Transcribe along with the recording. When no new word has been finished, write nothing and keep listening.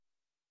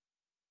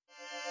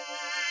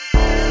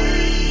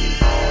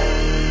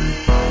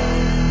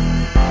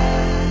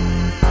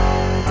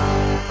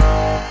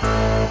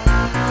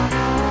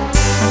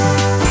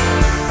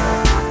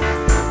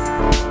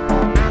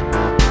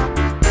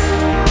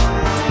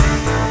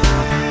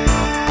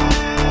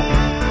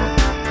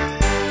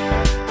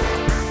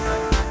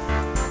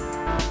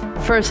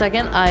For a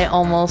second, I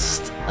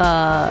almost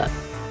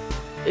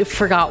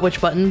forgot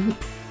which button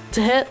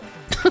to hit.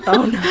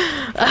 Oh no.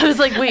 I was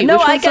like, wait, No,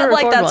 which I one's the get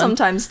like record that one?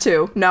 sometimes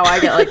too. No, I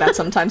get like that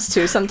sometimes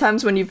too.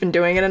 Sometimes when you've been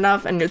doing it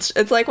enough, and it's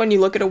like when you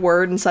look at a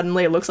word and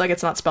suddenly it looks like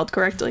it's not spelled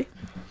correctly.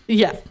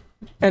 Yeah.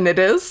 And it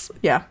is?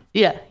 Yeah.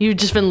 Yeah, you've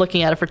just been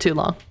looking at it for too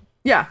long.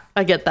 Yeah.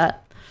 I get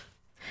that.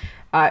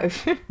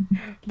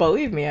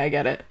 Believe me, I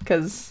get it.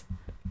 Because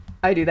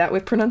I do that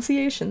with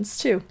pronunciations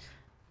too.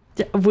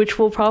 Which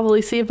we'll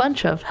probably see a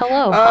bunch of.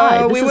 Hello,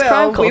 hi, this is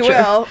Crime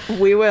Culture.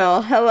 We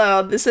will.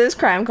 Hello, this is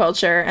Crime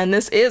Culture, and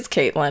this is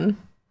Caitlin.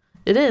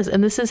 It is,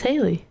 and this is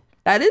Haley.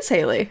 That is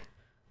Haley.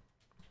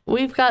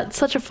 We've got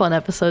such a fun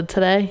episode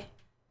today.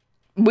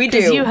 We do.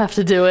 Because you have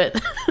to do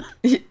it.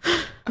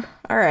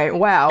 All right,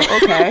 wow,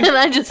 okay. And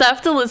I just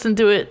have to listen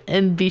to it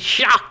and be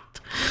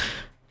shocked.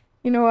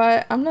 You know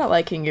what? I'm not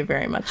liking you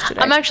very much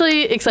today. I'm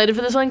actually excited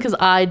for this one because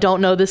I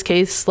don't know this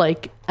case,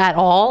 like, at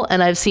all.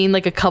 And I've seen,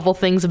 like, a couple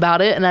things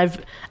about it. And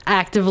I've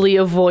actively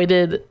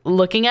avoided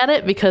looking at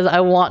it because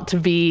I want to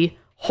be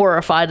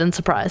horrified and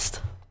surprised.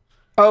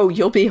 Oh,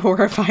 you'll be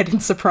horrified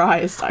and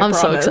surprised, I'm promise.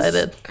 so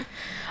excited.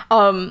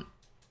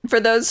 For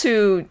those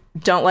who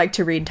don't like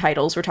to read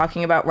titles, we're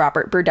talking about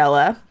Robert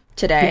Berdella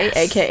today,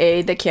 Yes.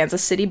 aka the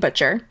Kansas City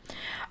Butcher.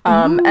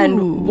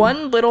 And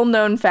one little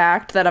known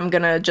fact that I'm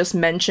gonna just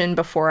mention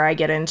before I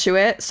get into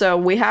it. So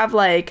we have,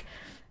 like,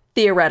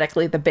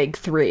 theoretically the big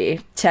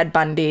three: Ted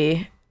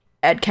Bundy,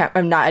 Ed Kemper,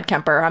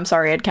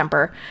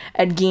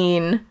 Ed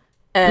Gein,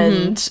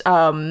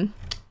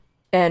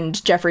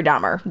 and Jeffrey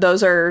Dahmer.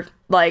 Those are,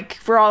 like,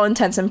 for all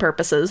intents and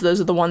purposes,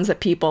 those are the ones that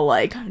people,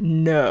 like,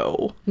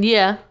 know.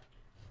 Yeah.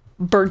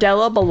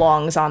 Berdella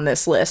belongs on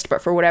this list,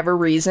 but for whatever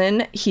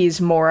reason, he's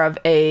more of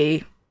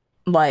a,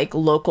 like,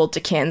 local to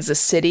Kansas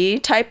City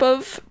type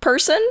of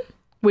person.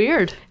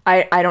 Weird.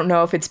 I don't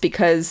know if it's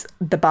because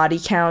the body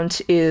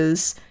count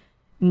is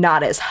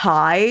not as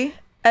high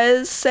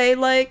as, say,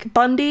 like,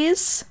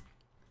 Bundy's,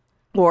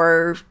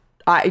 or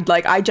I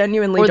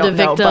genuinely Or don't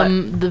know.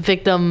 the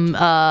victim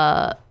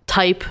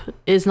type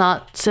is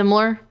not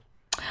similar.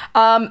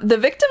 The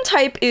victim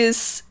type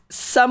is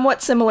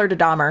somewhat similar to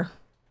Dahmer.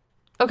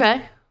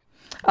 Okay.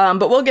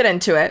 But we'll get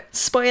into it.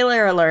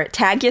 Spoiler alert.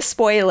 Tag your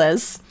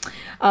spoilers.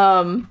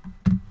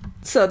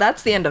 So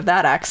that's the end of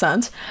that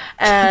accent.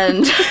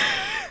 And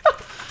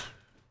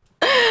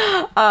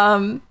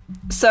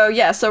so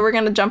we're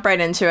going to jump right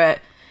into it.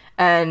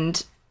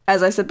 And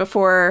as I said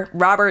before,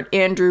 Robert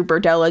Andrew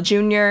Berdella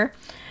Jr.,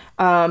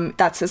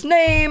 that's his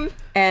name.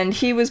 And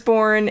he was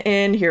born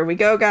in, here we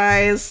go,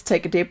 guys.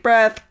 Take a deep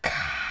breath.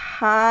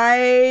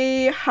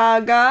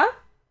 Cuyahoga.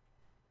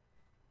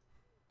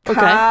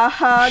 Okay.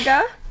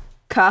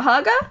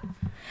 Cahaga?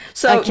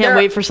 So I can't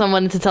wait for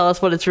someone to tell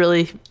us what it's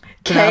really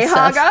pronounced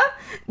as.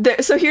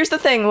 Cahaga? So here's the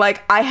thing,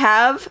 like, I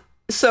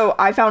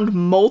found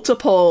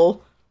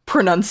multiple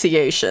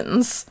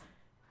pronunciations.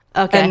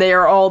 Okay. And they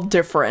are all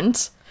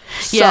different.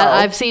 Yeah, So-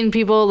 I've seen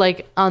people,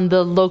 like, on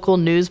the local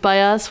news by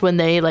us, when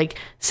they, like,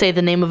 say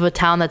the name of a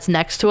town that's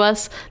next to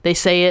us, they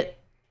say it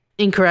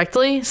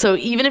incorrectly. So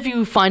even if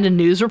you find a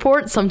news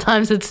report,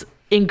 sometimes it's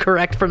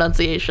incorrect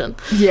pronunciation.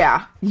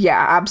 Yeah,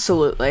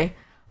 absolutely.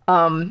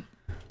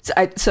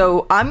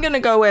 So I'm going to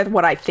go with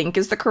what I think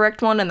is the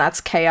correct one, and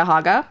that's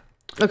Cuyahoga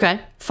Okay.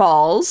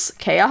 Falls.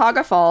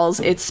 Cuyahoga Falls.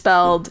 It's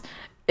spelled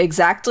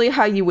exactly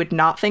how you would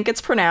not think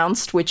it's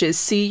pronounced, which is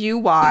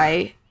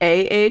Cuyahhoga,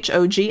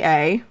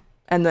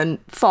 and then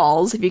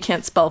Falls. If you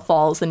can't spell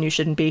Falls, then you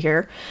shouldn't be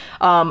here.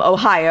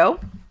 Ohio.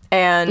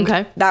 And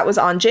Okay. that was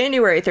on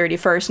January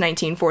 31st,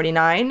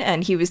 1949,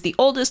 and he was the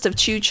oldest of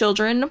two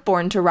children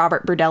born to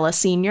Robert Berdella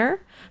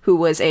Sr., who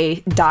was a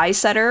die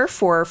setter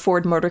for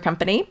Ford Motor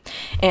Company,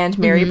 and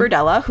Mary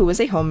Berdella, who was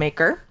a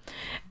homemaker.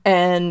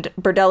 And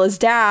Berdella's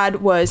dad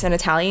was an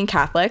Italian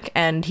Catholic,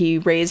 and he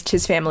raised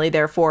his family,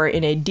 therefore,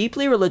 in a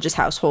deeply religious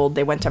household.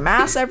 They went to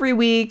mass every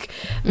week.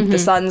 The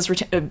sons,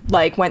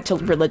 went to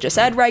religious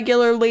ed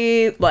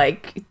regularly.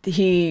 Like,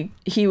 he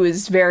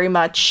was very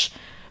much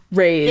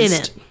raised... In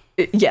it.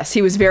 Yes,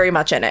 he was very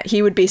much in it.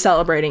 He would be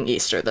celebrating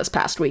Easter this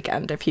past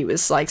weekend if he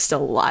was, like,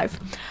 still alive.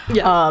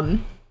 Yeah.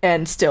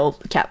 And still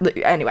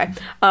anyway.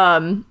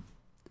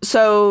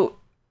 So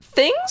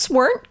things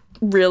weren't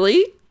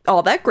really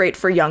all that great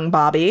for young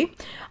Bobby.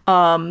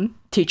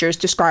 Teachers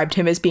described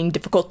him as being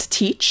difficult to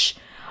teach.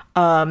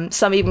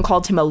 Some even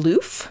called him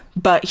aloof,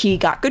 but he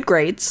got good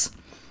grades.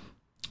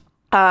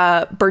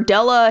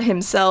 Berdella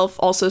himself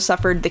also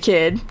suffered, the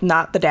kid,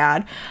 not the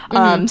dad,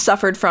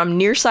 suffered from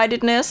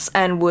nearsightedness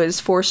and was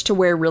forced to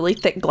wear really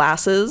thick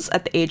glasses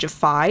at the age of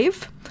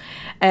 5.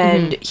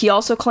 And he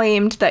also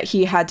claimed that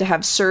he had to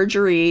have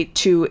surgery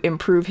to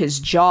improve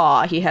his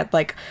jaw. He had,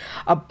 like,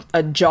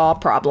 a jaw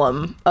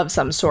problem of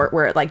some sort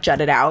where it, like,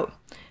 jutted out.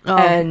 Oh,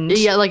 And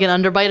yeah, like an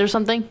underbite or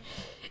something?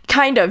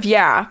 kind of,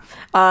 yeah.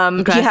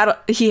 Okay.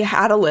 He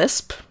had a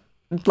lisp,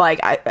 like,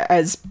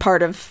 as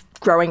part of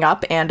growing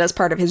up and as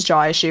part of his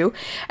jaw issue.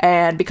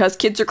 And because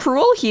kids are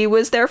cruel, he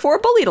was therefore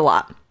bullied a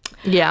lot.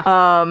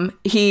 Yeah.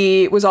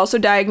 He was also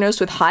diagnosed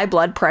with high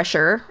blood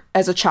pressure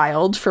as a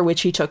child, for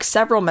which he took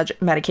several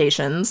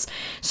medications.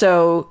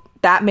 So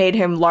that made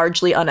him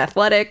largely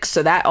unathletic.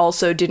 So that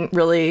also didn't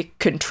really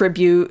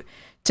contribute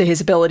to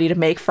his ability to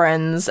make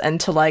friends and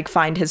to like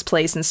find his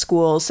place in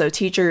school. So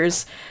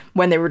teachers,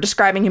 when they were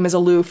describing him as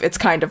aloof, it's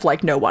kind of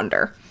like no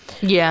wonder.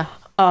 Yeah.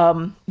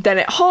 Then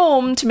at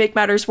home, to make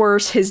matters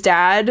worse, his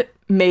dad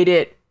made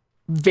it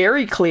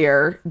very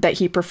clear that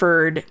he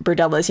preferred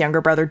Berdella's younger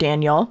brother,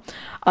 Daniel.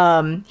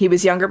 He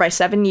was younger by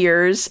 7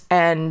 years,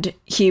 and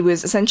he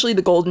was essentially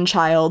the golden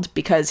child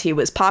because he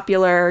was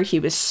popular, he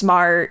was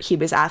smart, he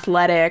was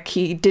athletic,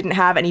 he didn't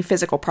have any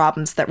physical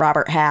problems that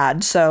Robert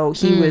had, so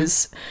it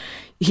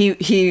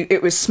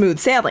was smooth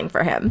sailing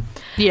for him.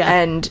 Yeah.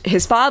 And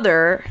his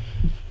father,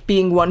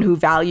 being one who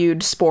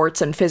valued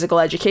sports and physical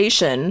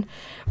education,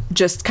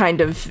 just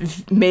kind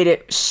of made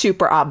it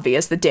super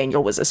obvious that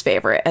Daniel was his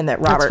favorite and that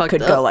Robert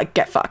could go like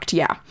get fucked.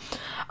 Yeah.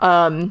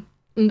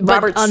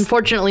 But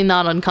unfortunately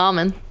not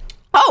uncommon.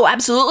 Oh,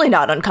 absolutely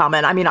not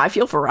uncommon. I mean, I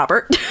feel for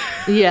Robert.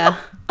 Yeah.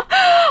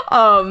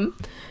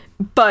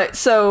 But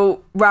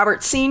so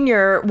Robert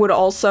Sr. would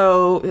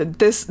also,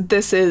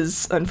 this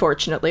is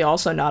unfortunately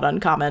also not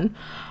uncommon,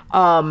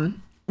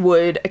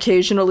 would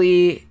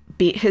occasionally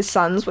beat his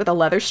sons with a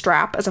leather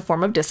strap as a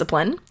form of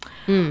discipline.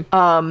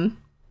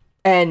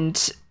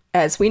 And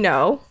as we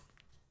know,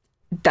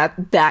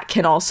 that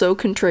can also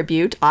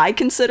contribute. I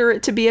consider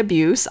it to be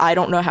abuse. I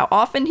don't know how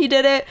often he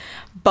did it,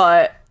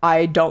 but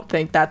I don't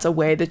think that's a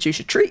way that you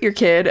should treat your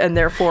kid, and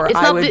therefore it's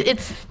not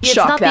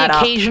the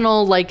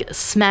occasional like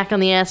smack on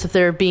the ass if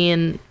they're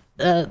being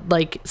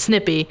like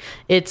snippy.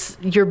 It's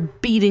you're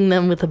beating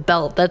them with a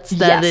belt.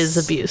 That is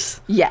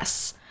abuse.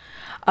 Yes.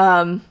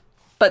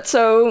 But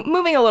so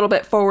moving a little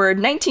bit forward,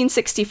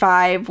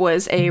 1965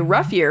 was a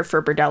rough year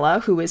for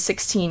Berdella, who was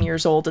 16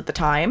 years old at the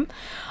time.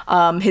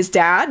 His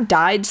dad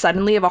died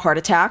suddenly of a heart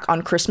attack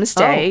on Christmas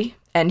Day,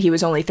 and he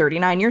was only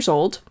 39 years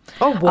old.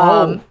 Oh,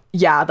 whoa.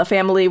 Yeah, the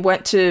family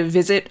went to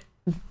visit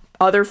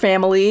other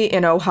family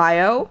in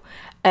Ohio,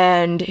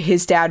 and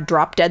his dad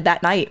dropped dead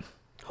that night.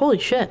 Holy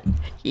shit.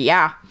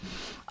 Yeah.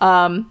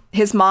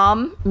 His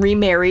mom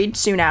remarried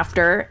soon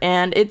after,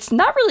 and it's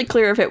not really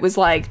clear if it was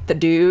like the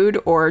dude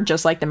or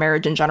just like the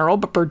marriage in general,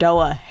 but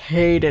Berdella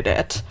hated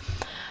it.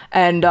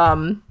 And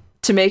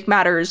to make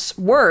matters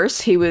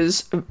worse, he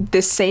was,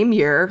 this same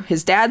year,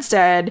 his dad's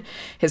dead,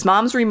 his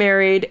mom's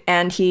remarried,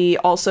 and he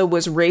also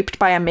was raped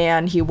by a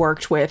man he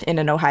worked with in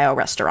an Ohio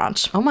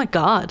restaurant. Oh my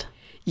God.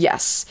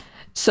 Yes.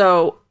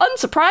 So,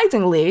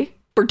 unsurprisingly,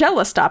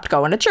 Berdella stopped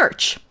going to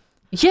church.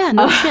 Yeah,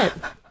 no shit.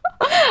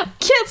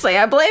 Can't say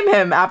I blame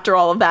him after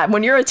all of that.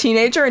 When you're a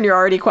teenager and you're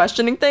already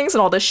questioning things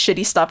and all this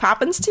shitty stuff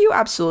happens to you,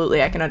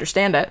 absolutely, I can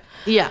understand it.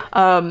 Yeah.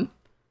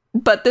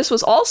 But this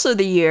was also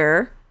the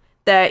year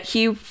that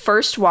he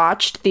first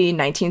watched the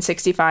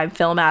 1965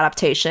 film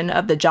adaptation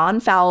of the John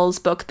Fowles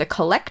book, The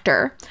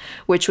Collector,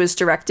 which was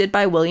directed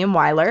by William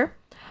Wyler,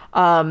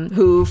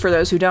 who, for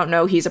those who don't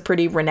know, he's a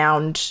pretty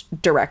renowned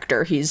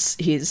director.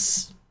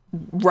 He's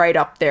right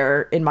up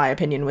there, in my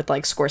opinion, with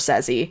like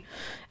Scorsese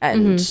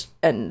and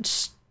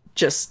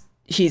just,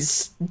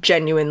 he's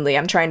genuinely,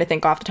 I'm trying to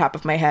think off the top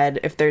of my head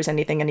if there's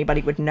anything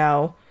anybody would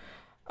know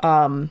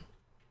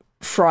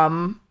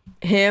from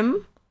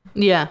him.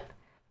 Yeah.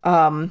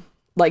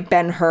 Like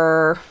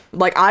Ben-Hur,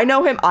 like I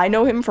know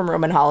him from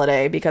Roman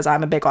Holiday because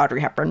I'm a big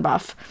Audrey Hepburn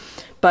buff,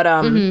 but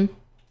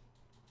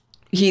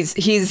he's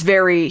a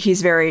very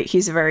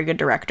good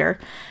director.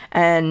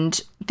 And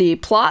the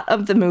plot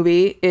of the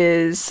movie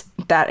is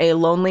that a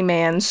lonely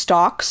man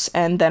stalks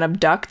and then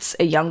abducts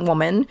a young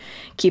woman,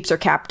 keeps her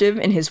captive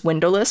in his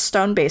windowless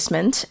stone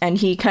basement, and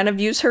he kind of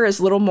views her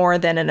as little more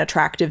than an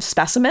attractive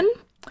specimen.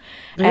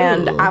 Ooh,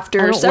 and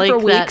after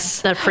several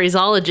weeks, that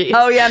phraseology.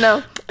 Oh yeah,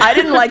 no, I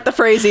didn't like the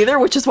phrase either,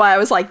 which is why I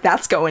was like,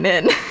 that's going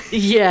in.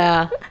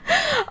 Yeah.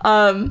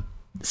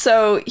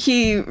 So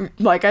he,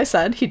 like I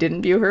said, he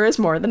didn't view her as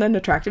more than an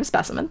attractive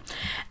specimen.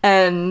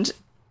 And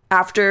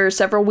after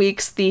several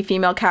weeks, the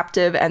female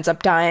captive ends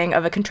up dying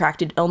of a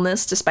contracted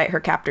illness despite her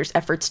captor's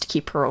efforts to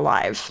keep her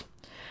alive.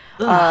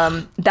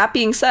 That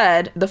being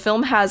said, the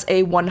film has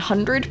a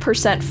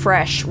 100%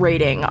 fresh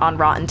rating on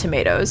Rotten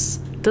Tomatoes.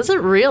 Does it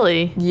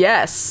really?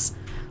 Yes.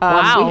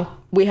 Wow.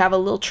 We have a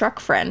little truck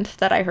friend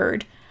that I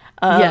heard.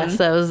 Yes,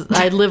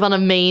 I live on a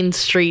main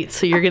street,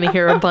 so you're going to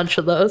hear a bunch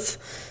of those.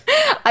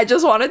 I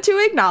just wanted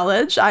to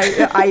acknowledge,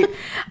 I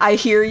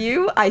hear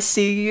you, I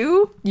see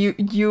you,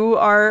 you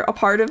are a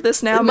part of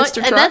this now,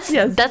 Mr.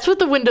 Truck. That's with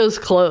the windows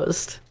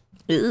closed.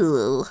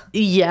 Ew.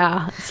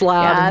 Yeah, it's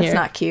loud in here. That's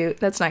not cute.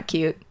 That's not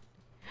cute.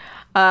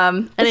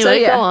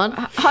 Anyway, go on.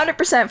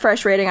 100%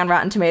 fresh rating on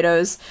Rotten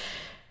Tomatoes.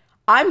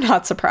 I'm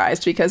not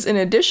surprised because in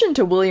addition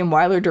to William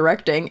Wyler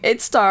directing, it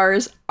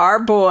stars our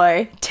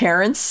boy,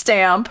 Terrence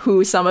Stamp,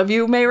 who some of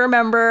you may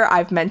remember.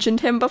 I've mentioned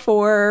him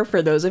before.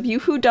 For those of you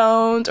who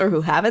don't or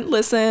who haven't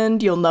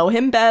listened, you'll know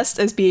him best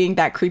as being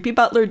that creepy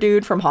butler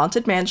dude from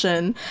Haunted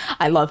Mansion.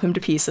 I love him to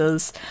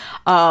pieces.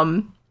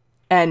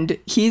 And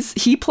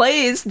he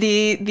plays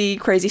the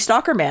crazy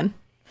stalker man.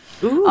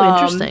 Ooh,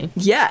 interesting.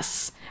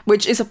 Yes,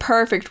 which is a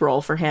perfect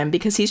role for him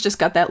because he's just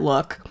got that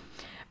look.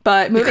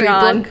 But moving creep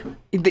on,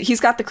 he's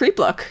got the creep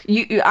look.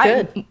 We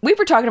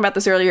were talking about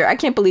this earlier. I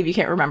can't believe you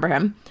can't remember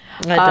him.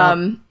 I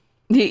don't.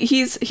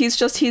 He's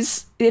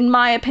in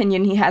my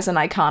opinion, he has an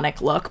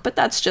iconic look, but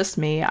that's just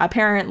me.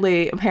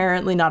 Apparently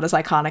not as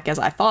iconic as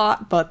I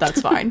thought, but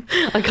that's fine.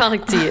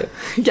 Iconic to you.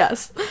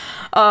 Yes.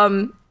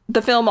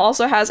 The film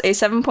also has a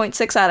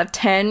 7.6 out of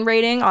 10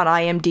 rating on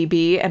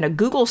IMDb and a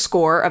Google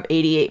score of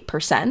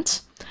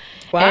 88%.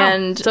 Wow.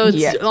 And so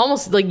it's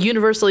almost like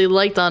universally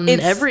liked on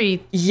every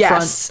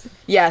front.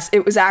 Yes,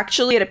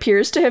 it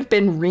appears to have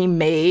been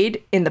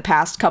remade in the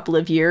past couple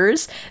of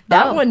years.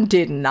 That one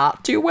did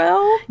not do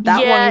well.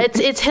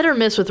 It's hit or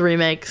miss with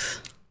remakes.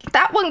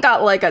 That one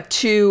got like a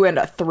 2 and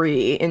a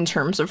 3 in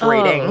terms of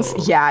ratings.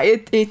 Oh. Yeah,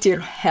 it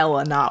did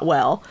hella not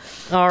well.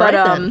 All right,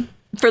 then.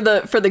 For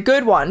the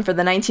good one, for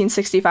the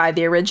 1965,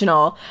 the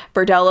original,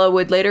 Berdella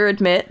would later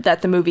admit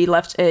that the movie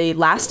left a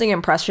lasting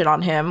impression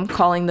on him,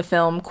 calling the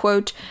film,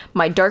 quote,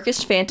 "my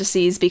darkest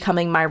fantasies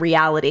becoming my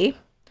reality,"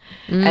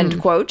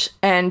 end quote.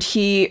 And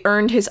he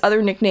earned his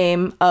other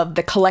nickname of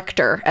the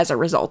Collector as a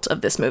result of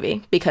this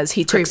movie, because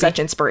he took such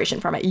inspiration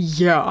from it.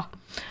 Yeah.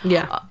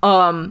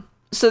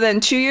 So then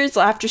 2 years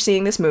after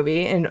seeing this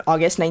movie, in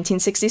August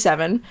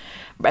 1967,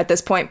 at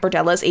this point,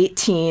 Berdella's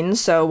 18.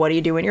 So what do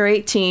you do when you're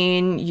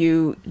 18?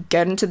 You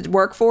get into the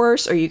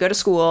workforce or you go to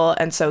school.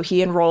 And so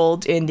he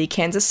enrolled in the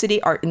Kansas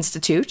City Art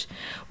Institute,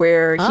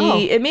 where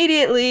he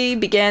immediately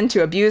began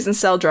to abuse and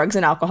sell drugs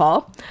and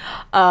alcohol.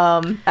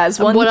 What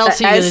else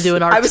are you going to do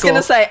in art school? I was going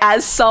to say,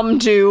 as some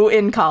do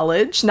in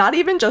college, not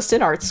even just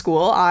in art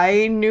school.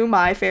 I knew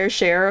my fair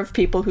share of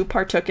people who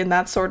partook in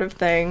that sort of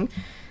thing.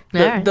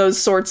 Those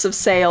sorts of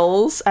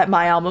sales at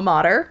my alma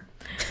mater.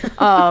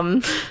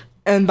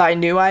 And by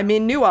knew, I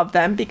mean knew of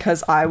them,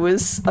 because I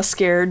was a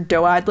scared,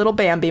 doe-eyed little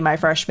Bambi my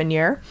freshman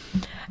year.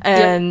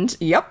 And,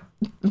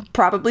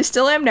 probably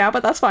still am now,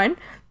 but that's fine.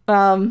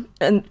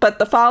 But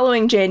the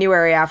following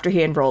January after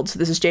he enrolled, so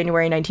this is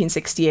January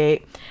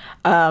 1968,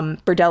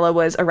 Berdella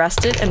was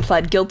arrested and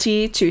pled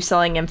guilty to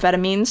selling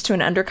amphetamines to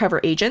an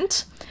undercover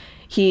agent.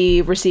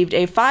 He received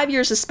a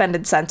 5-year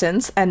suspended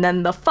sentence, and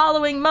then the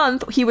following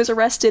month, he was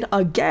arrested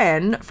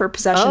again for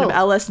possession of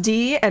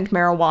LSD and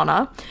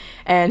marijuana,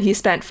 and he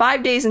spent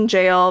 5 days in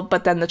jail,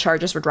 but then the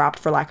charges were dropped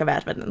for lack of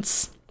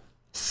evidence.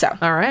 So.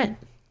 All right.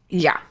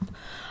 Yeah.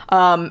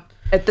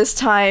 At this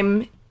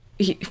time,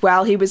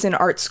 while he was in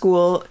art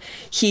school,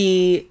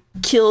 he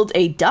killed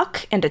a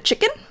duck and a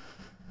chicken.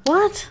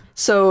 What?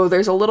 So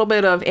there's a little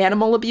bit of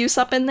animal abuse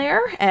up in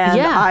there,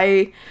 and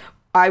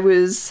I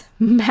was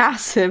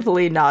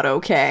massively not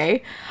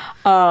okay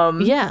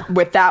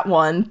with that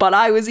one, but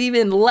I was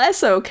even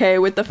less okay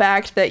with the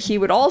fact that he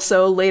would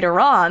also later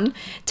on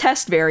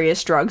test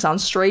various drugs on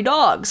stray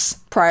dogs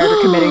prior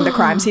to committing the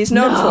crimes he's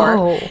known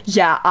for.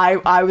 Yeah,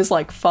 I was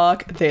like,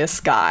 fuck this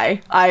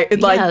guy. This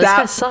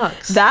guy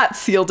sucks. That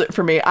sealed it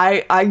for me.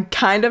 I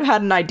kind of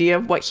had an idea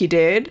of what he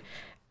did.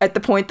 At the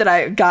point that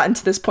I got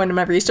into this point in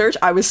my research,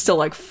 I was still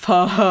like,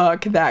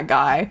 fuck that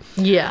guy.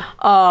 Yeah.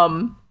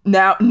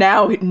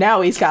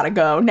 Now he's got to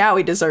go. Now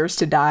he deserves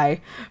to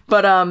die.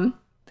 But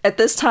at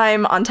this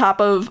time, on top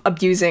of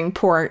abusing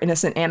poor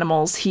innocent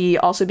animals, he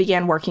also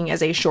began working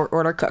as a short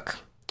order cook.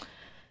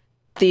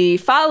 The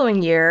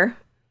following year,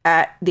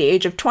 at the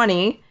age of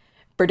 20,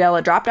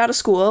 Berdella dropped out of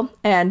school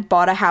and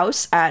bought a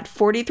house at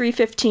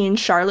 4315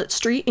 Charlotte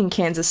Street in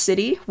Kansas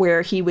City,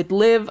 where he would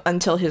live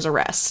until his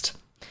arrest.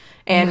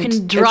 And you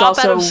can drop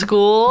out of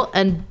school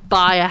and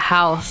buy a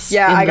house.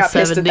 Yeah, I got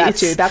pissed at that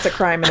too. That's a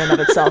crime in and of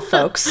itself,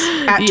 folks.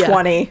 At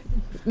 20.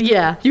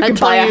 Yeah. You can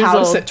buy a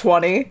house at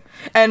 20.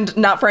 And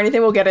not for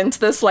anything, we'll get into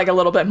this like a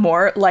little bit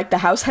more. Like, the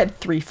house had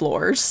 3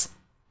 floors.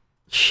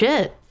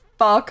 Shit.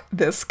 Fuck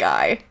this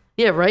guy.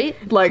 Yeah, right?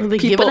 Like,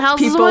 people,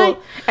 away?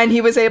 And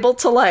he was able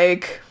to,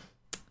 like,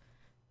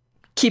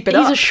 keep it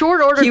up. He's a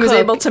short order cook. He was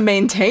able to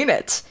maintain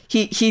it.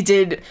 He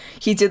paid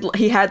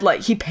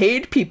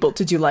people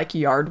to do like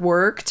yard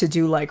work, to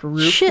do like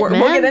roof work.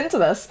 Man. We'll get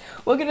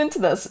into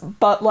this.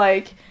 But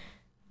like,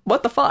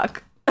 what the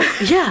fuck?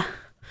 Yeah.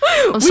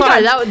 I'm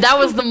sorry, that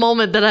was the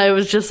moment that I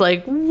was just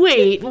like,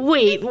 wait.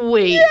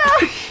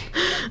 Yeah.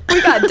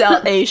 We got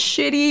dealt a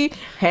shitty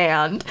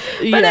hand.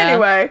 But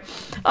anyway,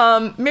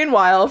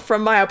 meanwhile,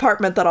 from my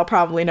apartment that I'll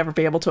probably never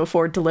be able to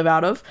afford to live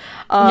out of,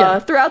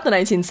 throughout the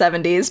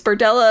 1970s,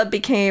 Berdella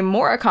became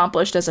more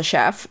accomplished as a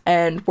chef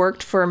and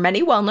worked for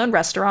many well-known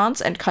restaurants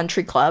and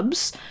country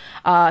clubs.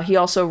 He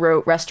also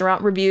wrote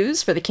restaurant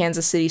reviews for the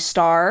Kansas City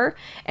Star,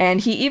 and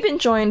he even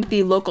joined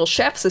the local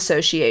Chefs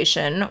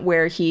Association,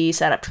 where he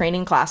set up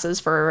training classes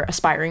for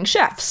aspiring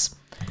chefs.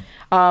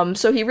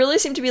 So he really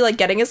seemed to be like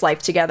getting his life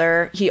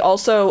together. He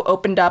also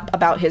opened up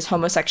about his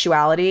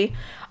homosexuality.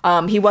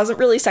 He wasn't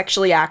really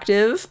sexually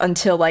active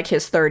until like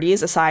his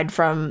 30s, aside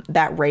from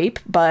that rape,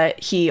 but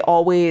he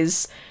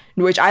always,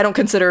 which I don't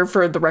consider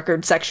for the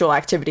record sexual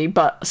activity,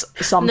 but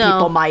some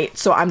people might,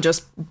 so I'm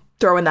just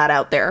throwing that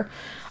out there.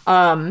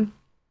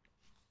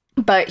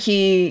 But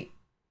he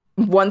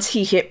once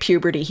he hit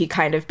puberty, he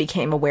kind of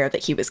became aware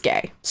that he was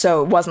gay.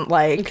 So it wasn't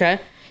like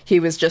he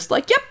was just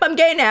like, yep, I'm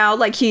gay now.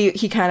 Like he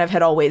kind of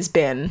had always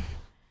been.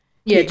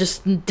 Yeah,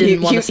 just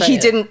didn't want to say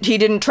it. He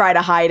didn't try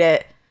to hide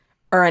it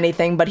or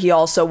anything, but he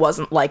also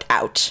wasn't like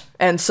out.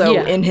 And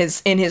so in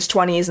his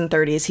 20s and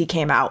 30s, he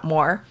came out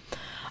more.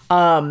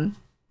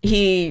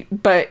 He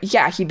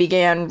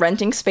began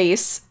renting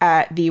space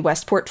at the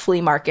Westport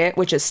Flea Market,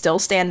 which is still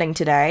standing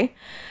today.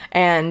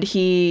 And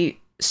he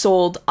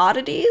sold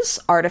oddities,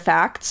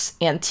 artifacts,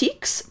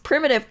 antiques,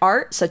 primitive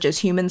art such as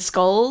human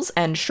skulls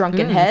and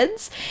shrunken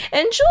heads,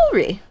 and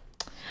jewelry.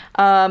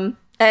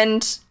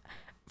 And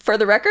for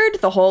the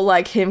record, the whole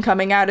like him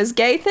coming out as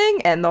gay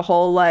thing and the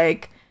whole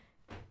like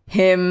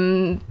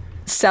him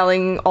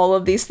selling all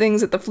of these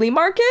things at the flea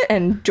market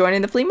and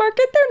joining the flea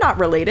market, they're not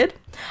related.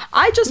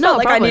 I just felt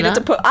like I needed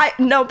to put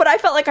but I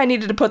felt like I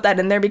needed to put that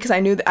in there because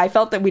I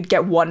felt that we'd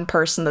get one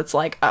person that's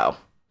like, oh,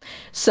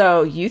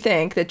 so you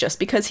think that just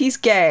because he's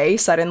gay,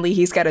 suddenly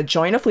he's got to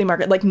join a flea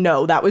market? Like,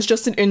 no, that was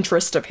just an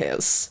interest of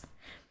his.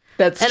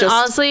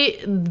 Honestly,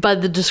 by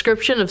the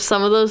description of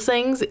some of those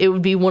things, it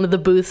would be one of the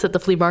booths at the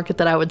flea market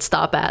that I would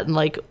stop at and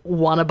like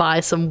want to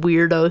buy some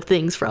weirdo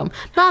things from.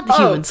 Not the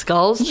human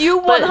skulls.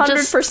 You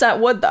 100%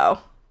 would though.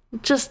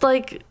 Just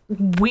like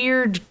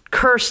weird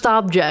cursed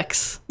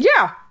objects.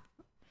 Yeah.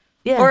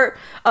 Yeah. Or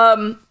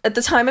at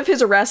the time of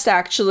his arrest,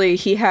 actually,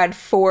 he had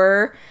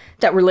 4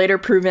 that were later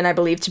proven, I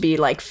believe, to be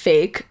like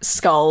fake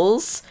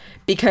skulls.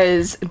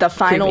 Because the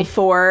final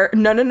 4...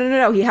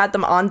 No. He had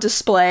them on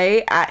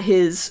display at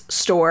his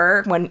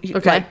store when...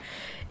 Like,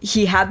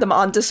 he had them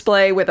on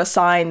display with a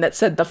sign that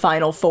said the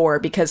final 4,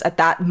 because at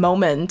that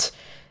moment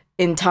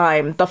in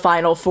time, the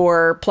final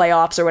 4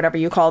 playoffs, or whatever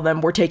you call them,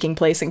 were taking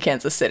place in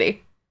Kansas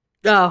City.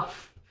 Oh.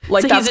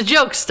 Like, so he's a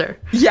jokester.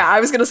 Yeah, I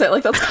was going to say,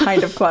 like, that's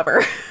kind of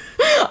clever.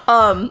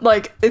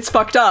 Like, it's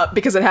fucked up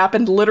because it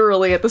happened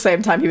literally at the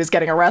same time he was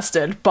getting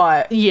arrested,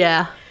 but...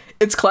 Yeah.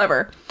 It's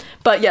clever.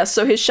 But yes,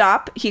 so his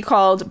shop, he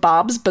called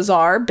Bob's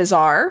Bazaar.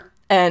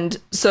 And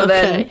so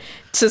then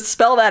to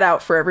spell that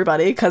out for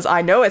everybody, because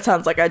I know it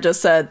sounds like I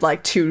just said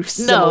like 2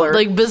 similar. No,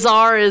 like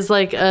bazaar is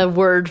like a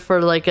word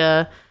for like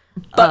a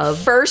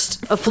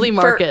flea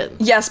market.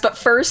 Yes, but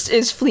first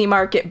is flea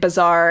market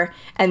bazaar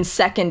and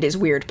second is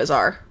weird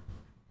bazaar.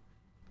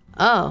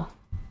 Oh.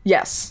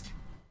 Yes.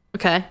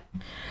 Okay.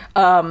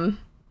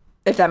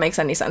 If that makes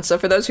any sense. So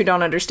for those who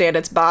don't understand,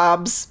 it's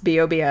Bob's,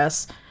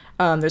 B-O-B-S.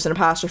 There's an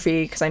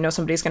apostrophe because I know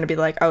somebody's going to be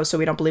like, oh, so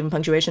we don't believe in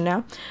punctuation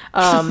now.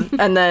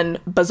 And then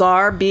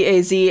Bazaar,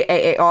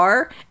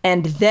 B-A-Z-A-A-R,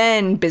 and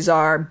then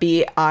Bizarre,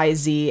 B-I-Z-A-R-R-E.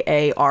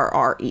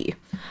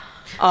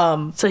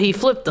 So he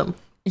flipped them.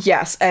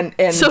 Yes, and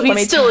so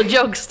he's still a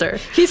jokester.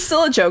 He's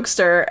still a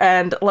jokester,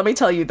 and let me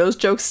tell you, those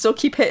jokes still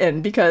keep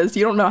hitting because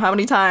you don't know how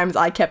many times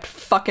I kept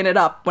fucking it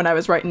up when I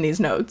was writing these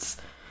notes.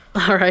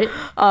 All right.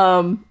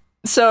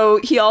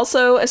 So he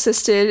also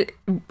assisted,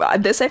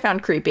 this I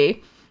found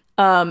creepy,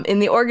 in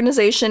the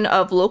organization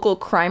of local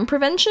crime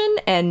prevention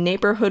and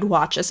neighborhood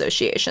watch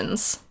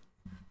associations.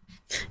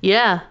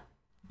 Yeah,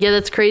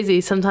 that's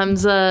crazy.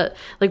 Sometimes,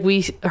 like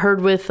we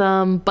heard with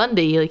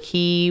Bundy, like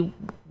he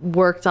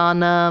worked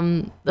on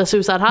a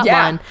suicide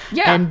hotline.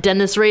 Yeah. And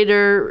Dennis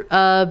Rader,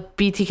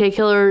 BTK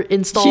killer,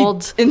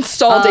 installed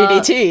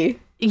ADT.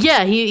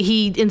 Yeah,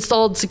 he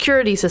installed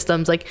security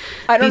systems. Like,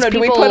 I don't know, do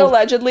we put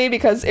allegedly?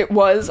 Because it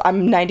was,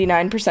 I'm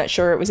 99%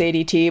 sure it was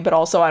ADT, but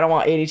also I don't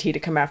want ADT to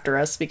come after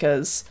us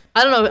because...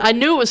 I don't know. I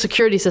knew it was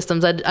security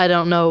systems. I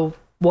don't know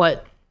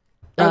what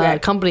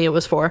company it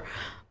was for.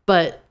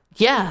 But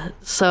yeah,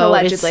 so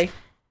allegedly.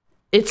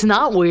 It's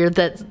not weird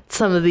that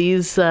some of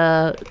these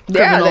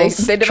criminals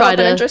they develop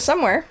an interest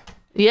somewhere.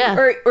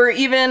 Yeah. Or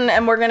even,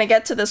 and we're going to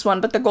get to this one,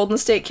 but the Golden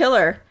State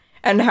Killer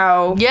and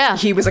how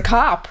he was a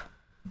cop.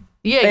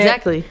 Yeah,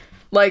 exactly.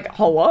 Like,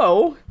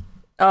 hello.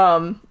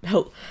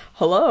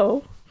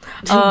 Hello.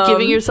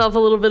 Giving yourself a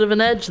little bit of an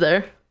edge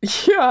there.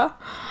 Yeah.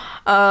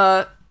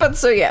 But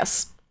so,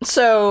 yes.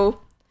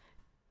 So,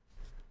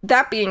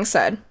 that being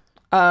said,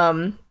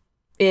 in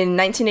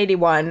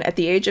 1981, at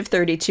the age of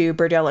 32,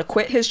 Berdella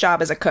quit his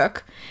job as a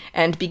cook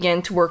and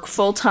began to work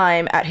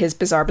full-time at his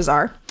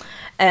Bazaar.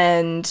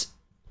 And,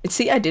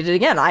 see, I did it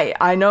again.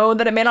 I know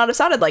that it may not have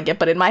sounded like it,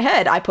 but in my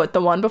head, I put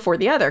the one before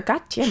the other.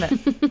 God damn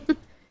it.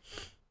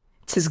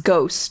 It's his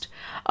ghost.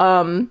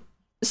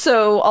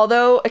 So,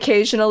 although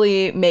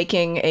occasionally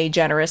making a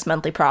generous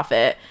monthly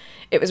profit,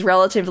 it was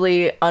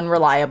relatively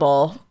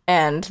unreliable,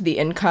 and the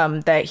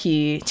income that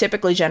he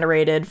typically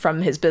generated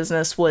from his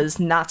business was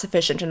not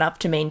sufficient enough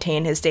to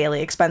maintain his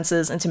daily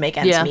expenses and to make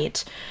ends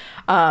meet.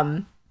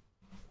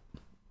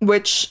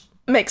 Which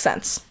makes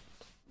sense.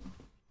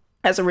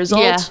 As a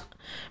result,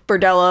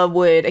 Berdella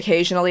would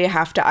occasionally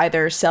have to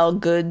either sell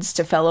goods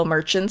to fellow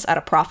merchants at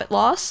a profit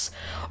loss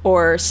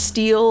or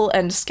steal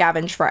and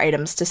scavenge for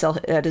items to sell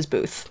at his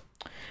booth.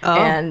 Oh.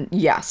 And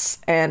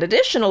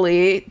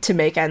additionally, to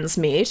make ends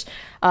meet,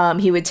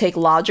 he would take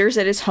lodgers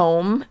at his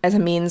home as a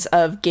means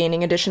of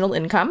gaining additional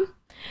income.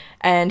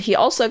 And he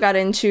also got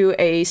into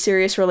a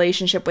serious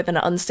relationship with an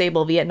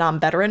unstable Vietnam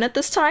veteran at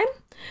this time.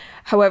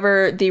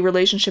 However, the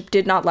relationship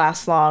did not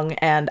last long,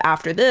 and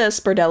after this,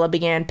 Berdella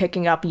began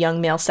picking up young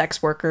male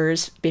sex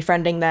workers,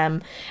 befriending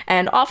them,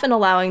 and often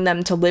allowing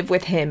them to live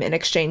with him in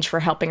exchange for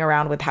helping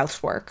around with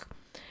housework.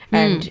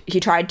 And he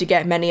tried to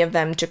get many of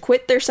them to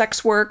quit their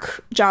sex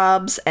work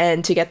jobs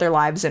and to get their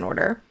lives in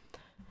order.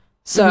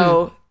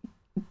 So,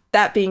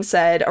 that being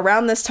said,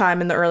 around this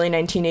time in the early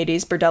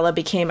 1980s, Berdella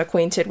became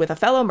acquainted with a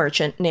fellow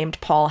merchant named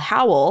Paul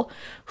Howell,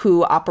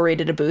 who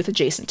operated a booth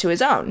adjacent to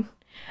his own.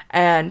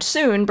 And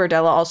soon,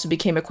 Berdella also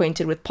became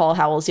acquainted with Paul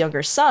Howell's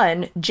younger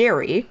son,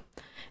 Jerry.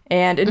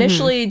 And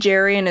initially,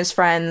 Jerry and his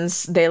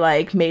friends, they,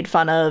 like, made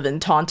fun of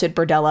and taunted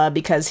Berdella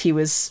because he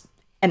was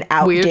an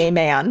out Weird. gay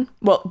man.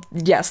 Well,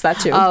 yes,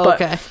 that too. Oh,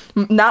 but okay.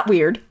 not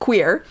weird,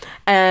 queer.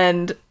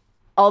 And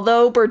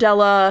although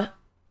Berdella,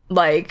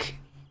 like,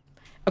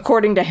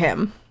 according to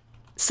him,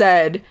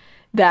 said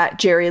that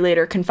Jerry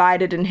later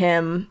confided in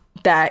him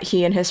that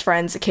he and his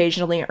friends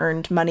occasionally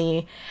earned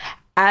money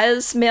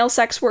as male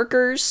sex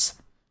workers,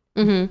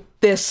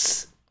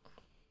 this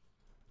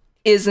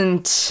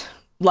isn't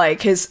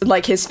like his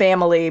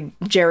family.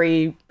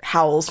 Jerry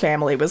Howell's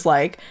family was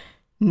like,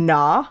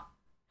 nah.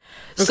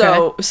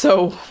 So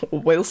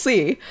we'll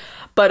see.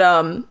 But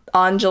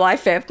on July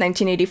 5th,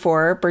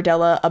 1984,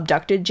 Berdella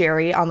abducted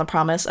Jerry on the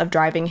promise of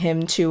driving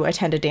him to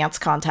attend a dance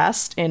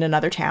contest in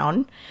another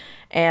town.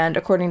 And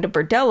according to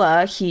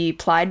Berdella, he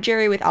plied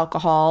Jerry with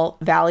alcohol,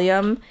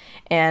 Valium,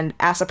 and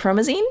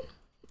acipromazine,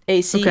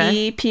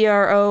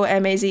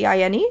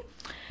 ACEPROMAZINE,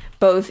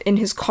 both in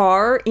his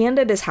car and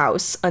at his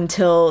house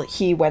until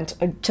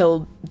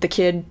the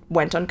kid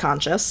went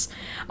unconscious.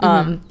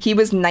 He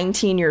was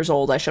 19 years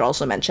old, I should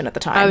also mention, at the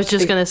time. I was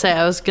just going to say,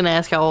 I was going to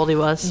ask how old he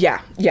was. Yeah.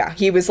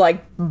 He was,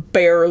 like,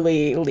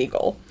 barely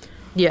legal.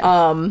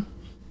 Yeah.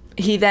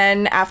 He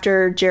then,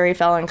 after Jerry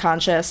fell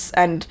unconscious,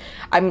 and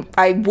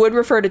I would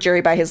refer to Jerry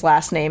by his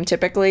last name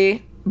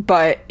typically,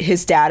 but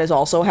his dad is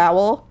also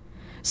Howell.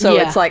 So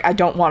it's like, I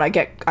don't want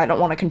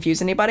to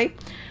confuse anybody.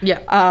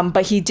 Yeah.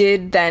 But he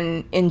did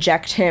then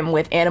inject him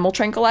with animal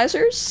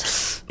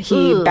tranquilizers.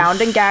 He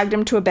bound and gagged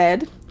him to a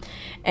bed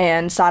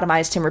and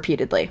sodomized him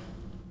repeatedly.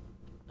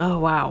 Oh,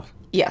 wow.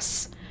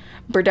 Yes.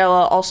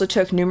 Berdella also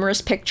took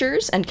numerous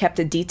pictures and kept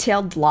a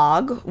detailed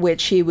log,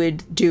 which he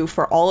would do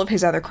for all of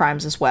his other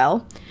crimes as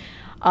well.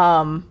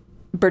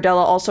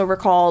 Berdella also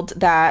recalled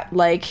that,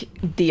 like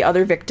the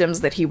other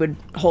victims that he would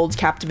hold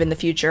captive in the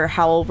future,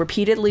 Howell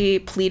repeatedly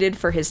pleaded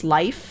for his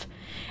life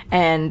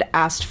and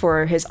asked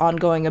for his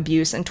ongoing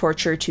abuse and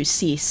torture to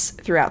cease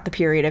throughout the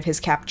period of his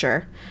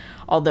capture,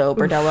 although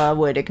Berdella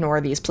would ignore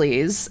these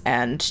pleas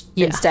and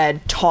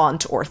instead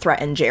taunt or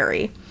threaten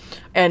Jerry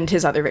and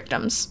his other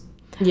victims.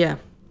 Yeah.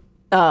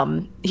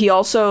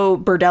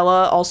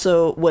 Berdella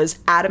also was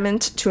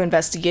adamant to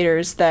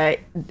investigators that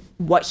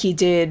what he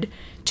did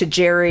to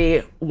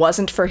Jerry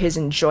wasn't for his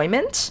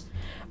enjoyment,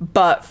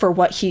 but for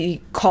what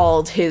he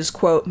called his,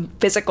 quote,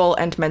 physical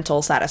and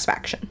mental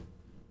satisfaction,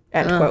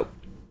 end quote.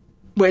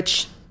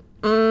 Which,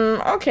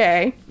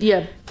 okay.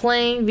 Yeah,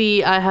 playing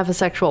the I have a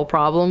sexual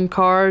problem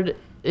card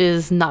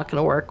is not going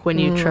to work when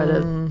you try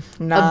to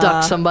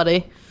abduct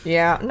somebody.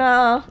 Yeah,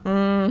 nah.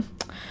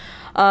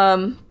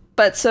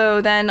 But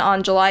so then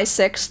on July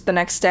 6th, the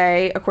next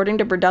day, according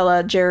to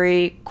Berdella,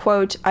 Jerry,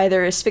 quote,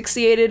 either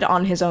asphyxiated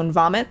on his own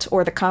vomit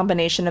or the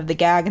combination of the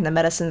gag and the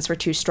medicines were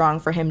too strong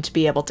for him to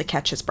be able to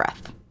catch his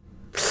breath,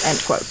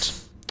 end quote.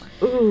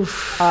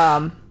 Oof.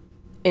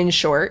 In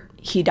short,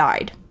 he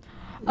died.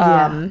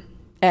 And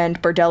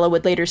Berdella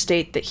would later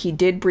state that he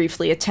did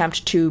briefly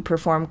attempt to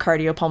perform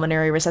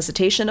cardiopulmonary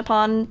resuscitation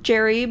upon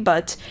Jerry,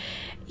 but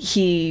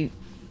he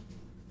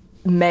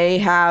may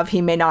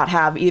not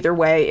have. Either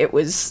way, it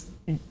was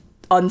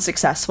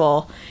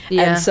unsuccessful.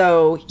 Yeah. And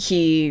so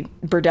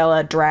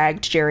Berdella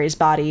dragged Jerry's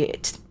body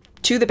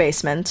to the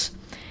basement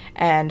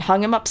and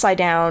hung him upside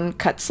down,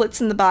 cut slits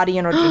in the body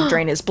in order to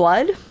drain his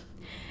blood,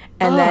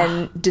 and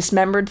then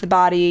dismembered the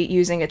body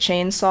using a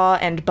chainsaw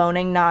and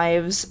boning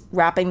knives,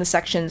 wrapping the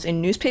sections in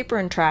newspaper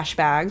and trash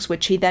bags,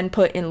 which he then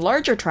put in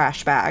larger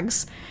trash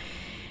bags.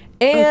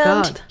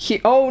 And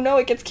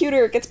it gets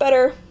cuter, it gets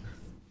better.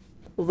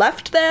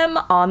 Left them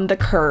on the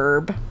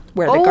curb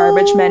where the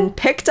garbage men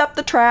picked up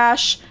the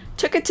trash,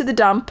 took it to the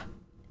dump,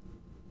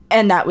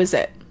 and that was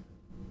it.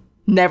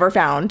 Never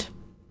found.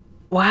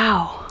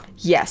 Wow.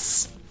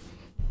 Yes.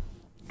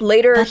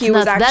 Later, That's he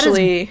was nuts.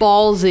 actually... That is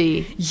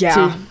ballsy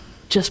to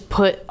just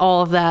put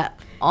all of that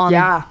on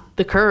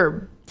the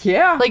curb.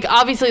 Yeah. Like,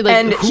 obviously, like,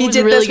 and who's he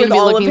did really this with gonna be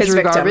all of looking his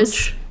through victims.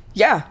 garbage?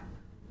 Yeah.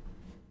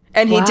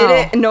 And he did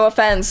it, no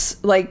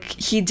offense, like,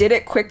 he did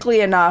it quickly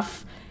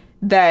enough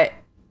that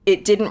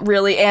it didn't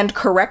really, and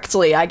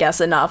correctly, I guess,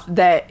 enough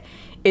that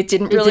it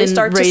didn't really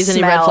start to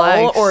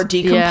smell or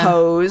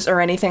decompose or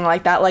anything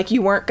like that. Like,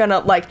 you weren't gonna,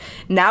 like,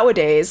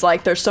 nowadays,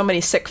 like, there's so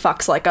many sick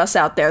fucks like us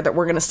out there that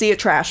we're gonna see a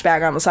trash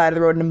bag on the side of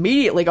the road and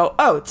immediately go,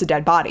 oh, it's a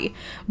dead body.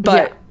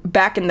 But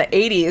back in the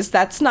 80s,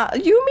 that's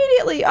not, you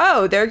immediately,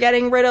 they're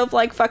getting rid of,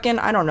 like, fucking,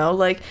 I don't know,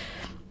 like,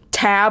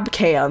 tab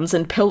cans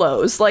and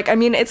pillows. Like, I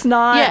mean, it's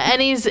not... Yeah,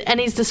 and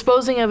he's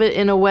disposing of it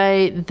in a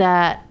way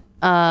that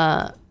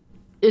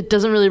it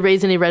doesn't really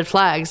raise any red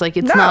flags. Like,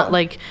 it's not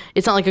like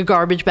a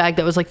garbage bag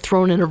that was like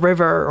thrown in a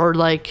river, or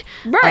like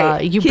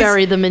you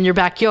bury them in your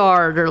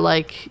backyard, or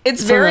like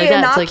it's very like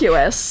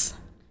innocuous.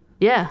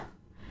 Yeah.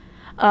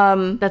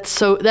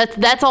 That's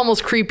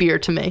almost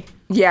creepier to me.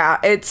 Yeah,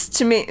 it's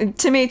to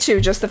me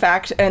too, just the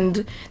fact,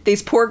 and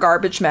these poor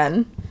garbage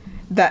men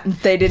that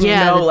they didn't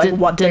know like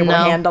what they were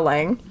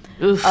handling.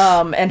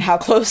 And how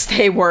close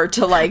they were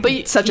to like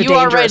such a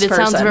dangerous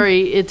person. You are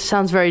right. It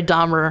sounds very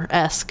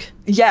Dahmer-esque.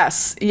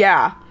 Yes.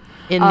 Yeah.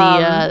 In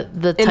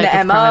the type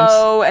of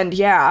MO crimes.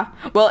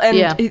 And well,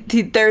 and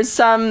there's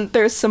some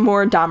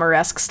more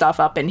Dahmer-esque stuff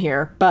up in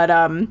here, but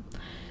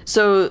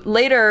so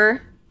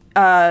later,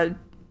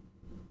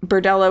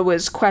 Berdella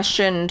was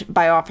questioned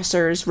by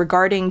officers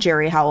regarding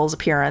Jerry Howell's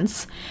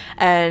appearance,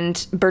 and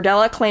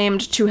Berdella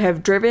claimed to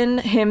have driven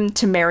him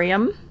to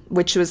Merriam,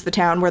 which was the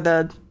town where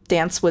the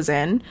dance was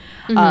in,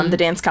 the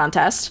dance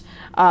contest,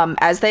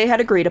 as they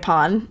had agreed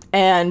upon,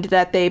 and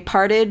that they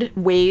parted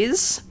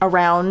ways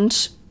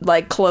around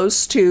like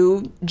close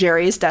to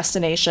Jerry's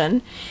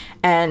destination,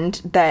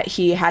 and that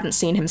he hadn't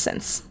seen him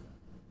since.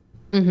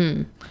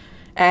 And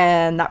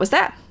that was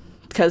that,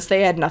 because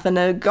they had nothing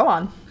to go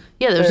on.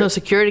 Yeah, there was no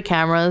security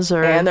cameras,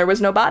 and there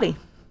was no body.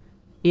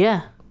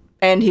 Yeah.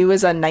 And he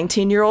was a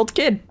 19-year-old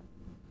kid.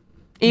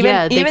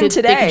 Even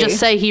today, they could just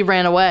say he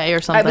ran away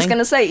or something. I was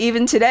gonna say,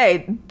 even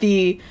today,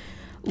 the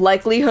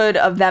likelihood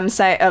of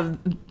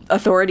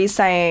authorities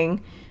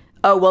saying,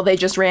 "Oh, well, they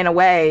just ran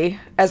away,"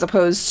 as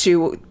opposed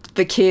to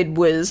the kid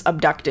was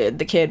abducted,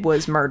 the kid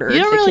was murdered, you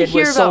don't really the kid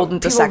hear was sold about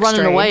into people sex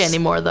running trades. away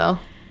anymore, though.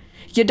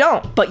 You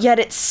don't, but yet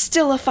it's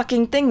still a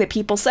fucking thing that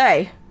people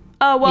say.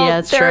 Oh, well, yeah,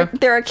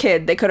 they're a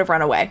kid; they could have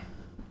run away.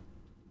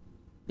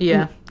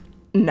 Yeah.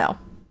 No.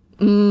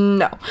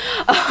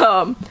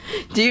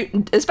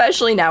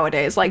 Especially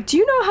nowadays, like, do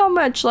you know how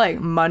much like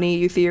money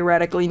you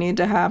theoretically need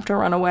to have to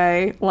run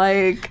away?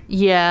 Like,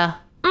 yeah,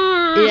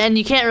 and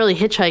you can't really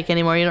hitchhike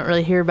anymore. You don't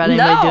really hear about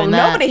anybody doing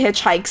that. Nobody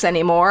hitchhikes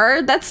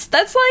anymore. That's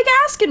like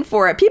asking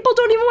for it. People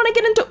don't even want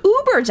to get into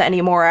Ubers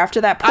anymore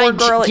after that poor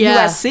girl at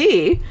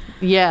USC.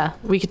 Yeah,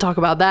 we could talk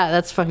about that.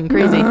 That's fucking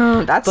crazy.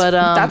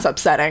 That's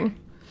upsetting.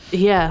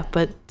 Yeah,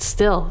 but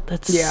still,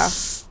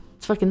 it's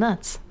fucking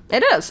nuts.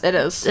 It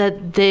is.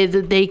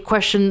 They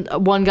questioned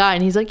one guy,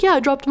 and he's like, "Yeah, I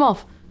dropped him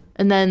off,"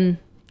 and then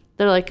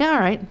they're like, "All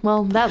right,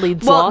 well, that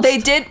leads lost."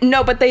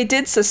 But they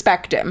did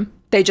suspect him.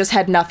 They just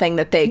had nothing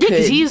that they could. Yeah,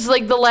 because he's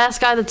like the last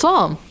guy that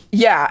saw him.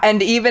 Yeah,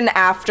 and even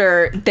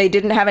after they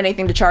didn't have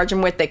anything to charge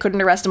him with, they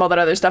couldn't arrest him, all that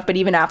other stuff. But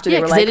even after they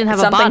were like, they didn't have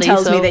something a body,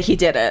 tells me that he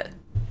did it.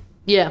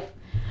 Yeah.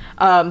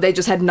 They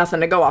just had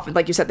nothing to go off.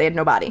 Like you said, they had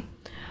no body.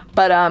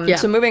 But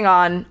so moving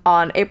on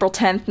April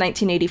 10th,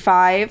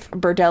 1985,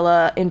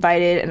 Berdella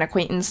invited an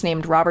acquaintance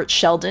named Robert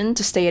Sheldon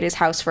to stay at his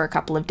house for a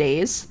couple of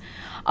days.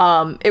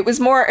 It was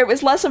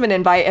less of an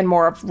invite and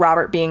more of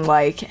Robert being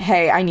like,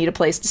 "Hey, I need a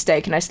place to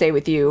stay. Can I stay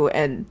with you?"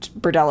 And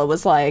Berdella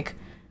was like,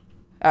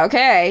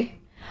 "Okay."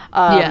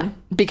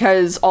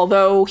 Because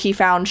although he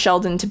found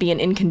Sheldon to be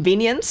an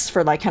inconvenience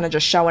for like kind of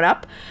just showing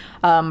up,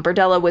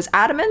 Berdella was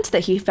adamant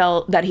that he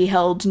felt that he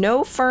held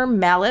no firm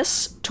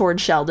malice toward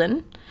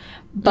Sheldon,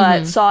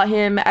 but saw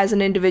him as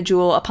an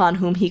individual upon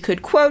whom he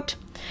could, quote,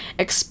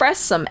 "express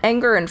some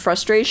anger and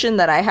frustration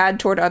that I had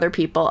toward other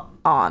people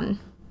on."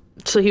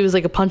 So he was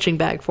like a punching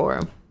bag for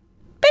him.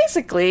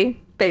 Basically,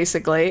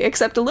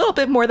 except a little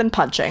bit more than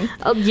punching.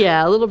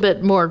 Yeah, a little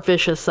bit more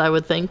vicious, I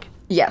would think.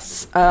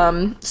 Yes.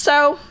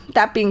 So,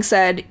 that being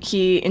said,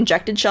 he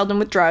injected Sheldon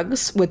with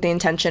drugs with the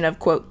intention of,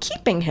 quote,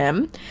 keeping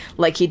him,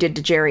 like he did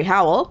to Jerry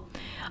Howell.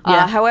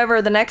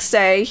 However, the next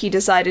day, he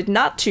decided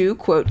not to,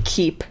 quote,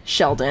 keep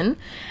Sheldon,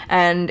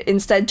 and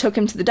instead took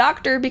him to the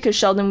doctor because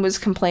Sheldon was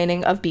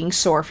complaining of being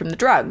sore from the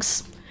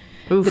drugs.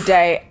 Oof. The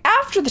day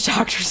after the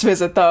doctor's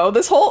visit, though,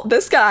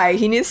 this guy,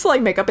 he needs to,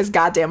 like, make up his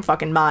goddamn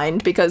fucking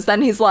mind, because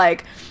then he's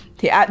like,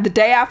 the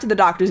day after the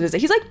doctor's visit,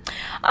 he's like,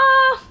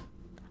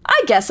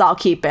 I guess I'll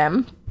keep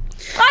him.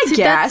 I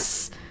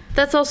guess.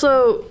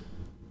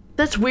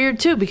 That's weird,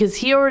 too, because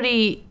he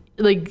already,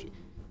 like,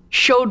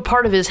 showed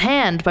part of his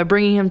hand by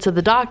bringing him to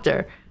the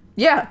doctor.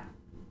 Yeah.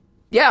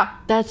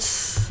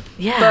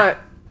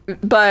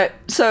 But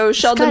so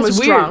Sheldon was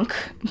drunk.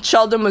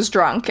 Sheldon was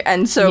drunk,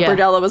 and so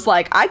Berdella was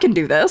like, "I can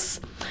do this."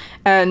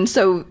 And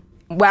so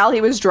while he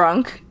was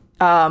drunk,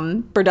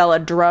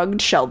 Berdella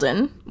drugged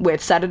Sheldon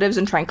with sedatives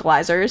and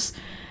tranquilizers,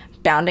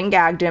 bound and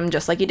gagged him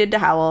just like he did to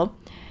Howell,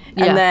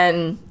 and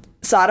then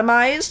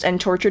sodomized and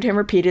tortured him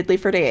repeatedly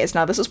for days.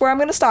 Now this is where I'm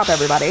going to stop,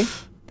 everybody.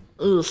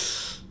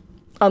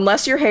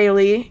 Unless you're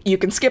Haley, you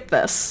can skip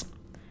this.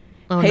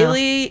 Oh,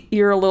 Haley,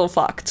 you're a little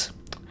fucked.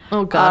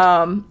 Oh,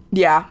 God.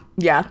 Yeah,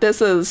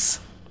 this is,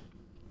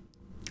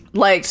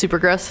 like... super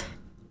gross.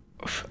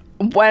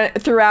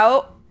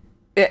 Throughout,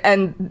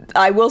 and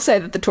I will say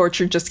that the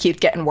torture just keeps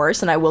getting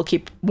worse, and I will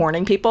keep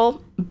warning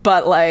people,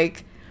 but,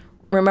 like,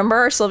 remember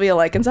our Sylvia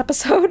Likens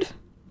episode?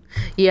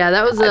 Yeah,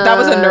 that was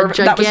a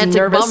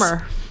gigantic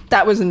bummer.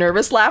 That was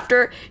nervous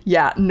laughter.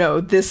 Yeah,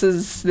 no, this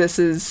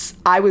is,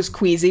 I was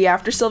queasy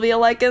after Sylvia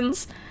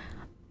Likens.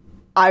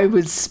 I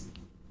was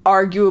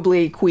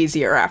arguably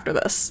queasier after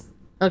this.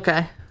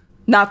 Okay.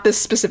 Not this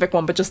specific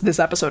one, but just this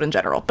episode in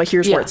general. But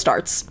here's where it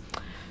starts.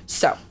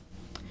 So,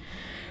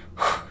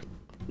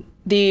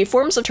 the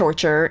forms of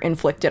torture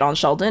inflicted on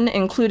Sheldon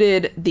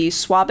included the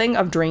swabbing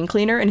of drain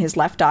cleaner in his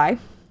left eye.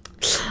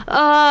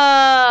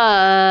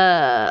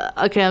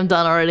 Okay, I'm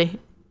done already.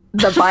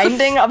 The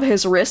binding of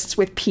his wrists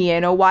with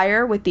piano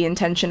wire with the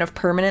intention of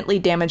permanently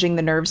damaging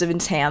the nerves of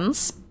his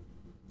hands.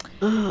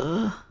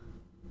 I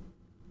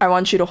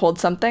want you to hold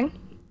something.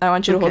 I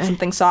want you to hold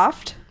something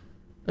soft.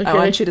 Okay. I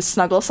want you to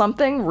snuggle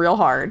something real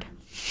hard.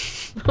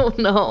 Oh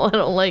no, I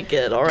don't like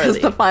it already.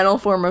 Because the final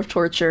form of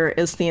torture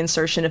is the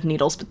insertion of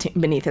needles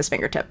beneath his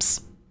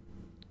fingertips.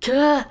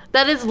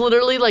 That is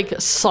literally like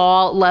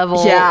Saw level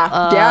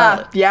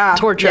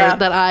torture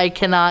that I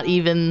cannot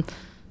even...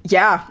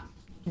 Yeah.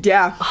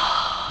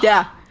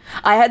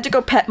 I had to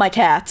go pet my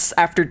cats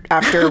after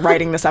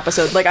writing this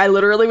episode. Like, I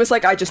literally was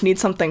like, I just need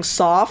something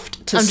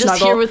soft to snuggle. I'm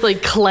just here with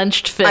like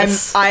clenched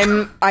fists.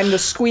 I'm the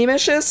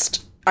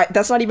squeamishest.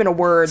 That's not even a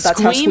word. That's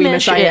how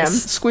squeamish I am.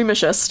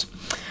 Squeamishest.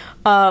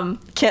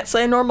 Can't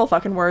say normal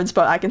fucking words,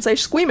 but I can say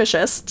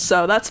squeamishest,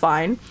 so that's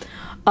fine.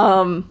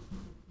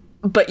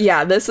 But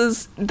yeah, this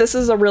is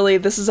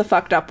a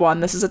fucked up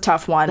one. This is a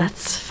tough one.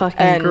 That's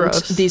fucking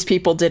gross. These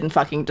people didn't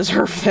fucking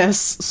deserve this.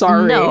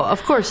 Sorry. No,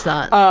 of course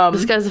not.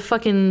 This guy's a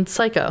fucking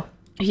psycho.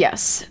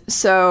 Yes.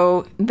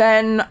 So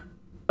then,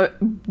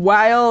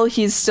 while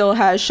he still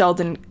has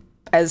Sheldon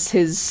as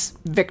his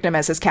victim,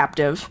 as his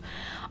captive,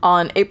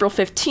 on April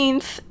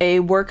 15th, a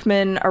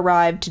workman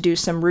arrived to do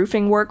some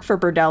roofing work for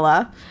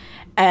Berdella,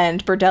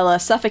 and Berdella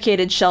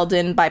suffocated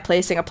Sheldon by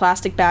placing a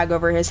plastic bag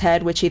over his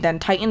head, which he then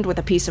tightened with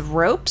a piece of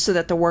rope so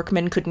that the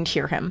workman couldn't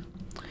hear him.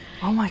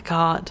 Oh my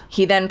god.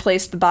 He then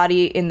placed the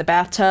body in the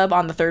bathtub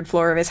on the 3rd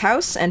floor of his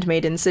house and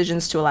made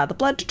incisions to allow the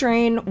blood to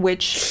drain,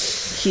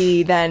 which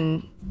he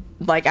then,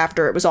 like,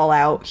 after it was all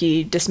out,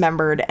 he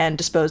dismembered and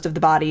disposed of the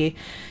body,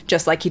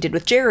 just like he did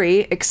with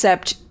Jerry,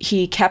 except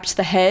he kept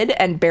the head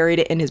and buried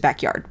it in his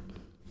backyard.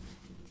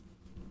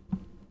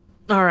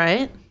 All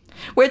right.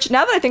 Which,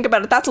 now that I think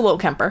about it, that's a little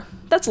Kemper.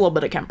 That's a little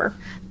bit of Kemper.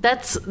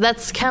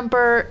 That's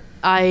Kemper.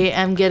 I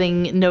am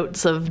getting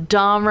notes of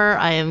Dahmer.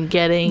 I am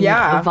getting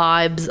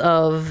vibes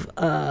of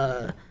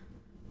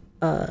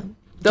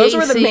those Gacy.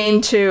 were the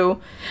main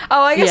two.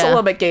 Oh, I guess a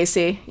little bit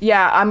Gacy.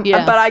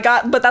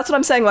 But that's what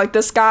I'm saying. Like,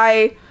 this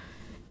guy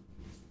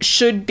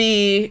should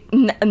be,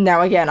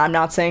 now again, I'm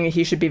not saying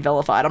he should be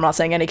vilified. I'm not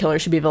saying any killer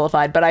should be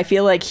vilified, but I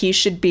feel like he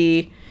should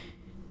be,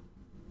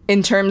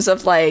 in terms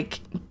of, like,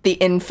 the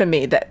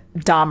infamy that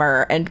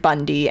Dahmer and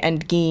Bundy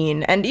and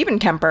Gein and even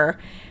Kemper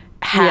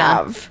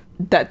have,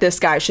 that this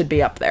guy should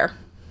be up there.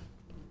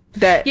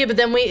 But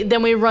then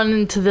we run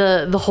into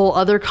the whole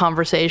other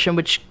conversation,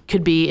 which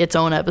could be its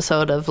own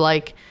episode of,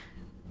 like,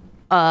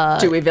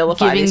 do we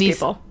vilify these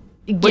people?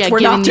 Which we're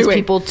not doing. These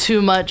people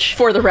too much,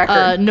 for the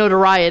record,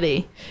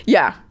 notoriety.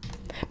 Yeah,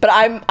 but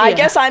I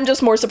guess I'm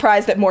just more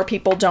surprised that more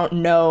people don't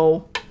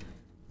know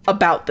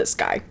about this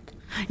guy.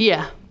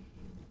 Yeah.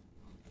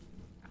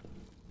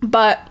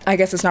 But I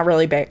guess it's not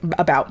really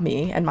about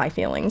me and my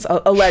feelings.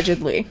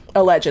 Allegedly,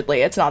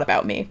 it's not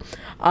about me.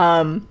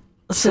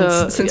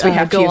 Since we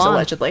have to use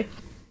allegedly.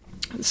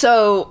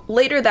 So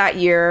later that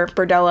year,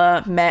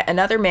 Berdella met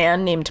another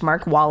man named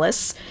Mark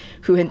Wallace,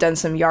 who had done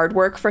some yard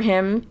work for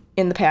him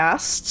in the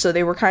past. So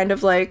they were kind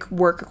of like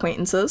work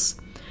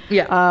acquaintances.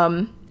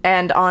 Yeah.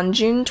 And on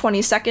June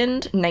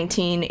 22nd,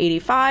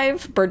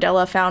 1985,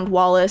 Berdella found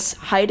Wallace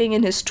hiding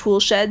in his tool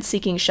shed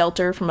seeking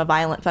shelter from a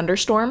violent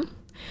thunderstorm.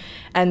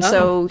 And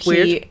so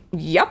weird.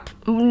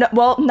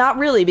 Well, not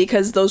really,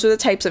 because those are the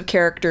types of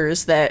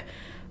characters that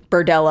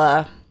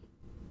Berdella,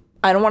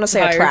 I don't want to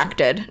say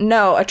attracted.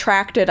 No,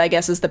 attracted, I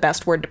guess, is the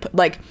best word to put.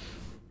 Like,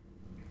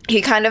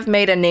 he kind of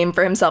made a name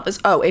for himself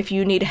as, if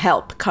you need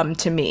help, come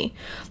to me.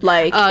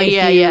 Like,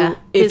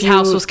 His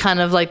house was kind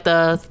of like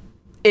the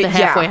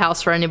halfway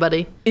house for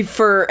anybody.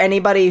 For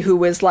anybody who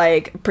was,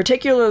 like,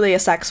 particularly a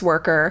sex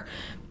worker,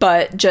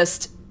 but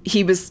just,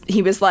 he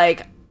was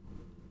like,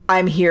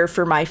 I'm here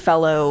for my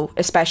fellow,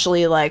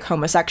 especially, like,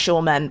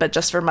 homosexual men, but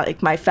just for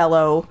my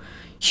fellow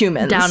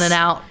humans. Down and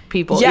out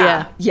people.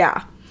 Yeah.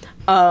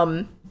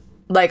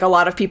 Like, a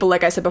lot of people,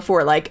 like I said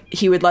before, like,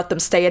 he would let them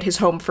stay at his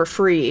home for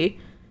free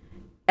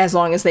as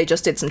long as they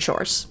just did some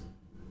chores.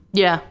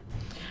 Yeah.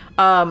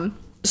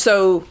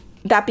 So,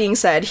 that being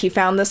said, he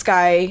found this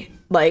guy,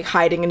 like,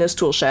 hiding in his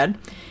tool shed.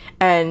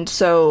 And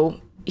so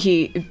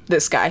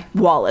this guy,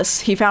 Wallace,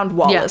 he found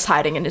Wallace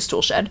hiding in his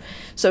tool shed.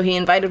 So he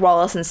invited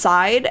Wallace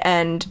inside,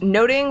 and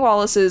noting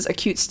Wallace's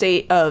acute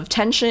state of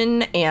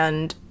tension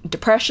and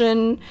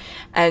depression,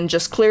 and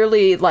just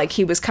clearly, like,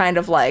 he was kind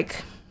of,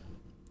 like,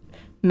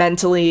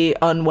 mentally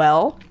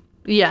unwell.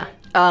 Yeah.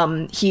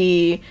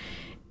 He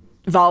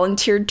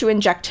volunteered to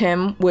inject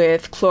him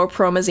with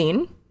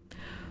chlorpromazine,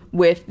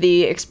 with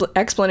the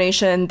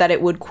explanation that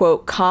it would,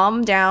 quote,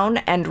 calm down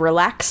and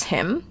relax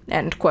him,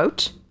 end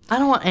quote. I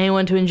don't want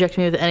anyone to inject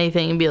me with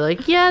anything and be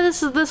like, yeah,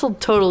 this will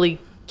totally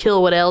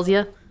kill what ails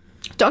you.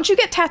 Don't you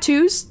get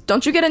tattoos?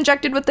 Don't you get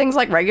injected with things,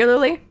 like,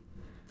 regularly?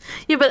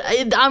 Yeah, but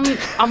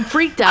I'm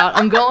freaked out.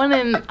 I'm going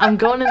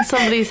in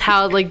somebody's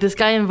house. Like, this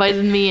guy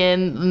invited me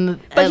in,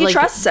 But he like,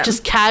 trusts him.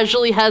 just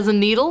casually has a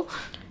needle.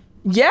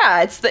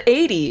 Yeah, it's the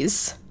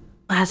 80s.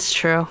 That's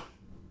true.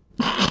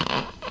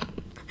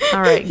 All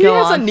right, He go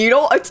has on. a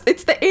needle. It's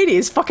the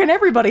 80s. Fucking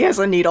everybody has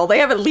a needle. They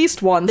have at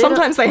least one.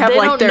 Sometimes they have they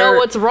like don't their know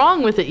what's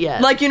wrong with it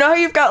yet. like, you know how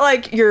you've got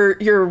like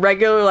your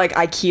regular like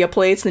IKEA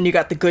plates, and then you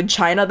got the good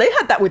china. They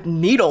had that with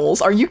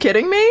needles. Are you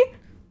kidding me?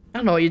 I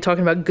don't know what you're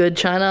talking about. Good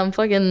China. I'm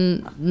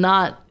fucking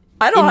not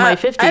I don't in my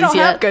have 50s I don't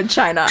yet. have good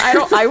china.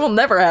 I will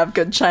never have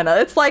good china.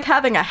 It's like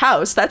having a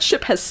house. That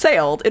ship has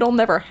sailed. It'll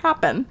never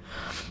happen.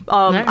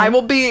 Alright. I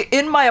will be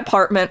in my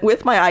apartment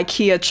with my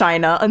IKEA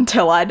china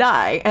until I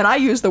die, and I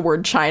use the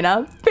word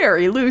china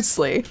very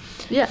loosely.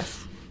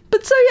 Yes.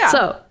 But so yeah.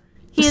 So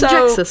he So,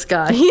 injects this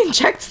guy. He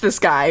injects this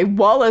guy.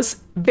 Wallace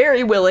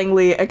very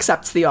willingly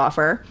accepts the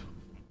offer.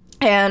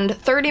 And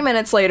 30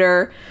 minutes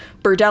later,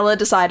 Burdella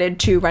decided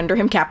to render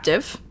him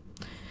captive.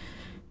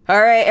 All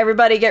right,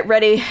 everybody get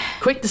ready.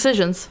 Quick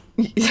decisions.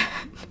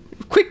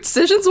 Quick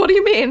decisions? What do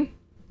you mean?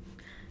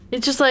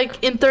 It's just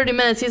like in 30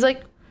 minutes, he's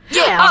like,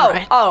 yeah, all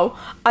right.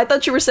 I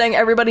thought you were saying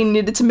everybody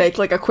needed to make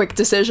like a quick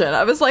decision.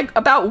 I was like,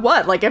 about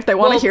what? Like if they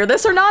want to Well, hear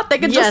this or not, they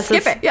can just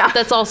skip it. Yeah.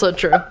 That's also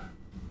true.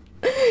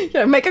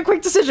 Yeah, make a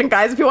quick decision,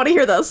 guys, if you want to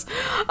hear this.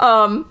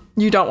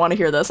 You don't want to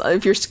hear this.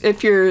 If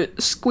you're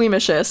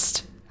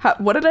squeamishist.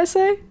 What did I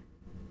say?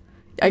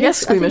 I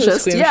guess I think it was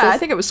squeamishist. Yeah, I squeamishist.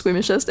 think it was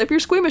squeamishist. If you're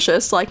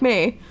squeamishist like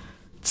me,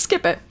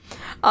 skip it.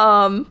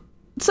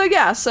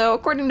 So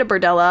according to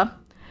Burdella,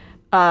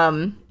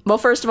 well,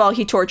 first of all,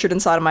 he tortured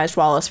and sodomized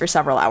Wallace for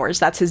several hours.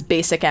 That's his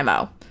basic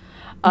MO.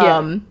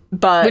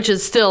 But Which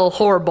is still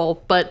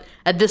horrible, but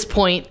at this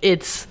point,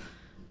 it's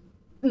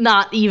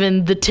not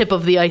even the tip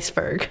of the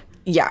iceberg.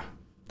 yeah.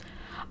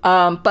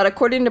 But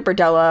according to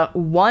Burdella,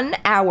 1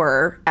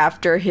 hour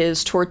after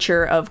his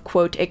torture of,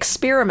 quote,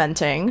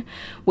 experimenting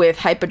with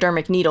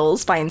hypodermic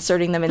needles by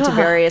inserting them into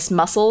various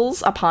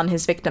muscles upon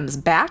his victim's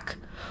back,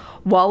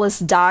 Wallace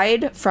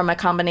died from a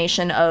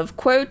combination of,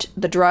 quote,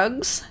 the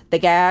drugs, the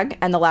gag,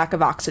 and the lack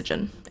of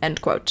oxygen,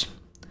 end quote.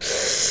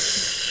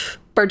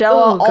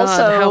 Burdella Oh, God,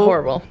 also... how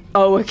horrible.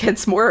 Oh, it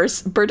gets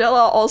worse.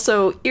 Burdella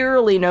also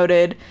eerily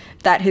noted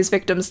that his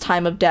victim's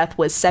time of death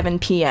was 7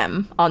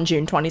 p.m. on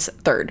June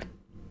 23rd.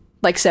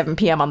 Like 7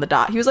 p.m. on the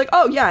dot. He was like,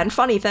 oh, yeah, and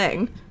funny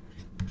thing.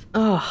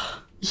 Ugh,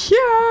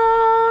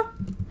 Yeah.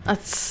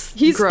 that's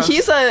He's gross.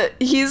 he's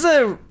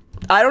a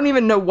I don't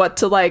even know what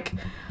to like.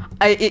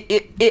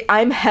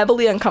 I'm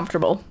heavily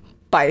uncomfortable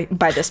by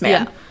this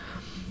man. Yeah.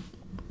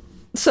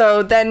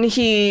 So then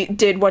he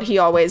did what he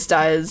always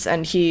does,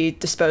 and he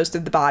disposed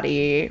of the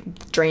body,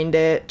 drained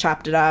it,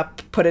 chopped it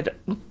up, put it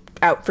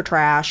out for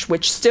trash,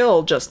 which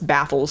still just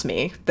baffles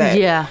me. That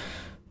Yeah.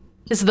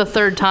 This is the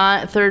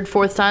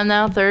fourth time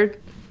now? Third?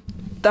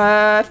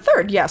 The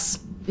third, yes.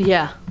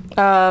 Yeah.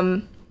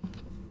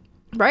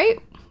 Right?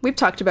 We've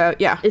talked about,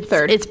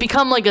 third. It's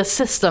become like a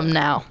system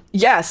now.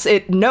 Yes,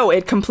 it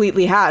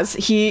completely has.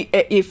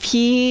 If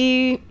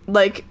he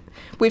like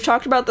we've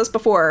talked about this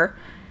before.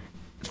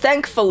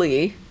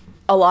 Thankfully,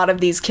 a lot of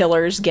these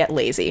killers get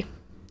lazy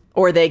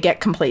or they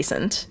get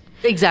complacent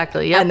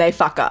Exactly, yeah. and they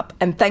fuck up.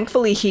 And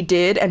thankfully he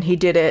did, and he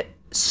did it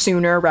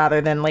sooner rather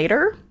than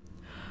later.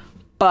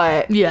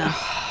 But Yeah.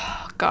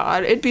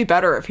 God, it'd be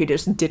better if he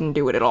just didn't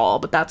do it at all,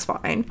 but that's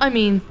fine. I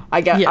mean,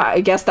 I guess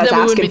that's Then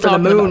we wouldn't asking be for the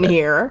talking moon about it.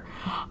 here.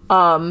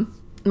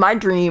 My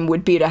dream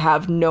would be to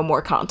have no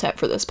more content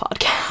for this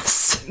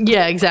podcast.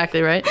 yeah,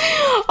 exactly, right?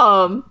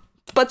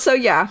 But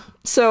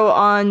so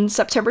on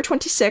September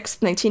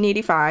 26th,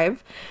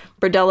 1985,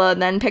 Burdella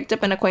then picked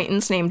up an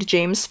acquaintance named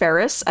James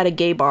Ferris at a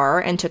gay bar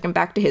and took him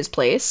back to his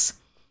place.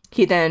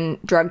 He then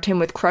drugged him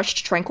with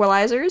crushed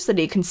tranquilizers that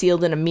he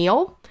concealed in a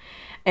meal,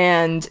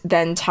 and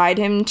then tied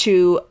him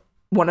to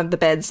one of the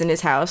beds in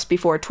his house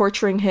before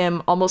torturing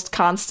him almost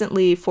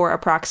constantly for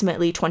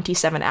approximately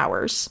 27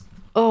 hours.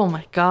 Oh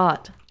my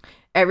God.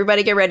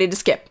 Everybody get ready to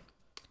skip.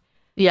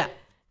 Yeah.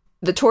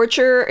 The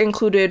torture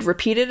included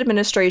repeated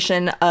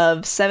administration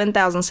of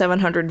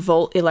 7,700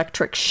 volt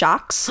electric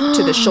shocks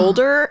to the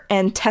shoulder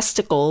and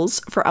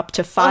testicles for up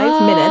to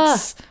 5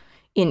 minutes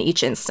in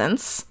each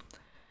instance,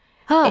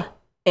 Huh.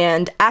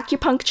 and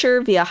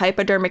acupuncture via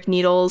hypodermic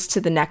needles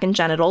to the neck and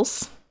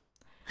genitals.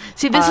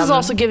 See, this is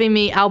also giving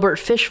me Albert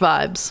Fish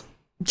vibes.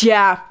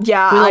 Yeah. With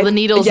all the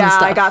needles and I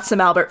stuff. got some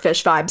Albert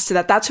Fish vibes to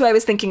that. That's who I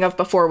was thinking of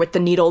before with the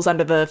needles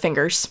under the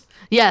fingers.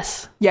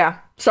 Yes. Yeah.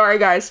 Sorry,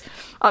 guys.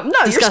 No,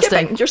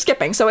 Disgusting. You're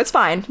skipping, so it's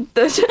fine.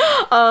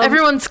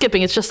 Everyone's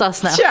skipping. It's just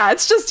us now. Yeah,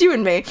 it's just you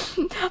and me.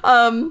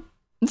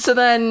 So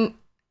then,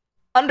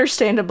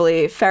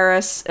 understandably,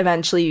 Ferris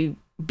eventually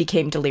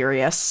became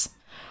delirious.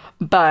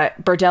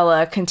 But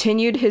Burdella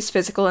continued his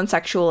physical and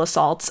sexual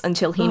assaults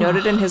until he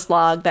noted in his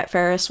log that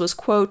Ferris was,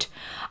 quote,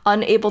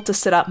 unable to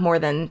sit up more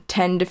than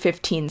 10 to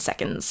 15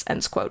 seconds,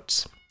 end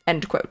quote.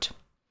 End quote.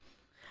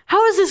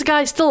 How is this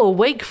guy still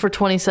awake for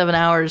 27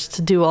 hours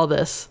to do all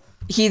this?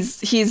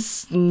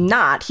 He's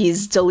not.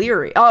 He's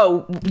delirious.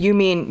 Oh, you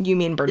mean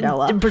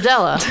Burdella.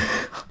 Burdella.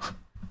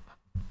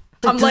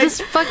 I'm Does like, this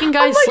fucking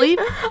guy I'm like- sleep?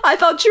 I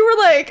thought you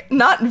were like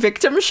not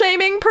victim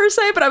shaming per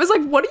se, but I was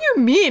like, what do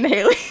you mean,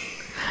 Haley?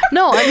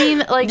 No, I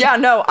mean, like, Yeah,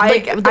 no,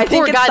 like, the I think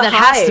poor it's guy the that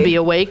high. has to be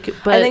awake.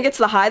 But I think it's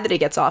the high that he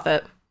gets off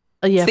it.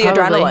 yeah, It's the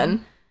probably. adrenaline.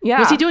 Yeah.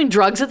 Was he doing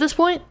drugs at this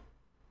point?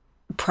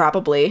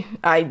 Probably.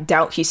 I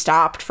doubt he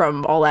stopped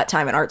from all that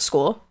time in art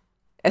school.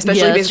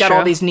 Especially Yeah, if he's that's got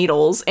all true. these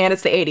needles and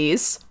it's the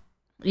 80s.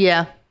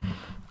 Yeah.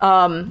 So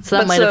that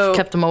but might have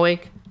kept him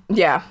awake.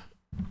 Yeah.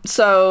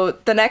 So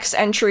the next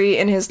entry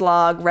in his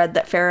log read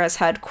that Ferris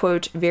had,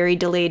 quote, very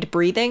delayed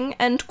breathing,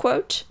 end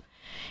quote.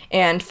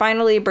 And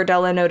finally,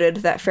 Berdella noted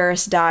that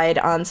Ferris died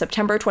on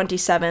September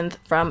 27th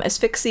from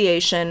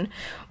asphyxiation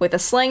with a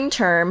slang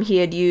term he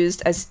had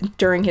used as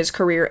during his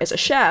career as a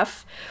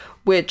chef,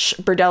 which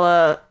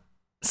Berdella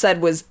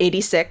said was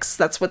 86.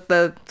 That's what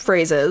the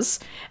phrase is.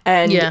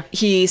 And Yeah.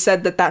 he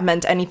said that that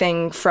meant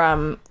anything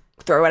from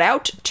throw it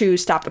out to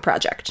stop the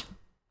project.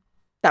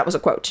 That was a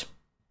quote.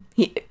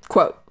 He,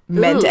 quote,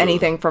 meant Ooh.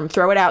 anything from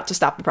throw it out to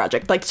stop the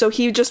project. Like, so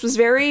he just was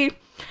very,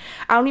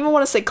 I don't even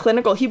want to say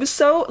clinical. He was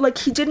so, like,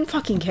 he didn't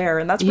fucking care.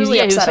 And that's really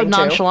He was so upsetting too.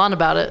 nonchalant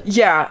about it.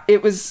 Yeah,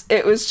 it was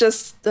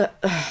just,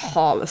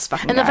 oh, this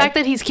fucking And guy. the fact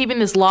that he's keeping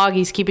this log,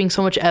 he's keeping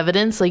so much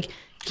evidence. Like,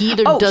 he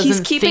either Oh, doesn't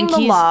he's keeping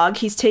think the log.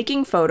 He's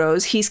taking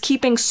photos. He's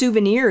keeping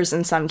souvenirs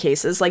in some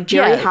cases. Like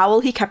Jerry Yeah.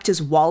 Howell, he kept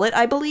his wallet,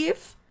 I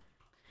believe.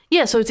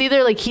 Yeah, so it's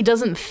either like he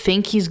doesn't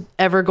think he's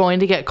ever going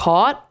to get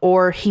caught,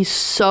 or he's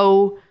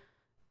so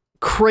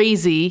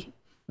crazy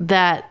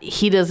that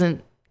he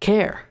doesn't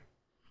care.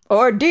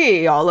 Or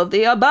D, all of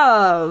the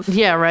above.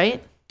 Yeah,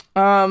 right?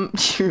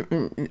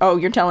 Oh,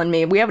 you're telling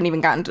me. We haven't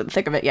even gotten to the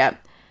thick of it yet.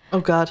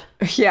 Oh, God.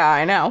 Yeah,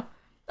 I know.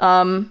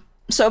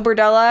 So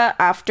Berdella,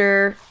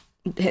 after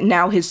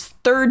now his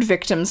third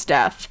victim's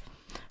death,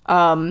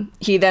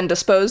 he then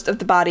disposed of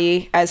the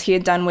body as he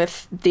had done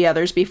with the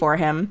others before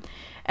him.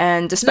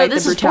 And despite No,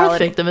 this the is fourth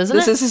brutality, victim, isn't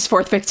this it? is his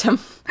fourth victim.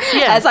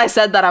 Yeah. As I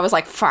said that, I was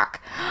like,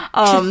 "Fuck."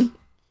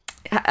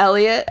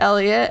 Elliot,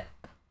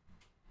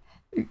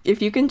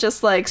 if you can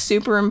just like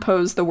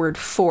superimpose the word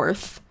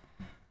fourth.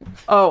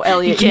 Oh,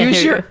 Elliot, can't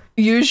hear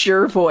use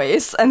your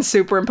voice and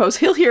superimpose.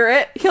 He'll hear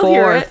it. He'll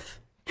hear it.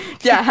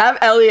 Yeah, have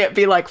Elliot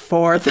be like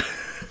fourth.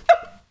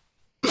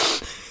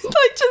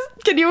 Like, just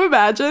can you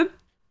imagine?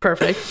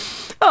 Perfect.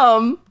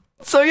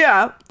 So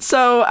yeah.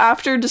 So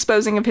after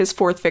disposing of his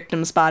fourth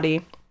victim's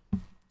body,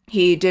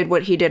 he did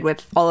what he did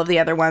with all of the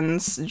other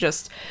ones,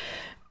 just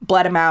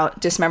bled him out,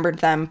 dismembered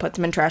them, put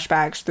them in trash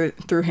bags,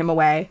 threw him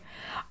away.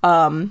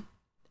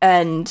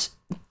 And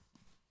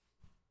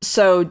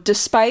so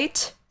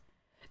despite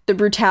the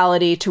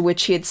brutality to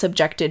which he had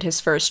subjected his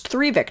first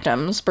three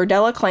victims,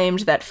 Berdella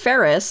claimed that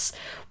Ferris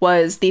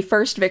was the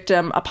first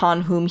victim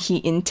upon whom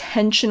he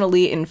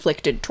intentionally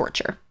inflicted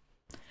torture.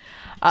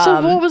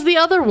 So what was the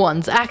other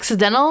ones?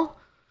 Accidental?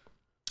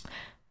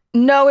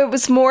 No, it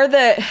was more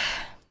that,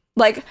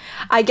 like,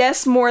 I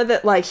guess more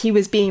that, like, he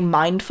was being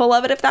mindful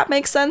of it, if that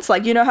makes sense.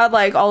 Like, you know how,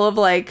 like, all of,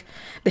 like,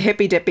 the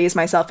hippy dippies,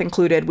 myself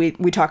included, we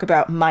talk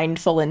about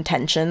mindful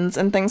intentions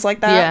and things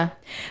like that.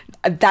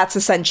 Yeah. That's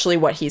essentially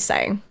what he's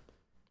saying.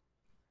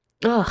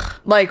 Ugh.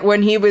 Like,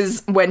 when he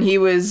was,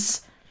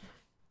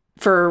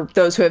 for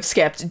those who have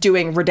skipped,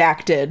 doing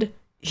Redacted,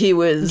 he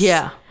was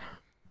Yeah.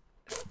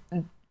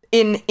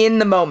 in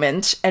the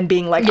moment and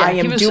being like, Yeah, I he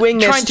am was doing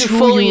this trying to to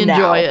fully you now.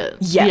 enjoy it.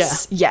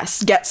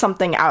 Yes, get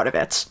something out of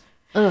it.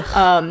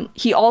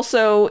 He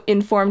also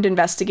informed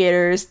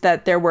investigators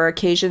that there were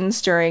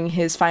occasions during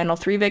his final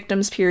three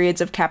victims'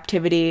 periods of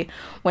captivity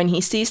when he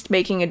ceased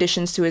making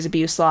additions to his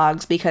abuse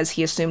logs because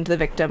he assumed the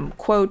victim,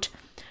 quote,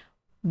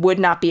 would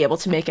not be able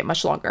to make it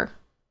much longer.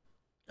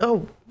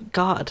 Oh,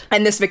 God.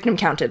 And this victim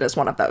counted as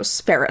one of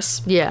those,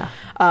 Ferris. Yeah.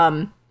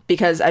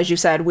 Because, as you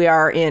said, we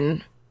are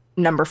in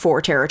number 4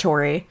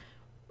 territory,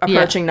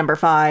 approaching number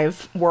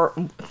 5.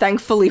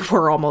 Thankfully,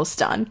 we're almost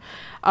done.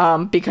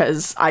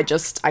 Because I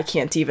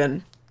can't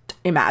even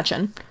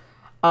imagine.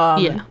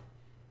 Yeah.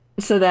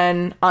 So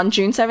then, on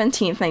June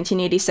 17th,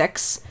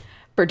 1986,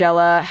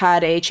 Berdella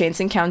had a chance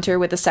encounter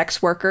with a sex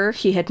worker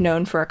he had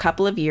known for a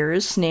couple of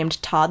years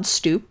named Todd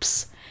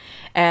Stoops,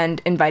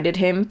 and invited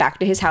him back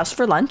to his house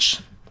for lunch.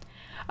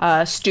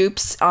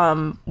 Stoops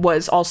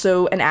was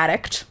also an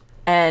addict,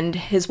 and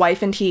his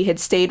wife and he had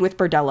stayed with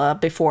Berdella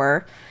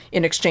before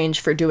in exchange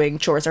for doing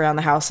chores around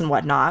the house and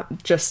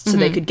whatnot, just so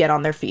they could get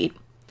on their feet.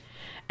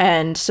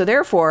 And so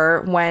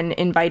therefore, when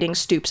inviting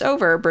Stoops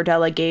over,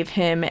 Berdella gave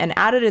him an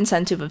added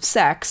incentive of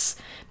sex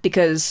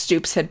because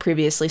Stoops had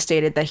previously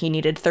stated that he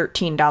needed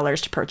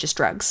 $13 to purchase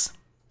drugs.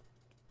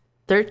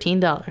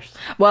 $13.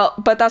 Well,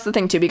 but that's the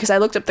thing too, because I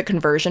looked up the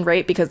conversion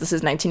rate because this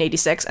is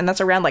 1986, and that's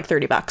around like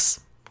 $30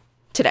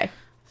 today.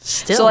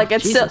 Still. So like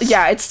it's Jesus. still,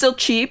 yeah, it's still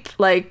cheap.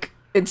 Like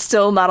it's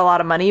still not a lot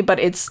of money, but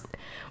it's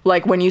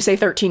like when you say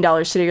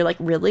 $13 today, you're like,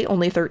 really?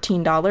 Only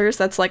 $13?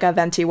 That's like a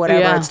venti whatever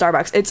Yeah. at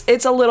Starbucks.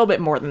 It's a little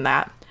bit more than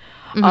that.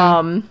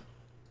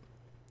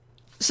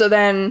 So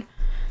then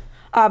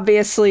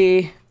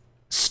obviously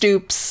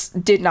Stoops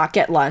did not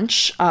get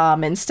lunch.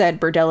 Instead,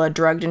 Berdella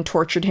drugged and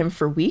tortured him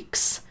for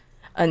weeks.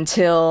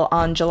 until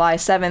on July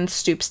 7th,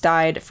 Stoops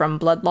died from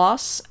blood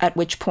loss, at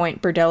which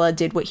point Berdella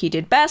did what he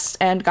did best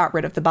and got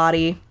rid of the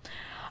body.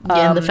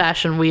 In the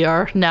fashion we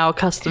are now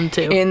accustomed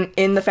to.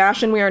 In the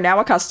fashion we are now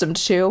accustomed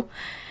to.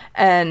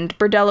 And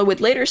Berdella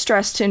would later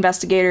stress to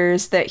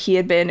investigators that he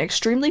had been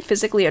extremely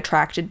physically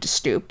attracted to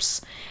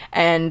Stoops,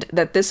 and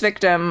that this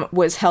victim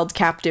was held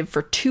captive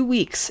for 2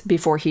 weeks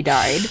before he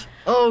died,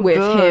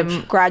 with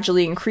him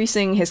gradually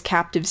increasing his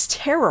captive's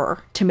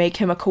terror to make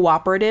him a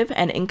cooperative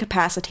and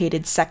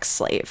incapacitated sex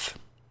slave.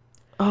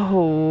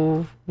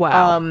 Oh,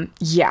 wow.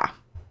 Yeah.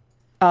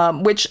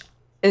 Which,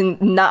 I'm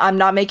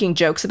not making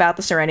jokes about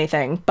this or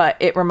anything, but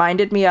it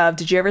reminded me of,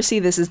 did you ever see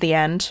This Is the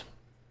End?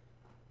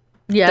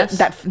 Yes.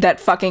 That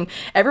fucking,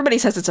 everybody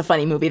says it's a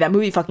funny movie. That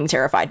movie fucking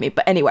terrified me.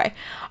 But anyway,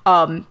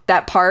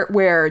 that part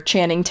where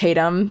Channing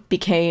Tatum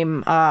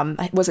became,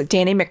 was it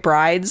Danny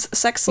McBride's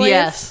sex slave?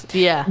 Yes.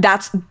 Yeah.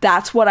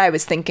 That's what I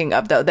was thinking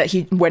of, though, that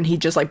when he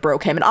just like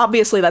broke him. And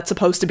obviously that's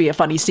supposed to be a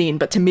funny scene,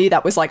 but to me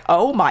that was like,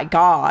 oh my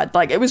God.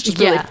 Like, it was just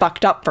really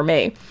fucked up for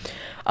me.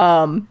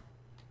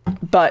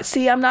 But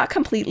see, I'm not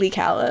completely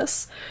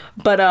callous.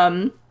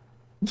 But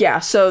yeah,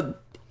 so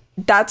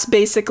that's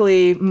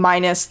basically,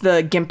 minus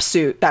the gimp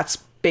suit, that's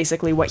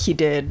basically what he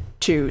did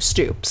to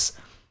Stoops.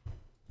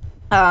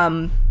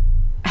 However,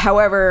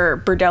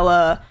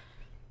 Berdella,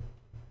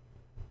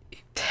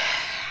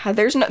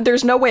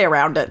 there's no way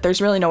around it.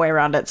 There's really no way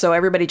around it. So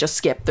everybody just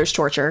skip. There's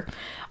torture.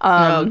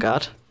 Oh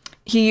God.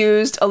 He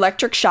used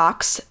electric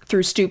shocks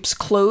through Stoops'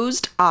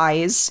 closed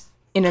eyes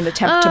in an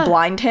attempt to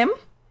blind him.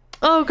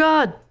 Oh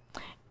God.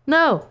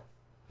 No.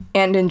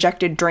 And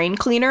injected drain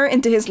cleaner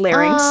into his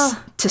larynx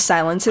to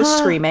silence his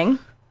screaming.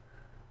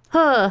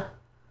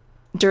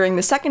 During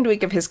the second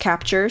week of his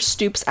capture,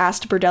 Stoops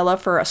asked Berdella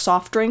for a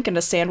soft drink and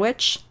a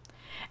sandwich.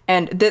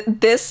 And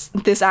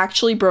this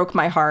actually broke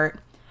my heart.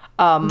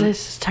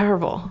 This is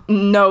terrible.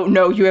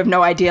 No, you have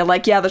no idea.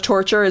 Like, yeah, the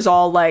torture is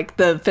all, like,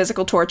 the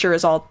physical torture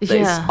is all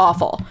is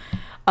awful.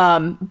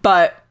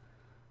 But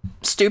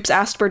Stoops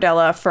asked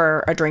Berdella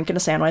for a drink and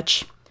a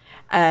sandwich.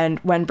 And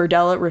when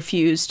Berdella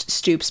refused,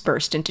 Stoops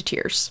burst into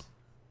tears.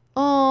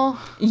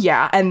 Oh.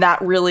 Yeah, and that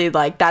really,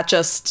 like,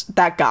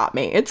 that got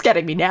me. It's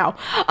getting me now.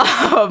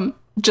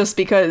 Just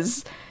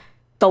because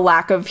the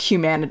lack of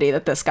humanity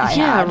that this guy had.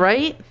 Yeah,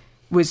 right?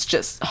 Was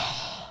just,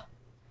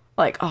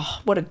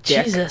 what a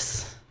dick.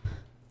 Jesus.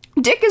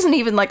 Dick isn't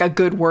even, like, a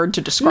good word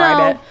to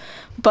describe it.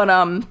 But,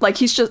 like,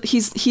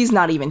 he's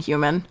not even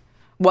human.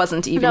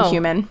 Wasn't even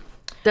human.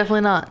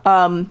 Definitely not.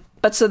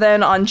 But so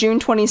then on June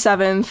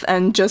 27th,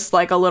 and just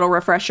like a little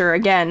refresher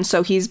again,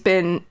 so he's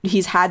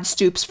had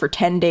Stoops for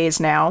 10 days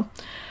now.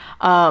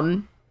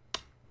 And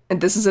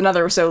this is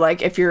another, so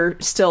like if you're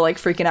still like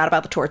freaking out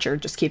about the torture,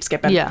 just keep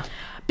skipping. Yeah.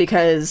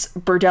 Because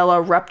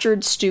Berdella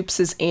ruptured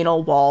Stoops'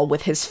 anal wall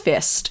with his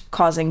fist,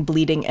 causing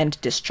bleeding and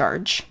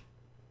discharge.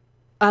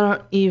 I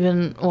don't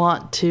even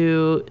want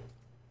to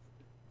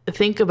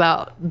think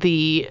about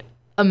the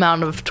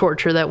amount of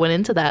torture that went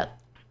into that.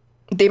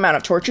 The amount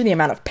of torture, the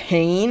amount of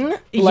pain.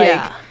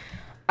 Like,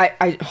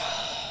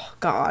 oh,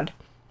 God.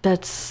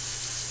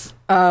 That's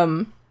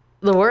the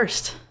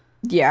worst.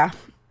 Yeah.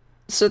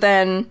 So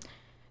then,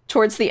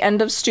 towards the end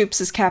of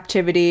Stoops'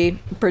 captivity,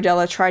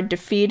 Berdella tried to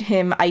feed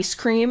him ice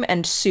cream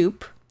and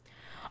soup.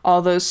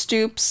 Although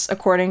Stoops,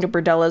 according to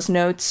Berdella's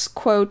notes,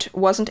 quote,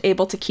 wasn't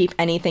able to keep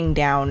anything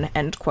down,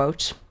 end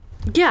quote.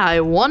 Yeah, I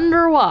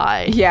wonder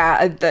why.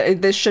 Yeah,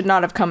 this should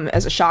not have come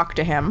as a shock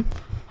to him.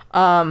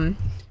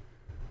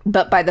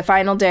 But by the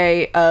final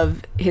day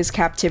of his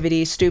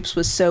captivity, Stoops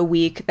was so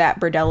weak that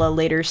Berdella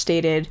later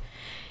stated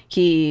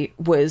he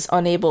was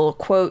unable,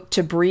 quote,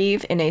 to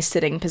breathe in a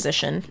sitting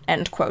position,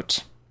 end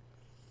quote.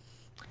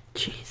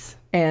 Jeez.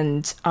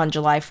 And on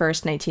July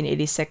 1st,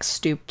 1986,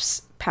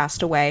 Stoops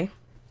passed away,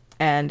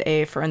 and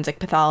a forensic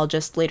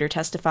pathologist later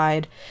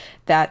testified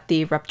that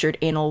the ruptured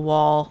anal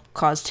wall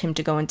caused him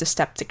to go into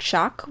septic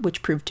shock,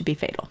 which proved to be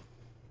fatal.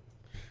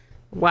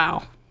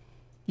 Wow.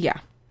 Yeah.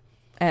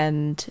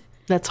 And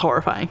that's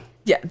horrifying.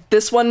 Yeah,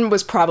 this one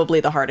was probably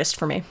the hardest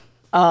for me.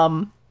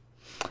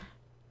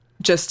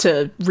 Just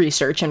to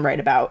research and write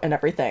about and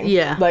everything.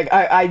 Yeah. Like,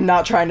 I'm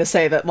not trying to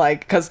say that,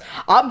 like, because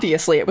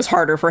obviously it was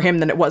harder for him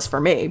than it was for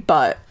me,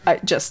 but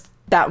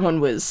that one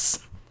was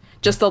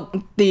just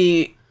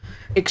the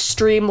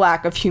extreme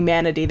lack of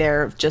humanity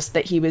there, just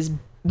that he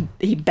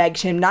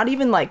begged him, not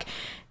even, like,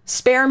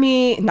 spare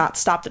me, not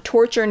stop the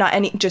torture, not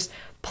any, just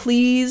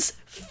please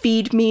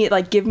feed me,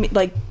 like, give me,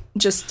 like,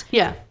 just...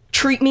 Yeah.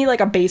 Treat me like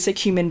a basic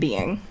human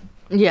being.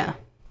 Yeah.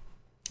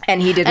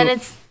 And he didn't.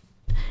 And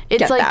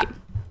it's like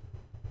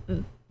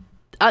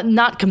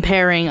not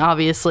comparing,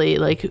 obviously,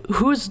 like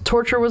whose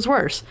torture was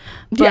worse.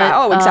 But,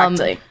 yeah.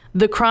 Exactly.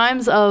 The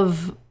crimes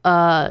of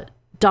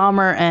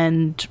Dahmer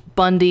and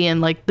Bundy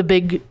and like the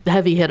big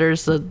heavy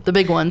hitters, the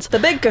big ones, the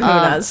big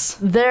kahunas,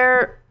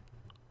 they're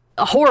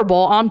horrible,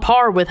 on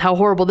par with how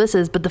horrible this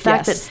is. But the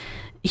fact that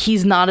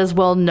he's not as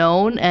well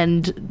known,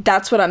 and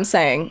that's what I'm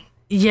saying.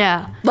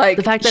 Yeah. Like,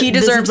 the fact that he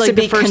deserves to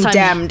be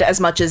condemned as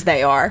much as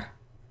they are.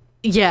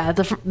 Yeah,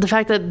 the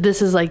fact that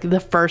this is like the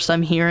first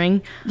I'm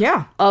hearing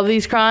Yeah. of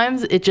these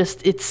crimes,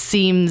 it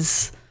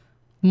seems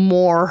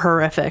more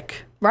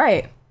horrific.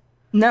 Right.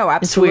 No,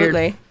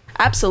 absolutely.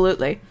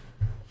 Absolutely.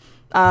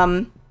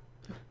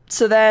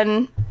 So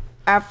then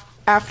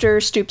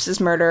after Stoops'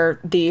 murder,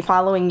 the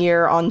following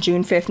year on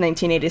June 5th,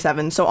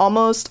 1987, so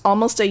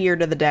almost a year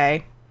to the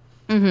day.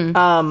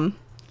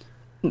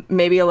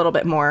 Maybe a little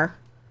bit more.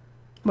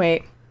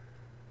 Wait.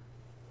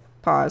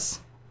 Pause.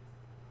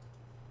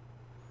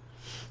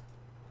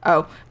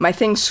 Oh, my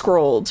thing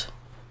scrolled.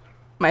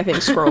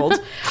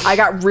 I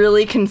got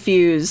really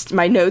confused.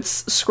 My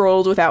notes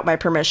scrolled without my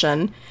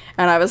permission,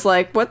 and I was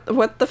like, "What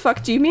the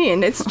fuck do you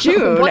mean? It's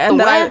June." What and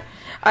the then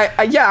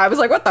what? I was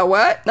like, "What the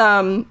what?"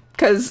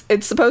 Because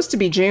it's supposed to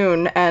be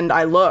June, and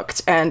I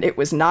looked, and it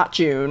was not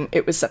June.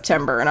 It was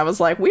September, and I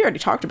was like, "We already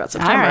talked about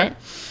September."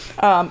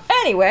 All right.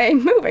 Anyway,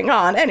 moving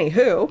on.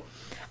 Anywho,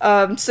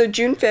 so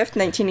June 5th,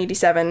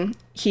 1987,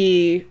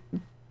 he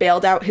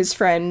bailed out his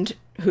friend,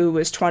 who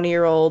was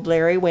 20-year-old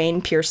Larry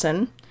Wayne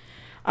Pearson.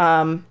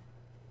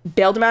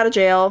 Bailed him out of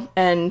jail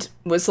and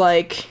was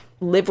like,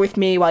 live with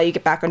me while you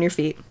get back on your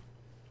feet.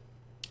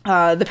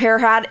 The pair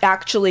had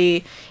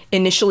actually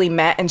initially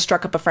met and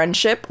struck up a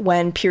friendship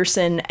when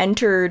Pearson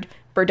entered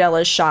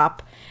Berdella's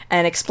shop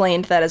and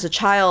explained that as a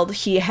child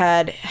he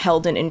had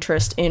held an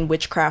interest in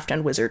witchcraft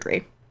and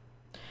wizardry.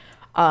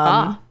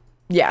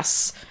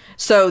 Yes.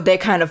 So they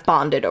kind of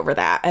bonded over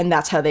that, and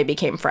that's how they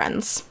became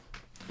friends.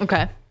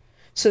 Okay.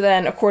 So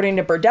then, according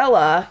to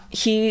Berdella,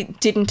 he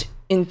didn't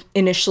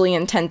initially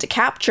intend to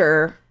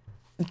capture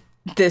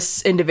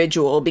this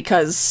individual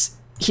because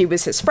he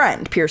was his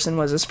friend. Pearson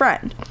was his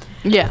friend.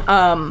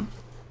 Yeah.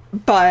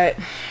 But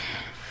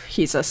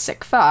he's a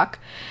sick fuck.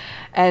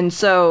 And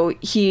so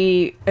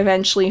he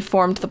eventually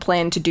formed the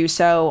plan to do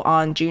so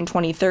on June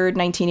 23rd,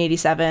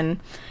 1987,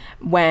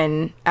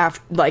 when,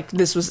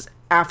 this was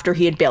after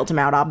he had bailed him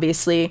out,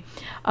 obviously.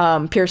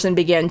 Pearson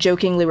began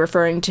jokingly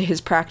referring to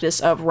his practice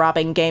of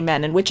robbing gay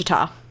men in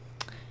Wichita.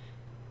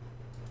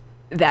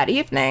 That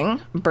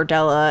evening,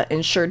 Berdella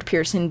ensured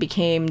Pearson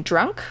became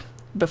drunk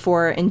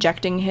before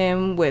injecting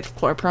him with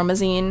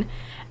chlorpromazine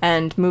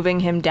and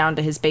moving him down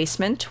to his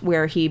basement,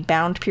 where he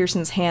bound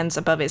Pearson's hands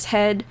above his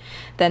head,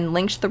 then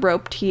linked the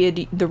rope he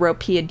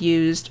had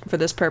used for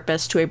this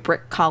purpose to a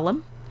brick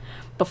column,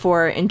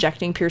 before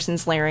injecting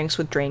Pearson's larynx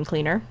with drain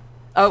cleaner.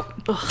 Oh,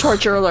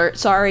 torture alert.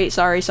 Sorry.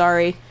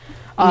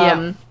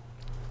 Yeah.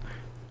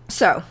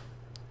 So,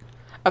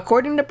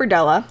 according to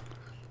Berdella,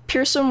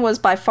 Pearson was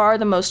by far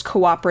the most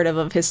cooperative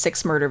of his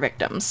 6 murder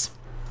victims.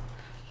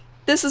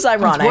 This is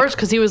ironic. It's worse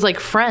because he was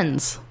like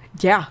friends.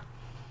 Yeah.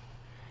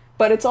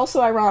 But it's also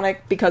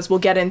ironic because we'll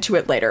get into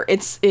it later.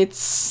 It's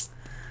Alanis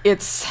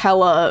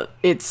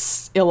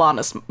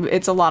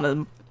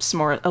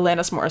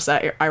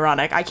Morissette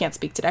ironic. I can't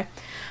speak today.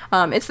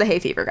 It's the hay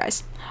fever,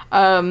 guys.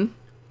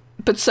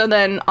 But so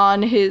then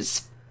on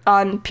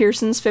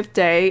Pearson's 5th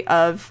day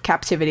of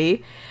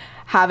captivity,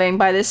 having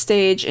by this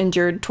stage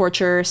endured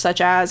torture such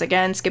as,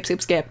 again, skip,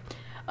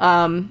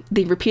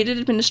 the repeated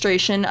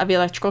administration of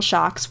electrical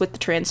shocks with the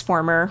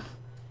transformer,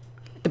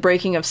 the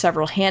breaking of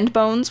several hand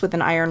bones with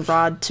an iron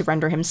rod to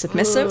render him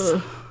submissive.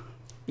 Ugh.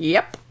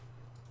 Yep.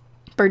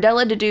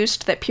 Berdella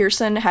deduced that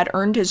Pearson had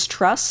earned his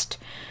trust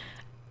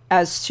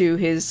as to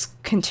his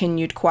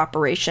continued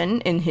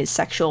cooperation in his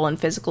sexual and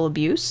physical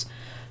abuse.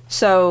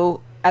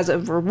 So, as a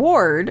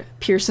reward,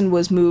 Pearson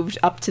was moved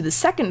up to the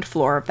 2nd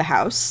floor of the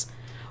house,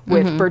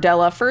 with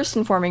Berdella first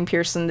informing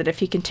Pearson that if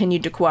he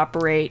continued to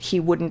cooperate, he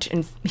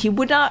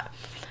would not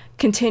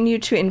continue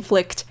to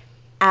inflict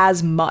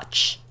as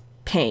much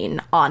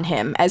pain on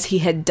him as he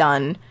had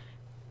done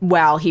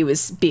while he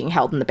was being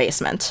held in the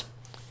basement.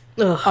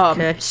 Ugh,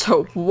 okay.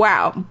 So,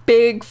 wow.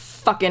 Big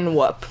fucking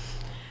whoop.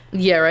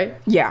 Yeah, right?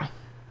 Yeah.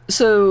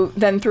 So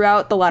then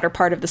throughout the latter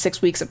part of the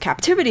 6 weeks of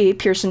captivity,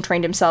 Pearson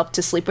trained himself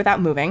to sleep without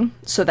moving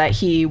so that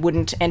he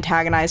wouldn't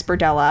antagonize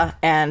Berdella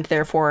and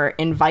therefore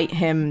invite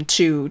him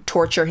to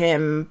torture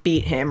him,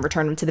 beat him,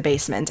 return him to the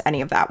basement,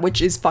 any of that,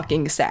 which is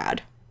fucking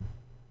sad.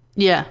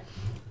 Yeah.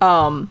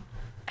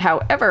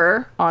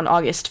 However, on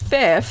August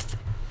 5th,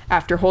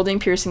 after holding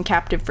Pearson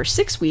captive for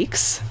 6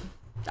 weeks,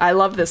 I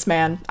love this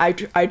man. I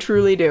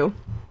truly do.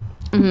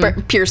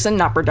 Pearson,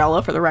 not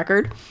Berdella, for the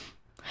record.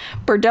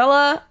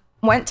 Berdella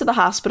went to the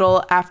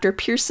hospital after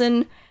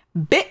Pearson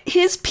bit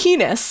his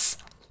penis,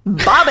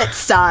 Bobbitt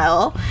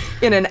style,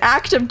 in an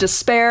act of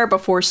despair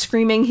before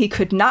screaming he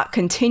could not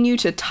continue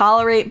to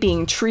tolerate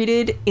being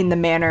treated in the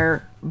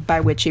manner by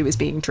which he was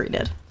being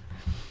treated.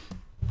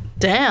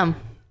 Damn.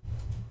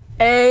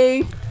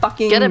 A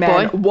fucking Get it,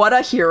 man. boy. What a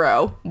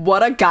hero.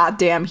 What a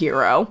goddamn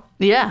hero.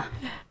 Yeah.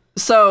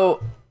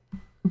 So,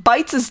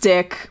 bites his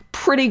dick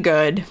pretty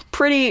good.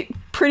 Pretty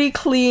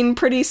clean,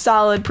 pretty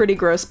solid, pretty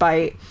gross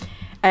bite.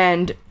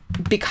 And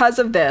because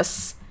of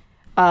this,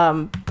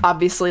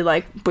 obviously,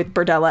 like with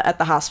Berdella at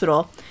the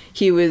hospital,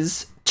 he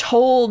was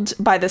told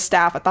by the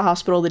staff at the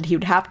hospital that he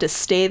would have to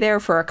stay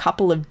there for a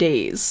couple of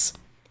days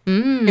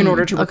in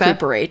order to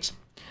recuperate.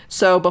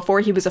 So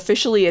before he was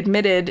officially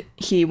admitted,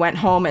 he went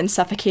home and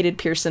suffocated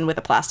Pearson with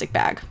a plastic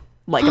bag.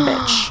 like a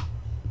bitch.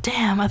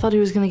 Damn, I thought he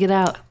was going to get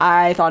out.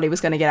 I thought he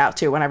was going to get out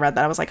too when I read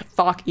that. I was like,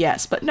 fuck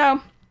yes, but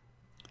no.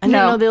 I didn't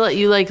know they let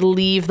you, like,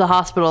 leave the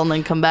hospital and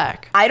then come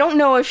back. I don't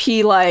know if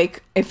he,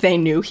 like, if they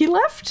knew he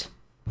left.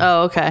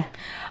 Oh, okay.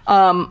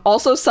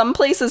 Also, some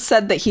places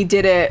said that he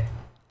did it,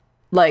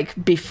 like,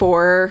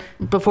 before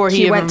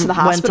he went to the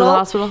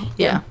hospital.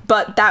 Yeah.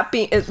 But that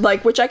being,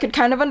 like, which I could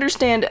kind of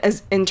understand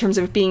as in terms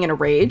of being in a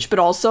rage, but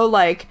also,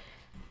 like,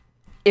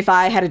 if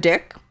I had a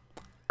dick,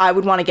 I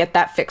would want to get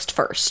that fixed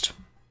first.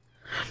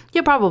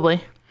 Yeah,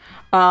 probably.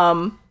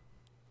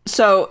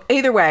 So,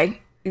 either way,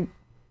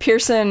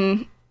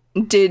 Pearson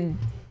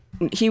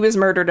he was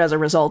murdered as a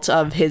result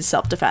of his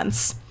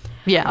self-defense.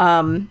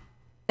 Yeah.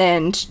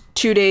 And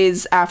 2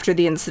 days after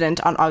the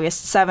incident, on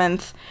August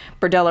 7th,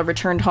 Berdella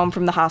returned home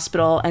from the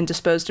hospital and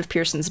disposed of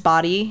Pearson's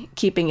body,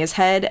 keeping his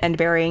head and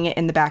burying it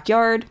in the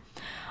backyard.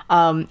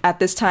 At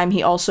this time,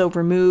 he also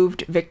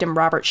removed victim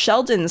Robert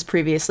Sheldon's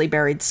previously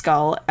buried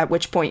skull, at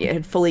which point it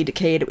had fully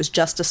decayed. It was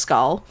just a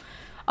skull,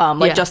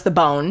 just the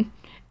bone,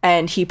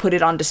 and he put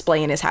it on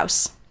display in his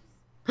house.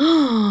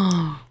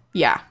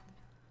 Yeah.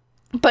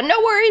 But no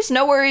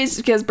worries,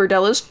 because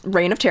Berdella's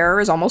reign of terror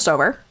is almost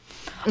over.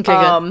 Okay,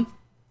 good.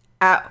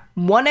 At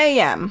 1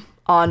 a.m.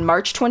 on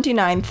March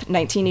 29th,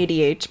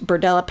 1988,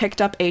 Berdella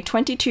picked up a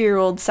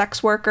 22-year-old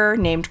sex worker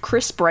named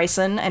Chris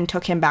Bryson and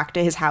took him back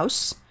to his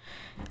house.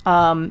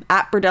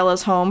 At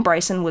Berdella's home,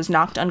 Bryson was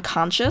knocked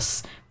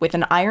unconscious with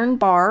an iron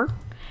bar,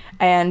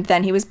 and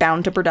then he was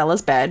bound to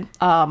Berdella's bed,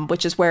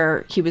 which is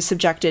where he was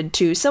subjected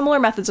to similar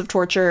methods of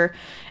torture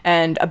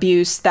and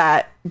abuse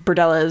that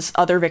Berdella's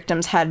other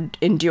victims had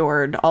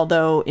endured.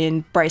 Although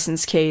in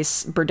Bryson's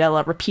case,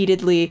 Berdella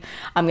repeatedly,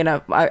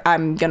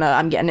 I'm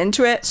getting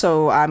into it,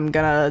 so I'm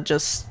gonna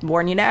just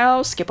warn you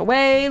now, skip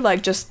away,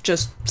 like just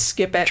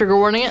skip it. Trigger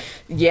warning it?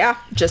 Yeah,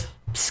 just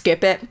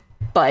skip it.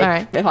 Like,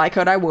 right. If I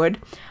could, I would.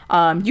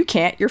 You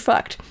can't, you're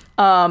fucked.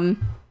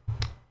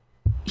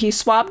 He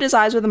swabbed his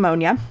eyes with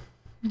ammonia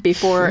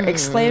before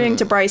exclaiming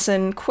to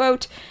Bryson,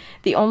 quote,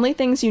 "The only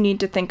things you need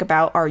to think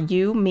about are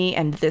you, me,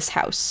 and this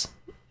house."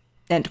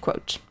 End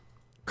quote.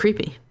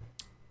 Creepy.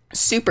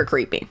 Super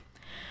creepy.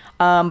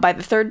 By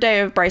the third day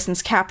of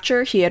Bryson's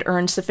capture, he had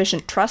earned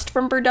sufficient trust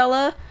from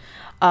Berdella,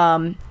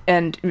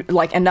 and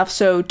like enough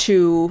so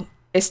to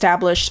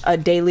establish a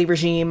daily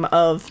regime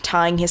of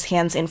tying his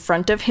hands in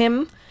front of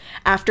him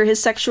after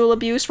his sexual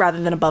abuse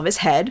rather than above his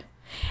head,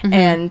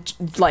 and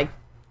like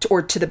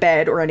or to the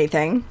bed or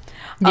anything.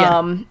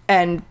 Yeah.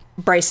 And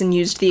Bryson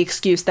used the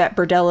excuse that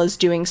Berdella's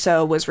doing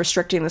so was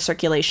restricting the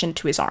circulation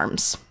to his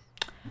arms.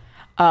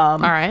 All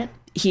right.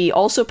 He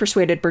also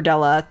persuaded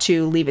Berdella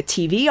to leave a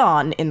TV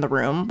on in the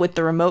room with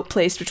the remote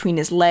placed between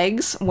his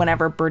legs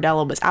whenever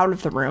Berdella was out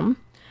of the room.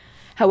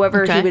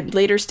 However, he would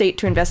later state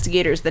to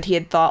investigators that he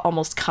had thought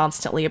almost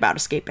constantly about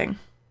escaping.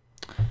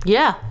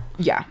 Yeah.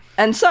 Yeah.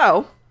 And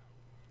so,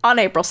 on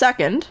April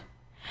 2nd,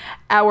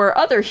 our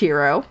other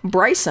hero,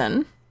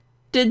 Bryson,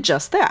 did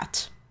just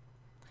that.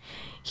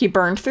 He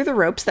burned through the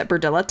ropes that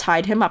Berdella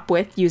tied him up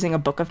with using a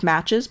book of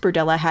matches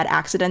Berdella had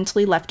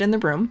accidentally left in the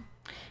room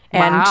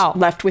and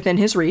left within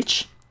his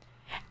reach.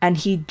 And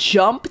he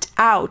jumped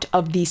out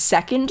of the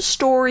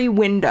second-story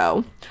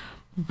window,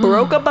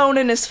 broke a bone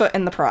in his foot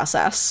in the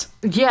process.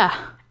 Yeah.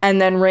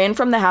 And then ran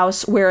from the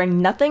house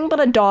wearing nothing but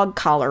a dog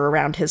collar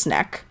around his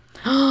neck.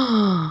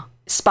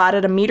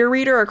 Spotted a meter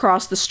reader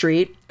across the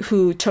street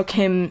who took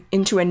him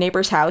into a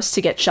neighbor's house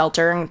to get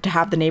shelter and to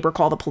have the neighbor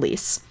call the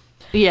police.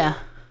 Yeah.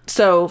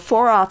 So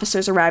 4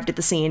 officers arrived at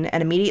the scene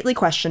and immediately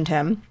questioned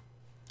him.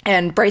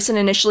 And Bryson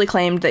initially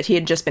claimed that he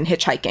had just been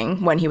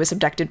hitchhiking when he was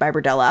abducted by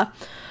Berdella,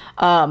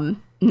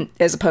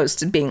 as opposed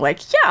to being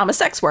like, yeah, I'm a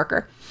sex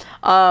worker.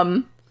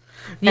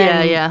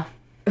 Yeah.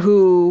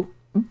 Who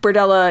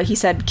Berdella, he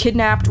said,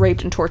 kidnapped,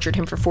 raped, and tortured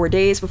him for 4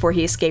 days before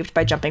he escaped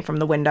by jumping from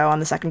the window on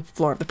the second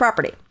floor of the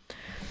property.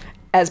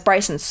 As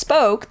Bryson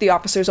spoke, the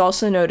officers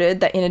also noted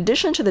that in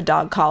addition to the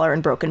dog collar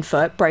and broken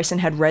foot, Bryson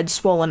had red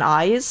swollen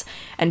eyes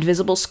and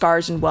visible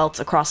scars and welts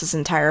across his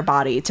entire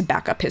body to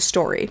back up his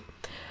story.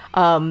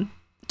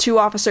 2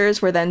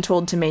 officers were then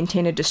told to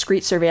maintain a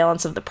discreet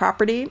surveillance of the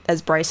property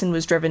as Bryson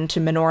was driven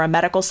to Menorah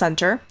Medical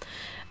Center.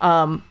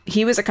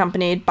 He was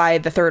accompanied by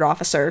the 3rd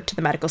officer to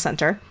the medical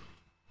center.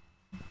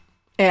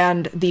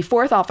 And the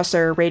 4th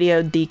officer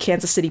radioed the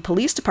Kansas City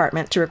Police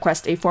Department to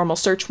request a formal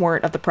search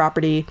warrant of the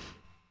property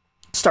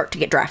start to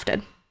get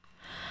drafted.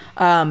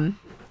 On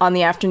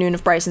the afternoon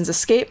of Bryson's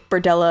escape,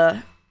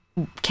 Berdella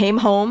came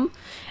home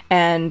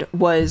and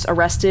was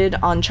arrested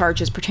on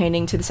charges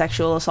pertaining to the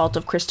sexual assault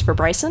of Christopher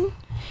Bryson.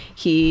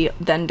 He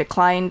then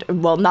declined,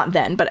 well, not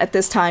then, but at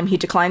this time, he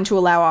declined to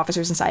allow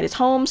officers inside his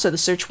home, so the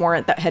search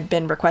warrant that had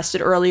been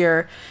requested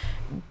earlier,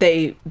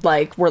 they,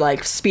 were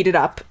speeded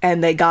up,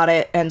 and they got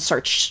it and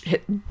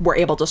were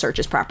able to search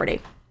his property.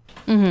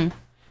 Mm-hmm.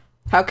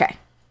 Okay.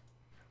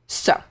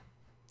 So,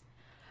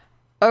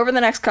 over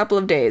the next couple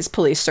of days,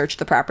 police searched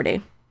the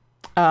property.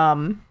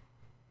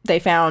 They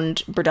found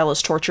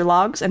Berdella's torture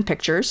logs and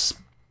pictures.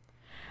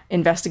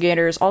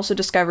 Investigators also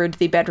discovered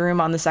the bedroom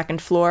on the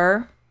 2nd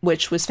floor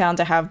which was found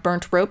to have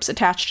burnt ropes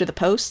attached to the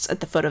posts at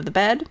the foot of the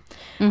bed.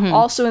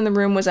 Also in the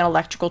room was an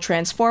electrical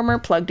transformer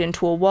plugged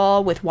into a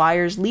wall with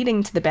wires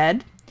leading to the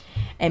bed.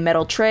 A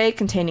metal tray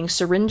containing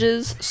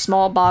syringes,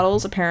 small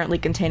bottles apparently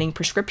containing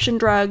prescription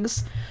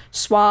drugs,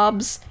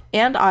 swabs,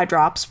 and eye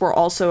drops were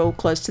also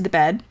close to the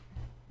bed.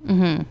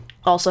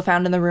 Also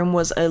found in the room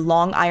was a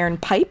long iron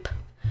pipe,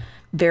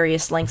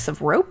 various lengths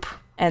of rope,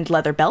 and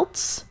leather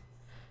belts.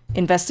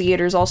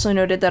 Investigators also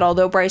noted that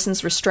although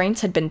Bryson's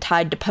restraints had been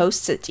tied to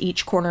posts at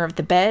each corner of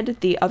the bed,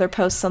 the other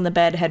posts on the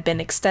bed had been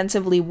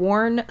extensively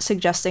worn,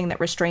 suggesting that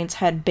restraints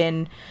had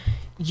been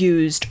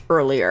used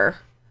earlier.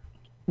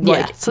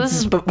 Yeah, so this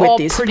is all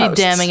pretty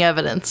damning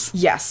evidence.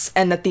 Yes,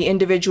 and that the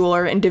individual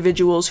or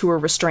individuals who were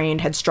restrained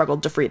had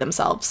struggled to free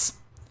themselves.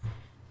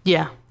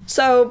 Yeah.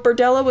 So,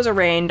 Berdella was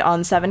arraigned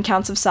on 7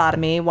 counts of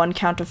sodomy, 1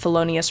 count of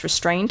felonious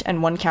restraint,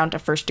 and 1 count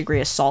of first-degree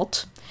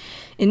assault.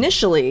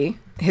 Initially,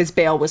 his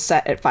bail was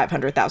set at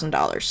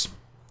 $500,000.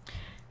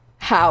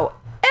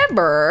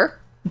 However,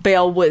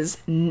 bail was,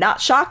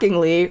 not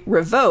shockingly,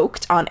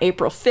 revoked on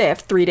April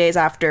 5th, 3 days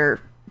after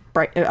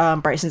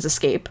Bryson's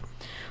escape,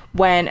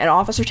 when an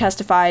officer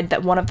testified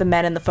that one of the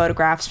men in the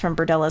photographs from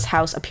Berdella's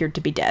house appeared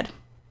to be dead.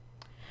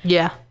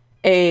 Yeah.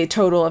 A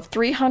total of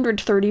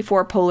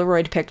 334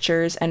 Polaroid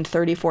pictures and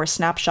 34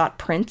 snapshot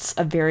prints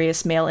of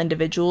various male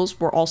individuals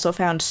were also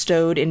found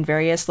stowed in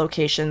various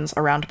locations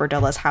around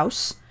Berdella's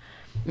house.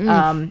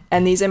 And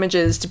these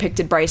images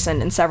depicted Bryson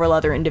and several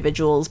other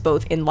individuals,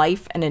 both in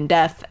life and in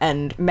death,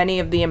 and many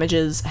of the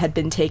images had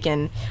been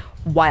taken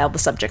while the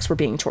subjects were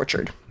being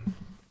tortured.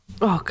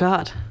 Oh,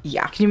 God.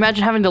 Yeah. Can you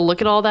imagine having to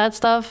look at all that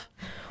stuff?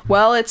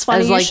 Well, it's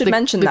funny you should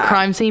mention that. The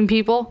crime scene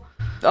people?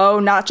 Oh,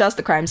 not just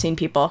the crime scene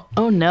people.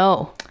 Oh,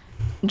 no.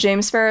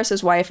 James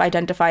Ferris's wife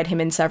identified him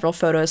in several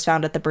photos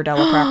found at the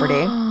Berdella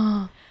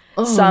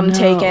property. Some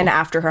taken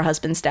after her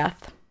husband's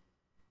death.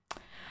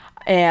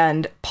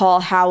 And Paul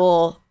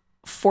Howell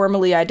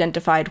formally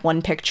identified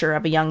one picture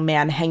of a young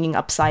man hanging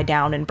upside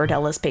down in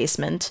Berdella's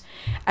basement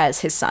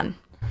as his son.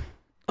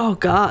 Oh,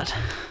 God.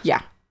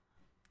 Yeah.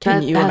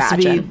 Can you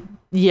imagine?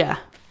 Yeah.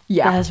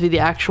 That has to be the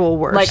actual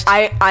worst.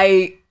 Like,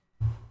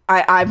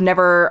 I've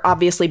never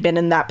obviously been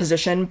in that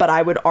position, but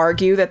I would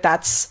argue that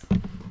that's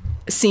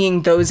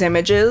seeing those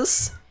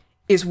images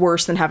is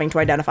worse than having to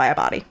identify a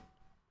body.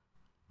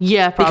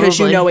 Yeah, probably. Because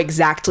you know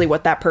exactly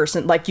what that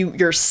person, like,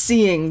 you're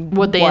seeing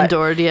what they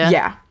endured, yeah.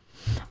 Yeah.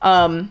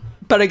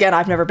 But again,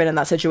 I've never been in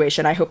that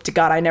situation. I hope to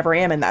God I never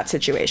am in that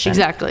situation.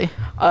 Exactly.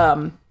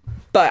 But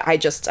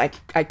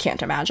I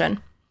can't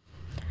imagine.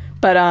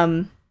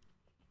 But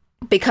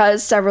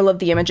because several of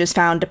the images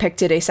found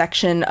depicted a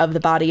section of the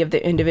body of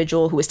the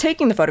individual who was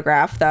taking the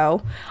photograph,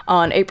 though,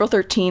 on April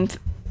 13th,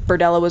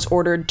 Berdella was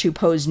ordered to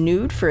pose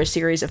nude for a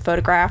series of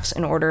photographs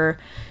in order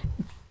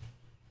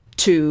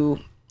to,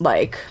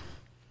 like,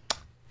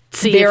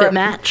 see if it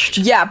matched.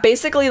 Yeah,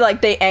 basically,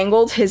 like, they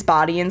angled his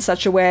body in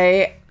such a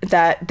way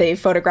that they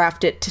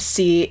photographed it to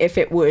see if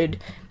it would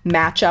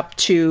match up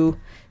to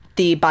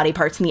the body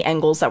parts and the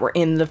angles that were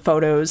in the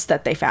photos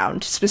that they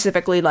found.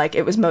 Specifically, like,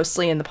 it was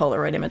mostly in the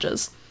Polaroid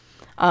images.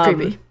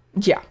 Creepy.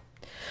 Yeah.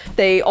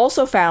 They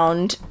also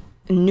found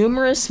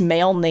numerous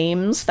male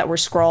names that were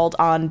scrawled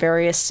on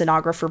various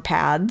stenographer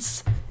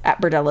pads at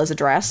Berdella's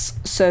address,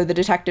 so the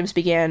detectives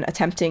began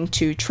attempting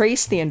to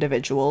trace the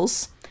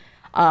individuals.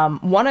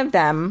 One of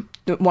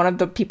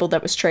the people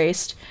that was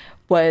traced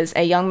was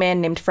a young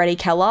man named Freddie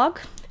Kellogg,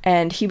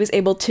 and he was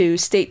able to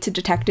state to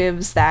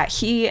detectives that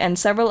he and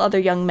several other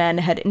young men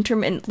had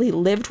intermittently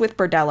lived with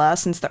Berdella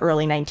since the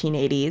early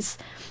 1980s,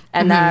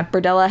 and that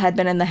Berdella had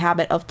been in the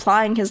habit of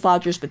plying his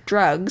lodgers with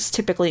drugs,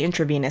 typically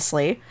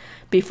intravenously,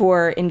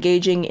 before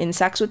engaging in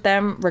sex with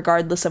them,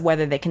 regardless of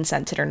whether they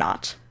consented or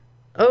not.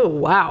 Oh,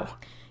 wow.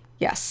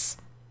 Yes.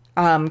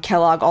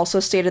 Kellogg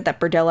also stated that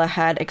Berdella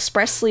had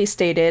expressly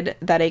stated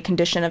that a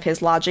condition of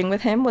his lodging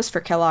with him was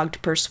for Kellogg to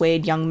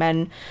persuade young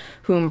men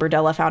whom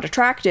Berdella found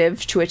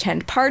attractive to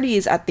attend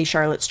parties at the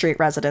Charlotte Street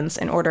residence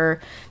in order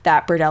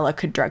that Berdella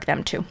could drug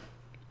them to.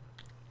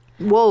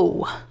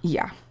 Whoa.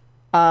 Yeah.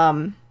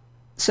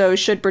 So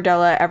should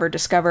Berdella ever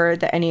discover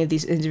that any of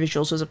these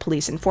individuals was a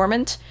police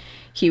informant,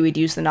 he would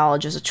use the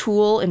knowledge as a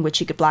tool in which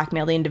he could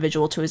blackmail the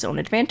individual to his own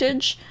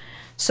advantage.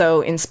 So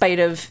in spite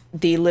of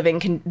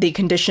the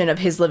condition of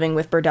his living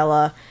with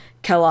Berdella,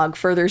 Kellogg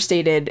further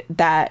stated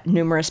that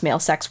numerous male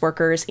sex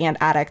workers and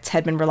addicts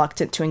had been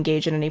reluctant to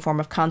engage in any form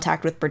of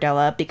contact with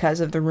Berdella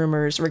because of the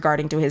rumors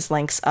regarding to his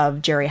links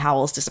of Jerry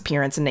Howell's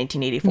disappearance in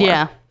 1984.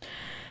 Yeah.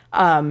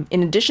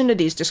 In addition to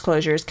these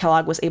disclosures,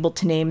 Kellogg was able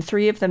to name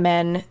 3 of the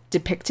men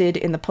depicted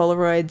in the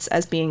Polaroids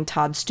as being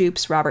Todd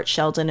Stoops, Robert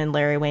Sheldon, and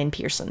Larry Wayne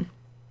Pearson.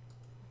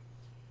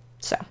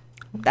 So,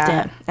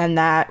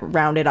 that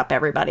rounded up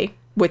everybody,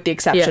 with the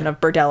exception of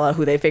Berdella,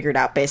 who they figured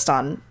out based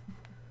on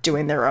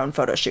doing their own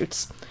photo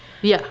shoots.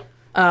 Yeah.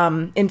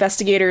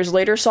 Investigators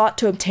later sought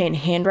to obtain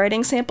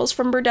handwriting samples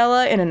from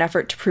Berdella in an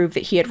effort to prove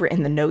that he had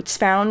written the notes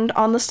found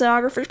on the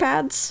stenographer's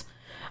pads.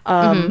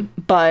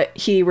 But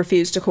he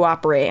refused to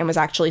cooperate and was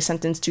actually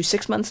sentenced to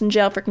 6 months in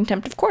jail for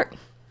contempt of court.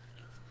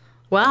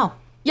 Wow.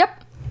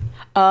 Yep.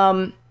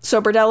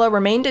 So Berdella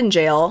remained in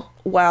jail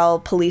while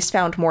police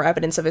found more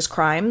evidence of his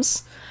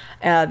crimes.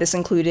 This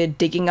included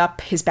digging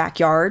up his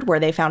backyard, where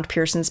they found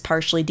Pearson's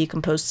partially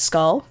decomposed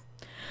skull.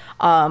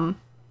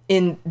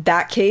 In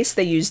that case,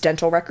 they used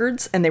dental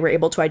records, and they were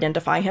able to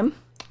identify him.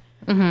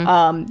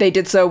 They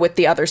did so with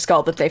the other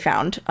skull that they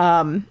found.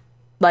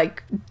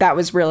 That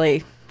was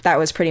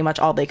pretty much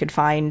all they could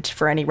find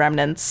for any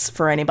remnants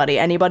for anybody.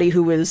 Anybody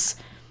who was,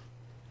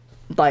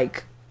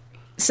 like,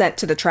 sent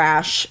to the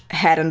trash,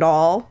 head and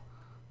all,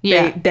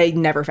 they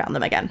never found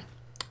them again.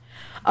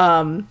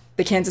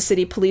 The Kansas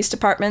City Police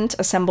Department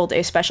assembled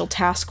a special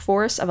task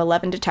force of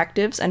 11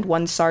 detectives and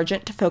 1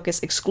 sergeant to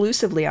focus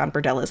exclusively on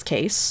Berdella's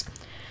case.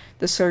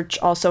 The search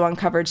also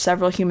uncovered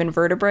several human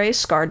vertebrae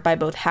scarred by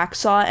both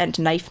hacksaw and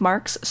knife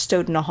marks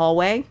stowed in a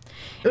hallway,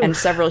 and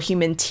several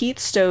human teeth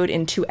stowed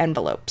in 2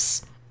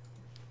 envelopes.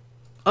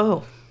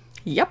 Oh.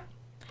 Yep.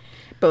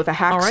 Both a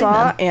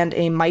hacksaw and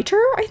a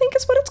miter, I think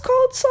is what it's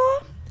called, saw.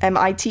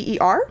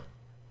 M-I-T-E-R.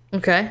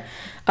 Okay.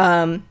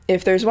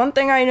 If there's one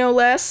thing I know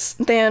less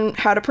than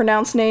how to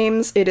pronounce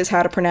names, it is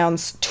how to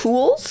pronounce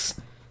tools.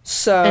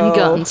 So and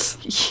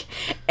guns.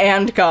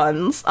 And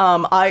guns.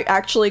 I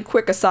actually,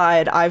 quick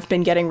aside, I've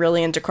been getting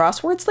really into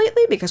crosswords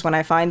lately because when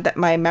I find that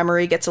my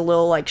memory gets a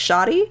little, like,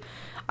 shoddy,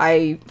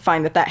 I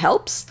find that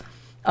helps.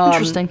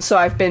 Interesting. So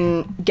I've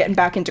been getting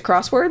back into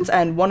crosswords,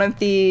 and one of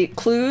the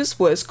clues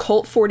was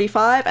Colt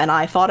 45, and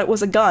I thought it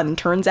was a gun.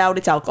 Turns out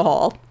it's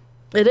alcohol.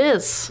 It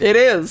is. It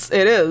is.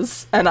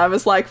 And I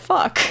was like,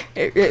 fuck.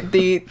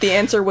 The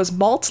answer was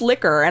malt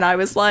liquor, and I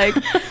was like,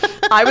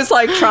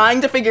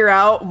 trying to figure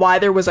out why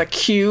there was a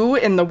Q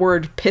in the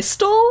word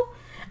pistol,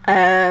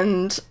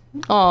 and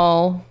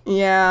oh,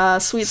 yeah,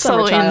 sweet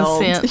summer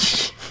child.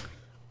 Innocent.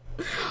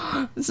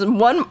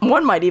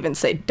 one might even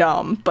say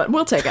dumb, but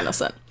we'll take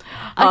innocent.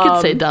 I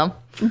could say dumb.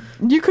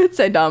 You could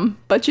say dumb,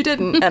 but you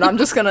didn't, and I'm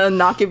just gonna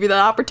not give you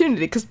that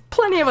opportunity because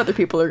plenty of other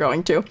people are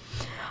going to.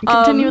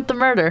 Continue with the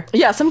murder.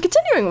 Yes, I'm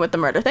continuing with the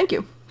murder. Thank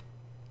you.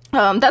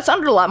 That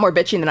sounded a lot more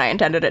bitchy than I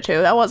intended it to.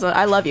 That wasn't.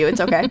 I love you.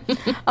 It's okay.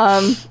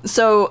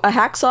 So a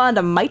hacksaw and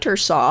a miter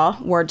saw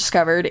were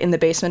discovered in the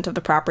basement of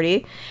the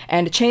property,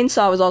 and a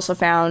chainsaw was also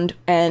found,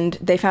 and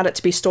they found it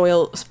to be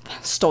soiled.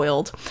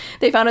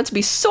 They found it to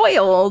be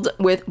soiled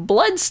with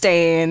blood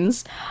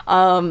stains,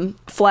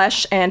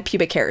 flesh, and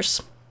pubic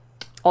hairs.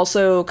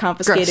 Also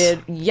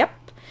confiscated. Gross. Yep.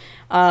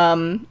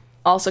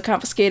 Also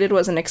confiscated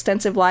was an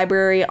extensive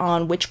library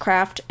on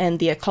witchcraft and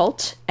the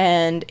occult,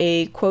 and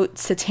a, quote,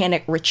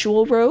 satanic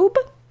ritual robe.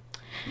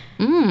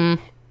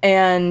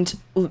 And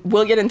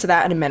we'll get into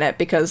that in a minute,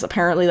 because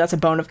apparently that's a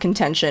bone of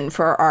contention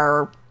for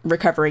our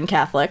recovering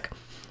Catholic.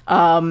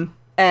 And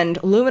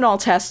luminol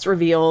tests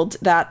revealed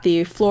that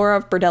the floor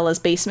of Berdella's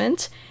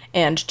basement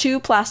and 2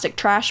 plastic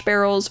trash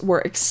barrels were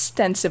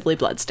extensively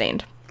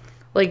bloodstained.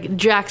 Like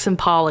Jackson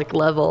Pollock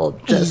level,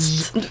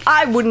 just...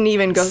 I wouldn't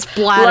even go...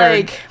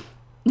 splattered.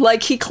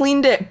 Like he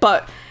cleaned it,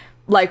 but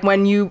like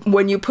when you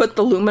put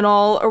the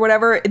luminol or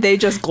whatever, they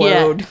just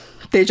glowed. Yeah.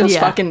 They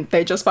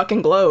just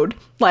fucking glowed.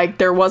 Like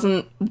there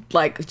wasn't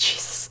like,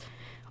 Jesus,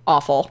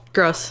 awful.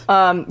 Gross.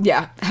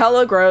 Yeah,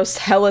 hella gross,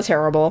 hella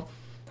terrible.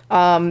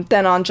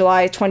 Then on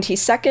July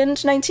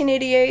 22nd,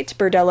 1988,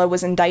 Berdella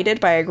was indicted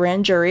by a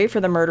grand jury for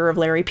the murder of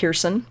Larry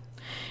Pearson.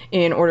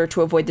 In order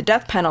to avoid the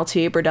death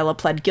penalty, Berdella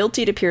pled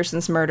guilty to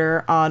Pearson's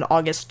murder on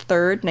August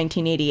 3rd,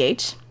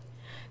 1988.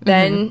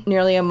 Then,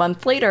 nearly a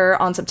month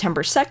later, on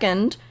September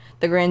 2nd,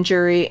 the grand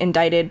jury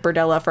indicted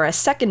Berdella for a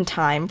second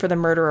time for the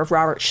murder of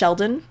Robert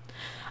Sheldon.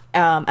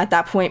 At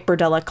that point,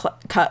 Berdella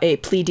cut a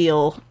plea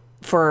deal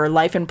for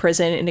life in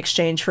prison in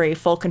exchange for a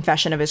full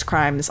confession of his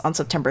crimes on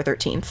September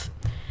 13th.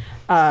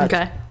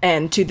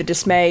 And to the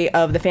dismay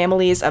of the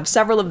families of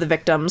several of the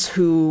victims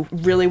who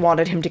really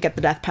wanted him to get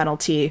the death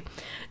penalty,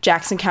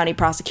 Jackson County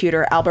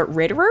prosecutor Albert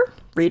Riederer,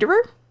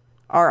 Riederer,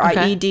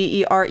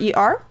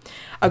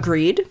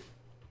 agreed.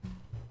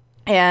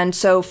 And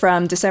so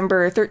from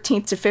December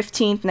 13th to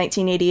 15th,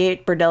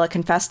 1988, Berdella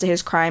confessed to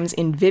his crimes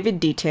in vivid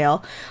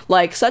detail.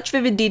 Like, such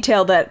vivid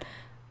detail that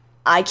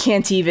I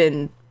can't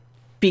even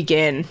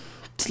begin.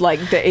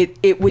 Like,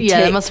 it would take...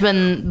 Yeah, it must have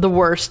been the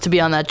worst to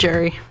be on that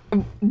jury.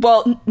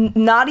 Well,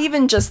 not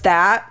even just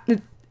that.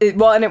 And it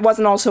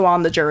wasn't also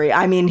on the jury.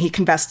 I mean, he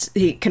confessed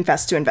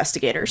to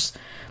investigators.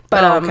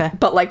 But,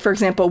 but like, for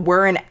example,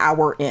 we're an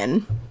hour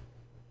in.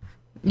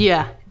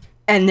 Yeah.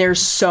 And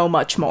there's so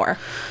much more.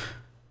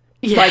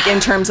 Yeah. Like, in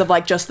terms of,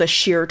 like, just the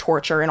sheer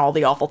torture and all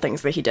the awful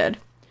things that he did.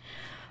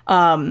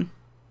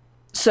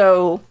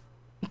 So,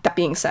 that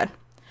being said,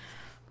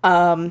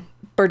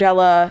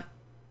 Berdella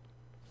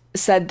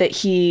said that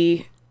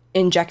he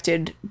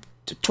injected,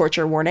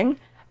 torture warning,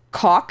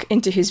 caulk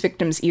into his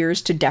victims'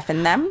 ears to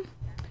deafen them.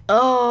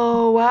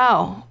 Oh,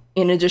 wow.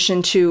 In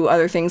addition to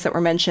other things that were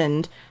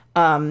mentioned,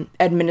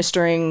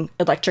 administering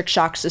electric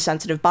shocks to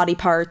sensitive body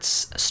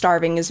parts,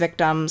 starving his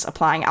victims,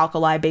 applying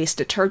alkali-based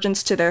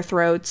detergents to their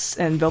throats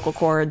and vocal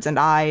cords and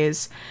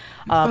eyes,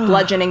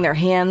 bludgeoning their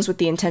hands with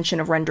the intention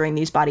of rendering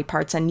these body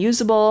parts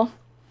unusable.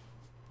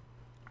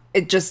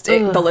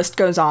 The list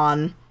goes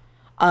on.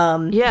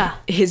 Yeah.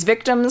 His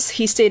victims,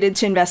 he stated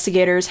to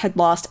investigators, had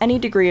lost any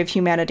degree of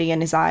humanity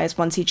in his eyes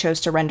once he chose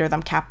to render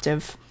them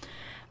captive.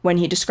 When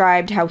he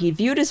described how he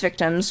viewed his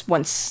victims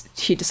once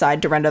he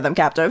decided to render them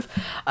captive,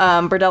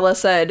 Berdella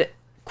said,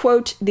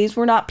 quote, "These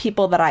were not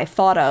people that I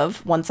thought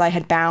of once I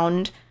had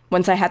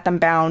them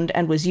bound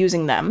and was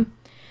using them.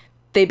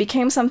 They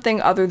became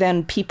something other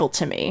than people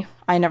to me.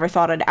 I never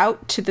thought it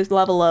out to the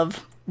level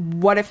of,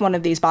 what if one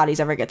of these bodies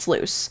ever gets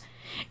loose?"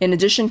 In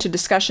addition to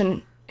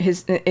discussion,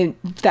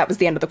 that was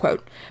the end of the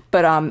quote.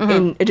 But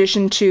in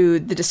addition to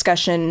the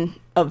discussion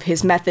of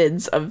his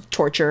methods of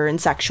torture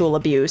and sexual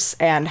abuse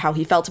and how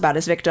he felt about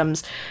his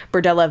victims,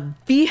 Berdella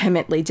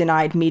vehemently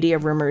denied media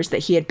rumors that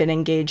he had been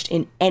engaged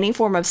in any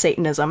form of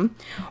Satanism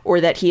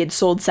or that he had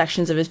sold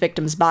sections of his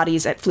victims'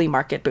 bodies at flea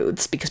market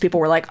booths, because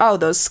people were like, oh,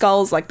 those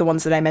skulls, like the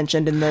ones that I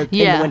mentioned in the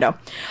window.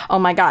 Oh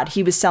my God,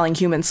 he was selling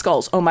human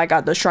skulls. Oh my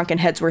God, those shrunken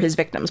heads were his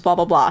victims, blah,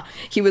 blah, blah.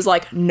 He was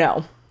like,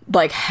 no.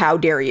 Like, how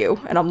dare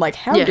you? And I'm like,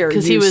 how dare you,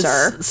 because he was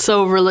sir?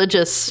 so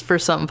religious for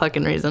some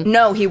fucking reason.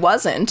 No, he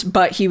wasn't.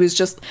 But he was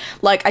just,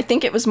 like, I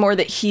think it was more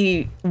that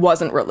he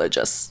wasn't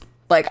religious.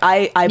 Like,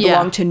 I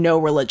belong to no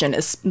religion.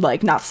 It's,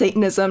 like, not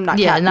Satanism, not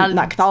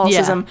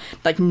Catholicism,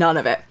 like, none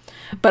of it.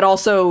 But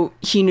also,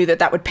 he knew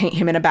that would paint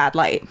him in a bad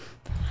light.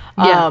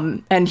 Yeah.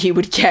 And he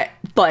would get,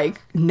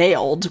 like,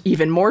 nailed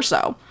even more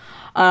so.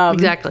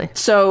 Exactly.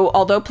 So,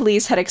 although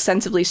police had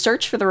extensively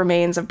searched for the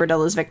remains of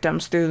Berdella's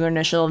victims through their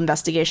initial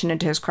investigation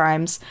into his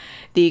crimes,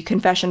 the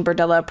confession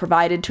Berdella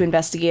provided to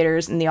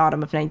investigators in the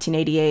autumn of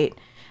 1988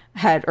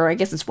 had, or I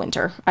guess it's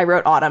winter. I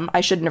wrote autumn.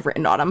 I shouldn't have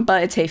written autumn,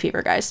 but it's hay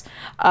fever, guys.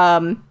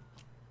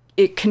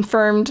 It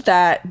confirmed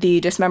that the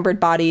dismembered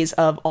bodies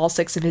of all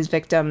 6 of his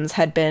victims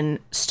had been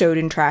stowed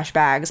in trash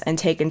bags and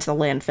taken to the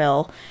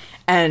landfill.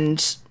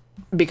 And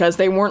because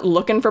they weren't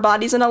looking for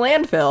bodies in a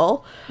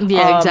landfill.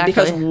 Yeah, exactly.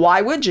 Because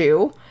why would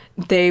you?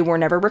 They were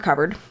never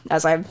recovered,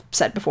 as I've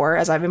said before,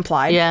 as I've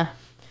implied. Yeah.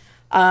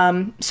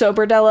 So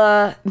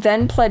Berdella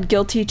then pled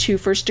guilty to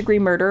first-degree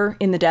murder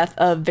in the death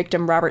of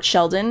victim Robert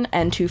Sheldon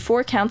and to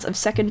 4 counts of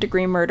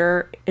second-degree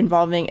murder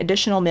involving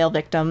additional male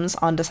victims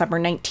on December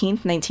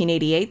 19th,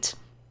 1988.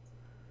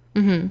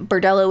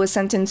 Berdella was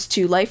sentenced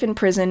to life in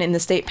prison in the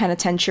state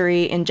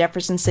penitentiary in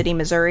Jefferson City,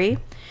 Missouri.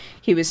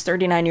 He was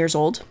 39 years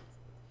old.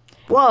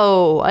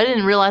 Whoa, I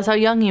didn't realize how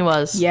young he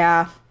was.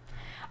 Yeah.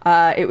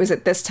 It was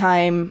at this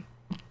time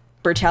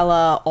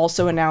Berdella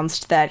also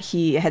announced that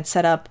he had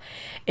set up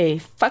a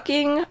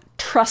fucking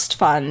trust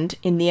fund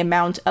in the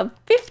amount of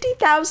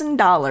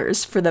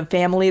 $50,000 for the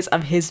families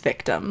of his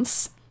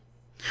victims.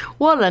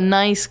 What a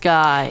nice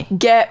guy.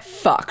 Get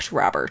fucked,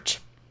 Robert.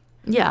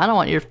 Yeah, I don't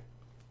want your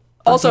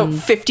also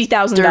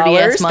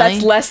 $50,000.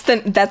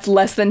 That's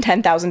less than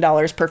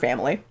 $10,000 per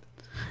family.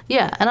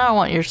 Yeah, and I don't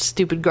want your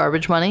stupid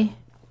garbage money.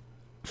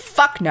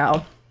 Fuck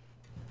no.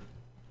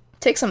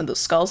 Take some of those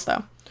skulls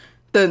though.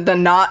 The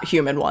not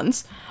human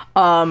ones.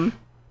 I'm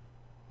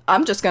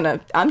just gonna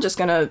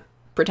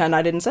pretend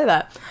I didn't say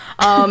that.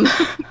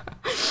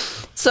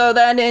 So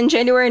then in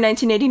January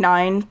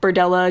 1989,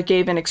 Berdella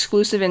gave an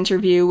exclusive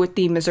interview with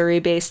the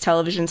Missouri-based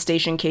television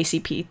station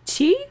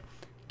KCPT,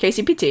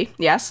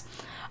 yes,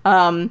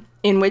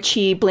 in which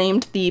he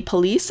blamed the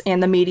police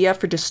and the media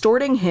for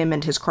distorting him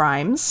and his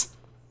crimes.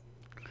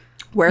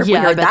 Where have we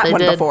heard that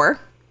one before?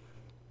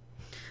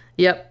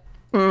 Yep.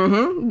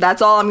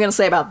 That's all I'm going to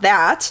say about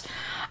that.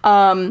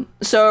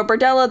 So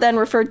Berdella then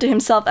referred to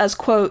himself as,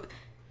 quote,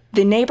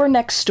 the neighbor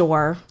next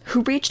door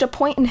who reached a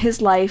point in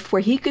his life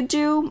where he could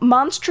do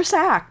monstrous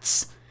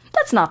acts.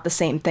 That's not the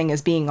same thing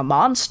as being a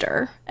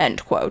monster,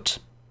 end quote.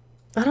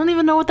 I don't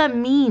even know what that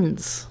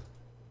means.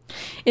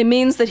 It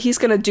means that he's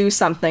going to do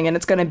something and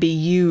it's going to be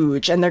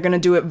huge and they're going to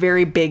do it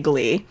very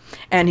bigly.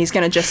 And he's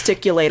going to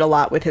gesticulate a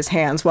lot with his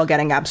hands while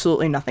getting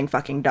absolutely nothing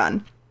fucking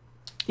done.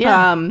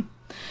 Yeah.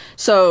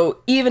 So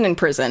even in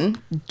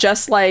prison,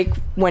 just like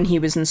when he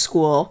was in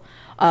school,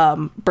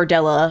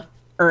 Berdella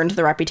earned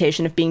the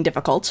reputation of being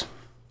difficult.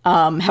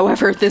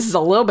 However, this is a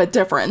little bit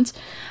different.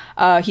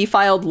 He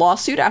filed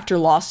lawsuit after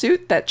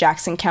lawsuit that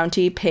Jackson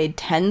County paid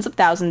tens of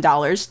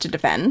 $1,000s to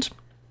defend.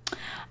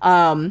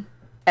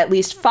 At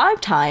least 5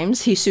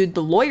 times he sued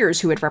the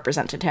lawyers who had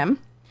represented him.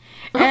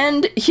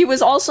 And he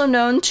was also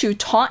known to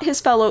taunt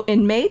his fellow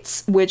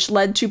inmates, which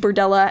led to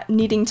Berdella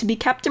needing to be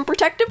kept in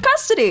protective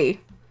custody.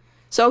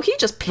 So he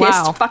just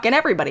pissed fucking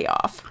everybody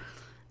off.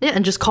 Yeah,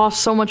 and just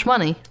cost so much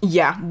money.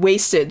 Yeah,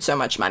 wasted so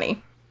much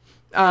money.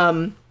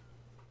 So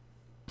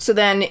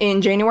then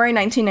in January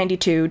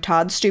 1992,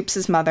 Todd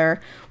Stoops' mother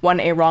won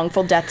a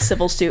wrongful death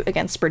civil suit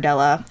against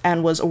Berdella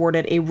and was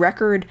awarded a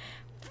record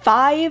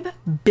 $5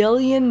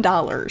 billion.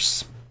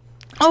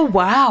 Oh,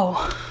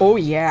 wow. Oh,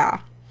 yeah.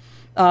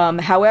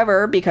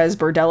 However, because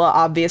Berdella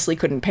obviously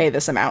couldn't pay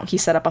this amount, he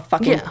set up a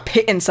fucking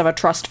pittance of a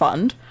trust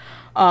fund.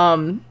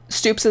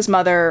 Stoops'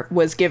 mother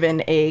was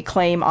given a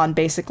claim on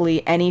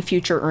basically any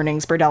future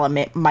earnings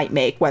Berdella might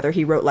make, whether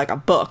he wrote like a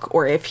book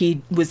or if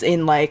he was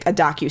in like a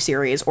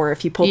docuseries or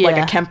if he pulled like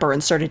a Kemper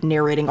and started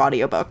narrating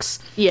audiobooks.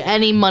 Yeah,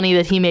 any money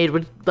that he made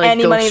would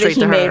any money that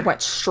he made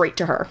went straight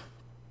to her.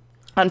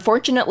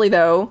 Unfortunately,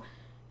 though,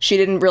 She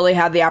didn't really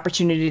have the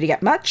opportunity to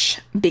get much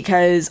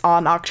because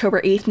on October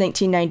 8th,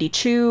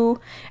 1992,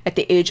 at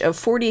the age of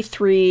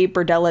 43,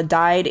 Berdella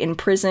died in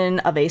prison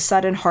of a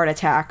sudden heart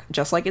attack,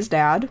 just like his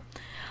dad.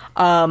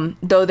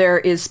 Though there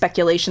is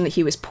speculation that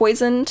he was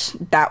poisoned,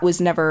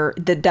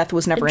 the death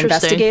was never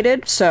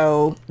investigated,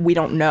 so we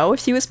don't know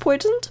if he was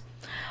poisoned.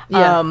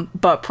 Yeah.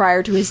 But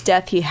prior to his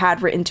death, he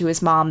had written to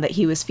his mom that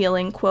he was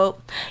feeling, quote,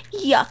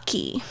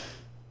 yucky.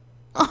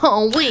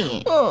 Oh,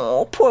 wait.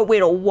 Oh, poor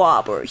little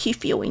Wobber. He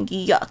feeling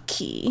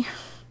yucky.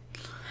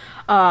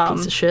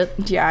 Piece of shit.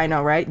 Yeah, I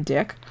know, right?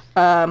 Dick.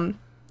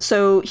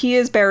 So he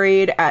is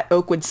buried at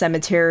Oakwood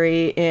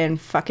Cemetery in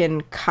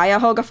fucking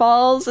Cuyahoga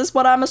Falls, is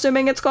what I'm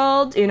assuming it's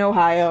called, in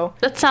Ohio.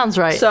 That sounds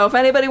right. So if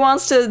anybody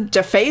wants to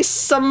deface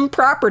some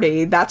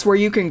property, that's where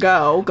you can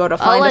go. Go to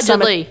find a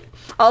cemetery.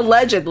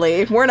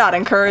 Allegedly. We're not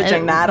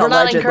encouraging that. We're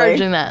not allegedly.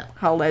 encouraging that.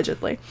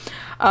 Allegedly.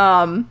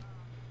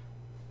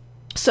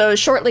 So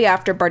shortly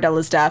after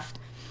Berdella's death,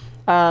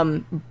 I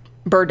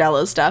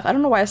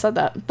don't know why I said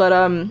that, but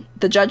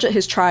the judge at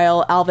his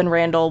trial, Alvin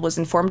Randall, was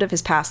informed of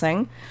his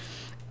passing,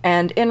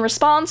 and in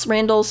response,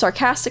 Randall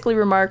sarcastically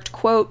remarked,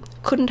 quote,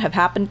 couldn't have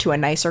happened to a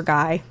nicer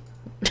guy,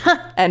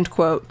 end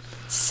quote.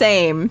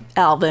 Same,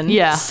 Alvin.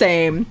 Yeah.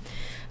 Same.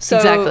 So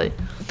Exactly.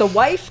 The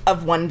wife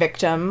of one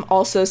victim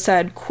also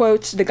said,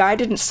 quote, the guy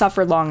didn't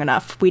suffer long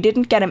enough. We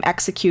didn't get him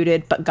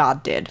executed, but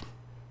God did.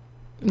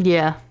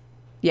 Yeah.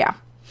 Yeah.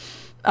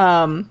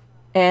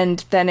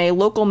 And then a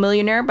local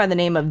millionaire by the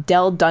name of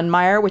Dell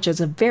Dunmeyer, which is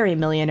a very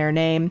millionaire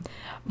name,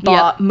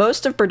 bought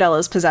most of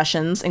Berdella's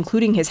possessions,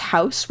 including his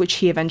house, which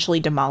he eventually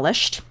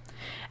demolished.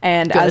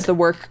 And as the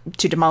work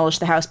to demolish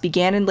the house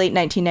began in late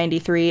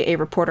 1993, a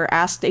reporter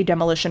asked a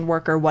demolition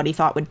worker what he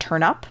thought would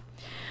turn up.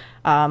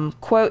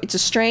 Quote, it's a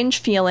strange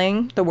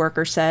feeling, the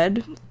worker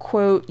said.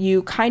 Quote,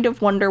 you kind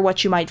of wonder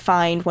what you might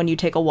find when you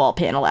take a wall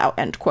panel out,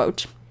 end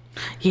quote.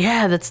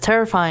 Yeah, that's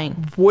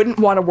terrifying. Wouldn't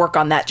want to work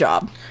on that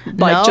job.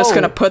 Like, just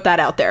gonna put that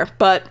out there.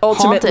 But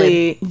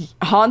ultimately,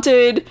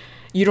 haunted,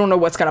 you don't know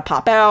what's gonna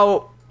pop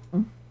out.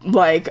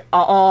 Like,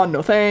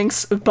 no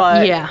thanks.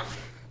 But yeah,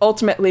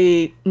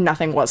 ultimately,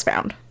 nothing was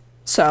found.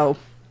 So,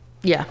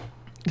 yeah,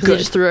 because they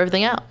just threw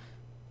everything out.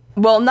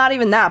 Well, not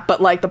even that,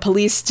 but like the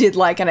police did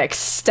like an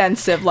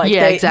extensive, like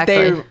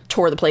they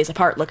tore the place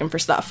apart looking for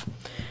stuff.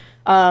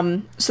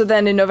 So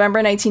then in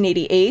November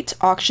 1988,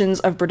 auctions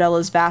of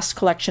Berdella's vast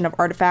collection of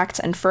artifacts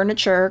and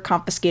furniture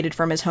confiscated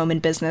from his home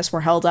and business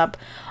were held up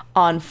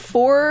on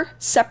 4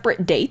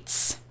 separate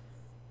dates,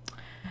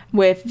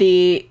 with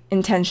the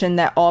intention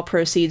that all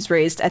proceeds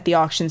raised at the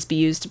auctions be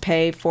used to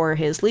pay for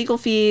his legal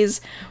fees,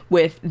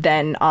 with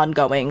then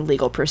ongoing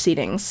legal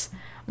proceedings.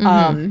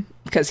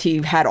 Because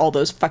he had all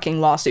those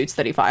fucking lawsuits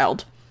that he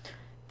filed.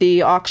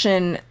 The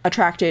auction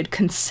attracted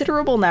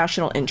considerable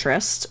national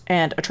interest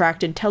and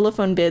attracted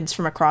telephone bids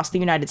from across the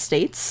United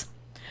States.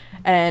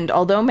 And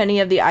although many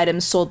of the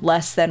items sold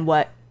less than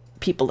what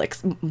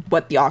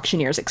what the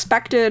auctioneers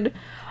expected,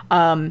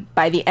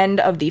 by the end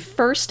of the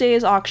first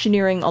day's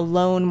auctioneering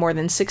alone, more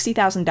than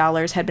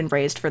 $60,000 had been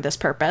raised for this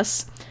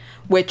purpose.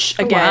 Which,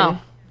 again,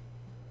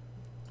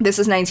 this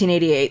is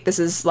 1988. This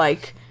is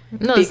like...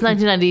 No, it's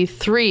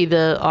 1993,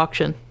 the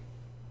auction.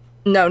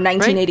 No,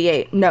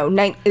 1988. Right? No, in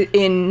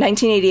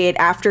 1988,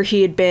 after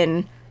he had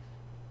been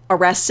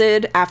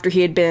arrested, after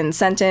he had been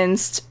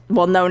sentenced.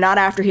 Well, no, not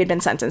after he had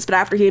been sentenced, but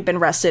after he had been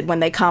arrested,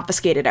 when they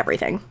confiscated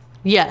everything.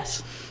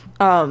 Yes.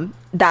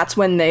 That's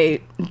when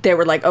they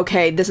were like,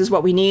 okay, this is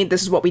what we need,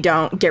 this is what we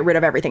don't, get rid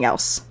of everything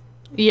else.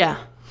 Yeah.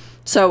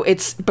 So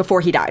it's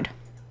before he died.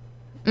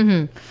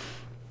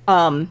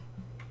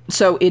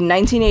 So in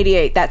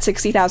 1988, that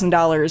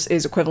 $60,000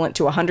 is equivalent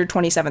to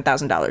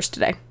 $127,000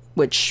 today,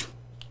 which...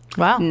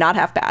 Wow. Not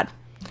half bad.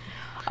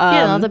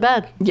 Yeah, not that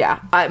bad. Yeah.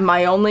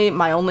 My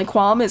only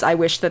qualm is I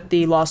wish that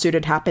the lawsuit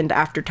had happened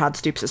after Todd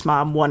Stoops'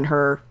 mom won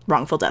her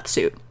wrongful death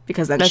suit,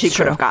 because then she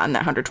could have gotten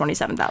that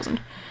 $127,000.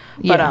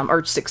 But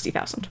or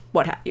 $60,000,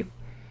 what have you.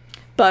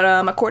 But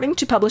according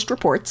to published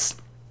reports,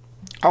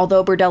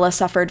 although Berdella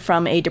suffered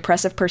from a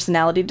depressive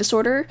personality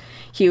disorder,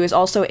 he was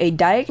also a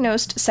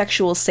diagnosed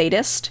sexual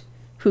sadist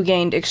who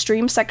gained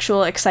extreme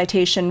sexual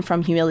excitation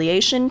from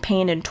humiliation,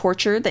 pain, and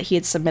torture that he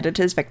had submitted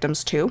his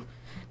victims to.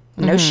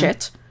 No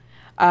shit.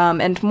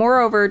 And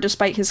moreover,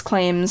 despite his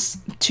claims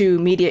to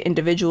media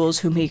individuals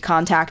whom he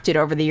contacted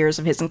over the years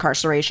of his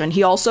incarceration,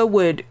 he also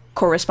would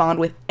correspond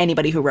with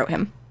anybody who wrote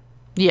him.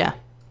 Yeah.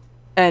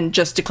 And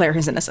just declare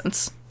his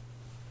innocence.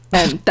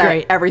 And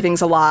that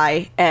everything's a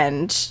lie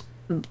and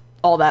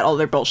all that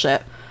other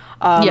bullshit.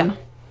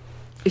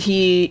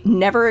 He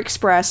never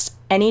expressed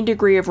any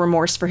degree of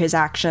remorse for his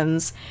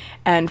actions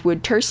and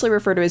would tersely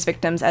refer to his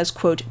victims as,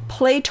 quote,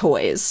 play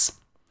toys.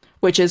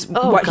 Which is he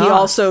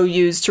also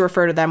used to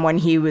refer to them when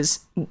he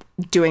was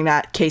doing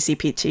that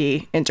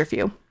KCPT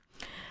interview.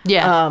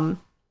 Yeah.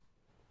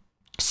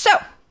 So,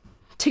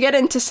 to get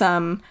into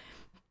some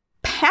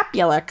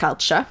popular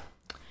culture.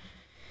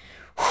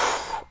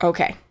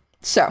 Okay.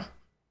 So,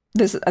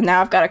 now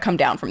I've got to come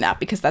down from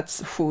that because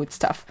it's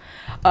tough.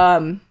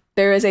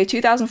 There is a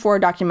 2004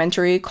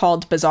 documentary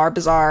called Bizarre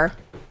Bizarre.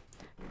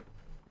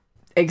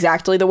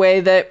 exactly the way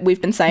that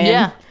we've been saying.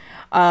 Yeah.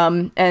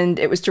 And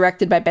it was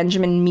directed by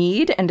Benjamin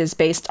Mead and is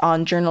based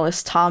on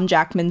journalist Tom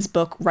Jackman's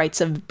book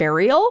Rites of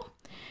Burial.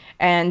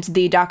 And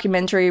the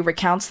documentary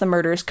recounts the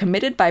murders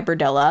committed by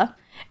Berdella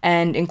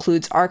and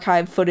includes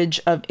archived footage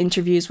of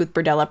interviews with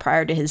Berdella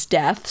prior to his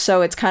death.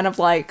 So it's kind of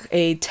like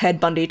a Ted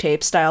Bundy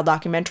tape style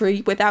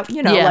documentary without,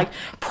 like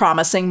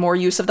promising more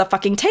use of the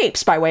fucking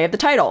tapes by way of the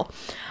title.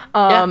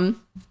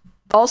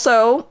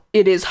 Also,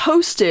 it is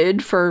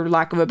hosted, for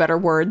lack of a better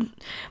word,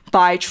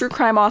 by true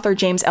crime author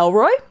James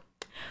Ellroy,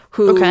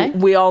 who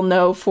we all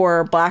know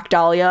for Black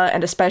Dahlia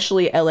and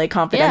especially LA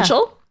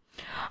Confidential.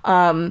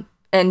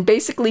 And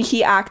basically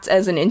he acts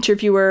as an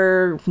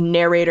interviewer,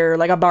 narrator,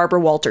 like a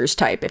Barbara Walters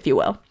type, if you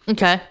will.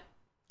 Okay.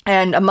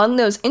 And among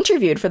those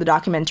interviewed for the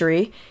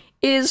documentary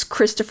is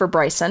Christopher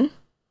Bryson,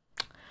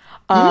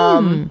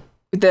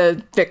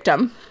 the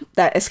victim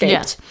that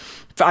escaped.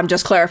 Yeah. I'm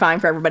just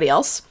clarifying for everybody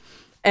else.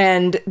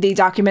 And the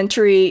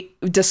documentary,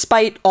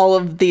 despite all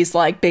of these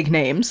like big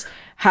names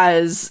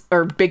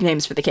big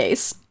names for the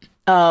case,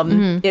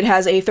 it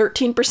has a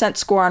 13%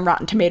 score on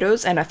Rotten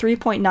Tomatoes and a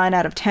 3.9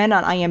 out of 10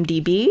 on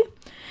IMDb.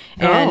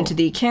 And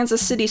the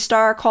Kansas City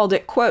Star called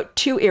it, quote,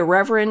 too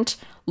irreverent,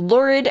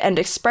 lurid, and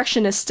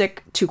expressionistic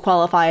to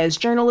qualify as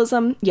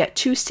journalism, yet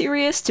too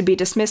serious to be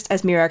dismissed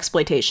as mere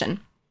exploitation.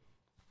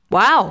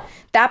 Wow.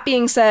 That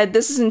being said,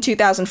 this is in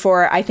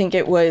 2004. I think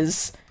it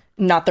was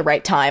not the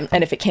right time.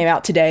 And if it came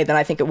out today, then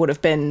I think it would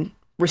have been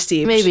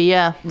received. Maybe,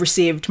 yeah.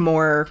 Received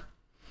more...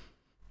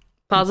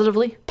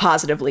 Positively?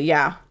 Positively,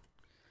 yeah.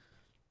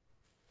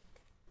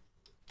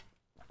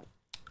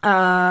 Where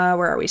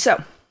are we?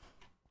 So...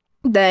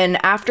 Then,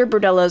 after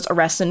Berdella's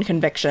arrest and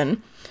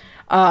conviction,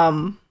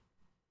 I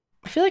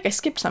feel like I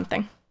skipped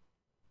something.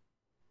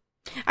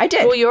 I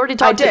did. Well, you already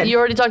talked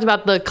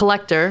about the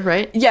collector,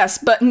 right? Yes,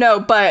 but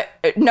no.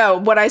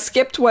 What I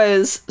skipped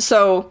was,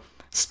 so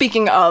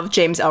speaking of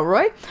James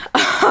Ellroy,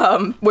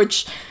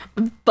 which,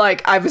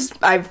 like, I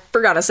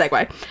forgot a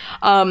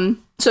segue.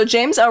 So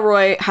James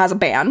Ellroy has a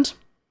band.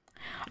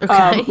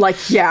 Okay.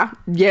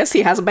 Yes,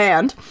 he has a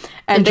band,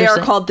 and they are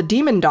called the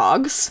Demon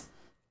Dogs.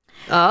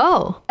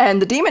 Oh. And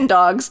the Demon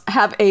Dogs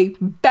have a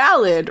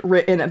ballad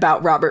written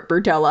about Robert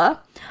Berdella.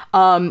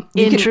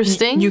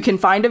 Interesting. You can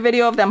find a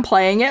video of them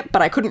playing it,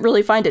 but I couldn't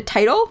really find a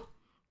title.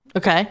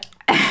 Okay.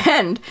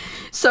 And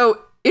so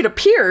it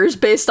appears,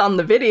 based on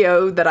the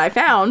video that I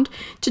found,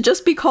 to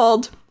just be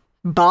called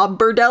Bob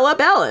Berdella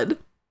Ballad.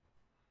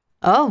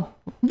 Oh.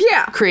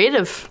 Yeah.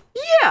 Creative.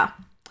 Yeah.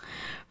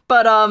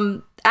 But,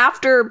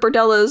 after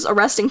Berdella's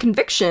arrest and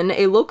conviction,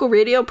 a local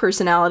radio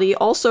personality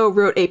also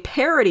wrote a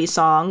parody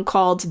song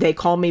called They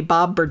Call Me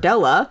Bob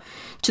Berdella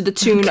to the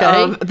tune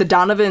of the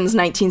Donovans'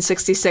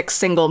 1966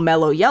 single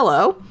Mellow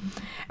Yellow.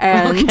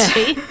 And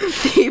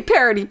the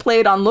parody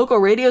played on local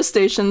radio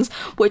stations,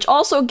 which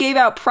also gave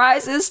out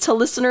prizes to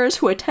listeners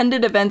who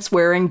attended events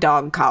wearing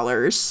dog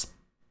collars.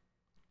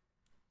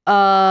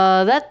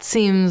 That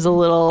seems a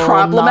little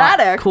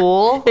problematic. Not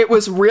cool. It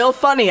was real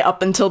funny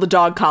up until the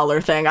dog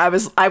collar thing. I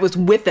was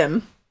with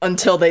him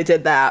until they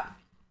did that.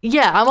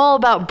 Yeah, I'm all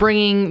about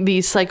bringing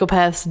these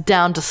psychopaths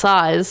down to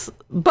size,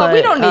 but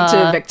we don't need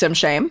to victim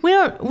shame. We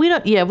don't need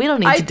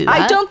to do that.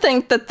 I don't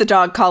think that the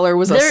dog collar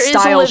was a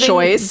style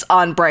choice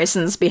on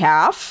Bryson's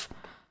behalf.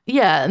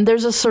 Yeah, and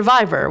there's a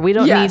survivor. We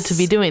don't need to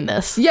be doing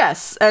this.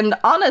 Yes, and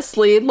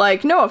honestly,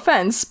 like, no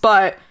offense,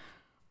 but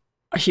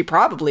he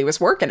probably was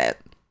working it.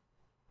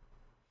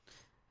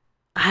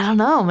 I don't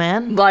know,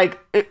 man. Like,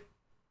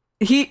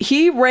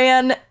 he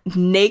ran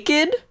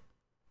naked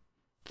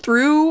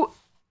through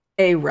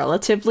a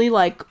relatively,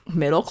 like,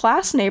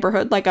 middle-class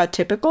neighborhood, like a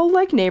typical,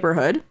 like,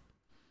 neighborhood,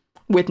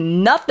 with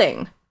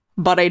nothing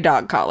but a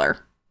dog collar.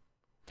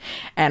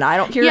 And I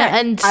don't hear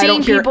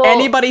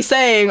anybody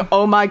saying,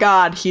 oh my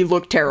god, he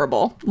looked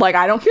terrible. Like,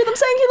 I don't hear them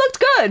saying he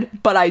looked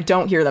good, but I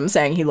don't hear them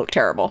saying he looked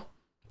terrible.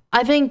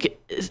 I think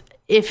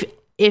if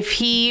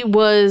he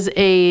was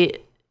in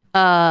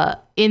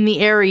the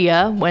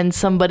area when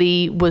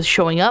somebody was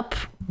showing up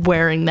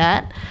wearing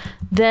that,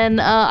 then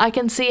I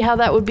can see how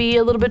that would be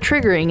a little bit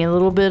triggering and a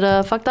little bit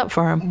fucked up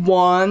for him.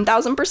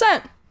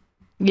 1000%.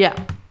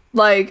 Yeah.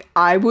 Like,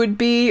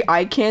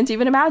 I can't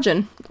even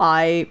imagine.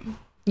 Yeah,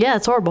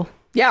 it's horrible.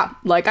 Yeah,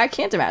 like, I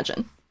can't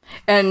imagine.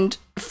 And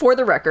for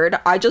the record,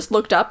 I just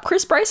looked up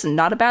Chris Bryson,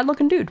 not a bad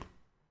looking dude.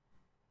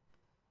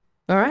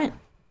 All right.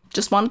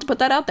 Just wanted to put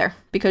that out there.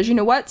 Because you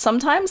know what?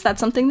 Sometimes that's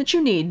something that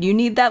you need. You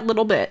need that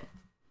little bit.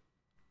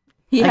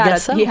 He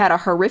had a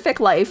horrific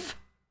life.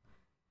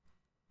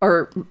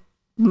 Or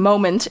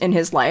moment in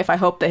his life. I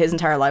hope that his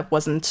entire life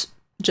wasn't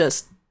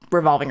just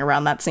revolving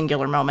around that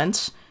singular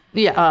moment.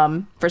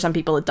 Yeah. For some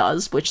people it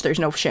does, which there's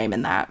no shame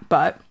in that.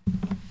 But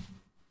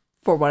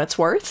for what it's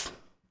worth,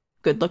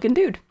 good looking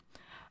dude.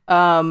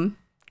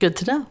 Good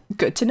to know.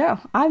 Good to know.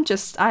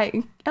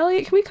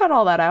 Elliot, can we cut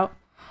all that out?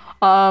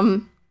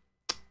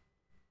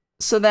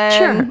 So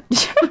then...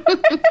 Sure.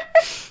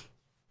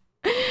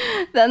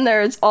 Then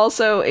there's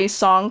also a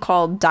song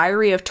called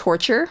Diary of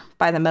Torture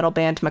by the metal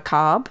band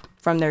Macabre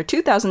from their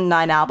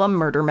 2009 album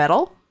Murder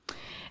Metal.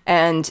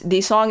 And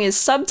the song is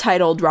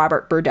subtitled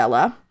Robert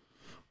Berdella.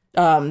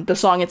 The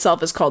song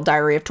itself is called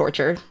Diary of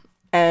Torture.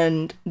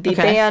 And the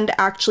band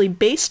actually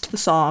based the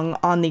song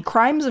on the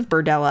crimes of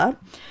Berdella.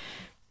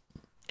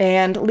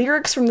 And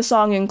lyrics from the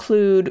song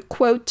include,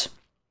 quote,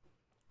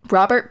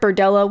 Robert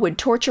Berdella would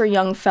torture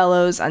young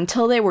fellows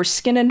until they were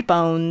skin and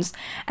bones,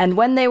 and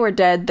when they were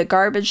dead, the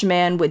garbage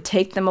man would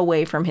take them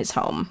away from his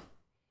home.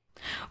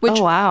 Which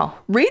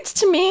reads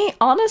to me,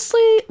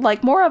 honestly,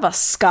 like more of a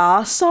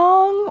ska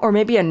song or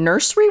maybe a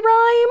nursery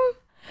rhyme.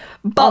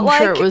 But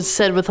I'm sure it was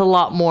said with a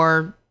lot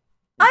more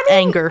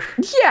anger.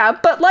 Yeah,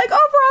 but like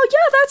overall,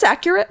 yeah, that's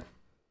accurate.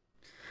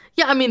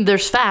 Yeah, I mean,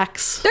 there's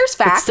facts. There's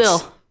facts. But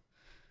still.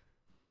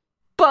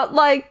 But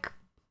like,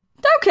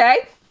 okay.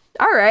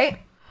 All right.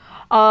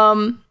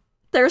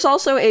 There's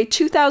also a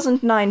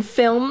 2009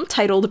 film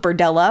titled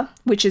Berdella,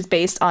 which is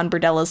based on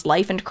Berdella's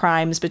life and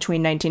crimes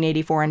between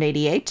 1984 and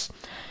 88.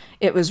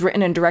 It was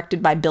written and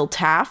directed by Bill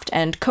Taft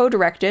and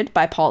co-directed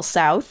by Paul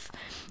South.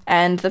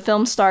 And the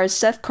film stars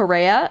Seth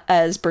Correa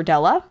as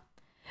Berdella.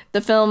 The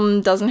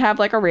film doesn't have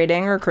like a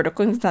rating or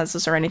critical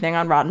consensus or anything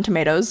on Rotten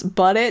Tomatoes,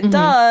 but it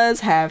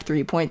does have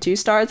 3.2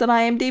 stars on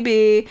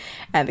IMDb.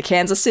 And the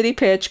Kansas City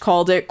Pitch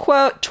called it,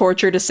 quote,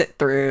 torture to sit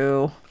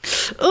through.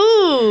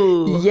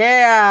 Ooh.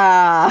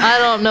 Yeah. I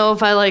don't know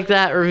if I like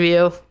that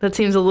review. That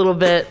seems a little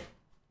bit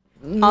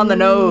on the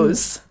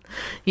nose.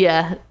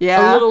 Yeah.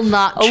 Yeah. A little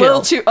not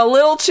chill. A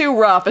little too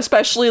rough,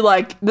 especially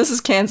like this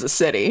is Kansas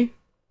City.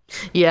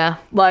 Yeah.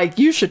 Like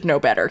you should know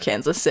better,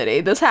 Kansas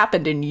City. This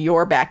happened in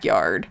your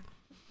backyard.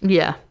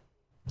 Yeah.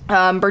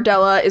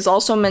 Berdella is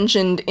also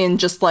mentioned in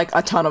just like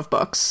a ton of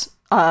books,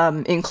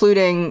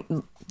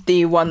 including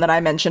the one that I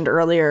mentioned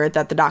earlier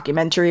that the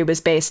documentary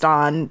was based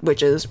on,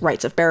 which is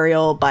Rites of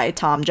Burial by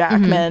Tom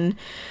Jackman.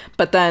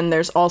 But then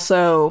there's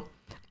also,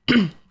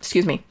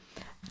 excuse me,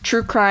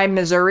 True Crime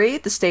Missouri,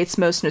 the state's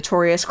most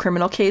notorious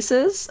criminal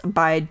cases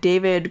by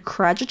David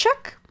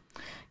Krajicek.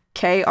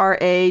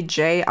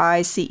 Krajicek,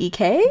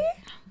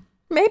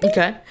 maybe?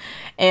 Okay.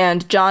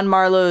 And John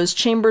Marlowe's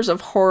Chambers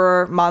of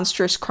Horror,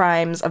 Monstrous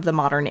Crimes of the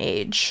Modern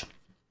Age.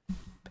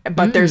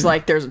 But there's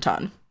a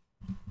ton.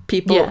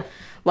 People have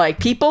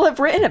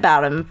written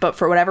about him, but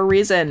for whatever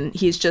reason,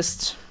 he's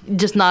just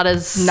not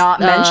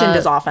mentioned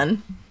as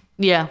often.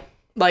 Yeah.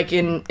 Like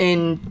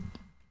in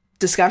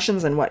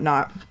discussions and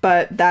whatnot.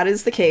 But that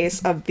is the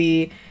case of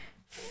the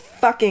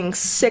fucking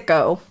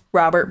sicko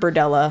Robert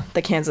Berdella,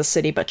 the Kansas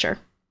City Butcher.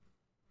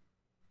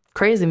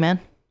 Crazy, man.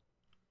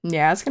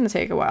 Yeah, it's going to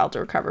take a while to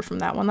recover from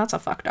that one. That's a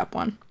fucked up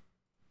one.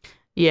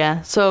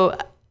 Yeah, so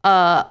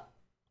on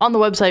the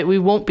website, we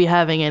won't be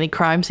having any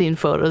crime scene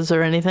photos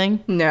or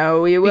anything.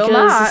 No, we will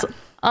not.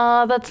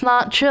 That's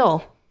not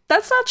chill.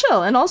 That's not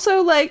chill. And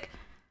also, like,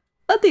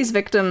 let these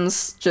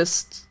victims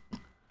just...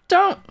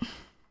 Don't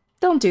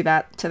do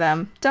that to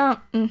them. Don't...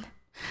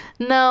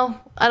 No,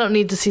 I don't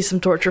need to see some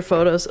torture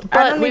photos. But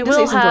I don't need to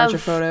see some torture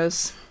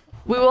photos.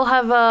 We will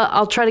have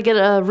I'll try to get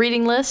a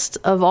reading list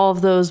of all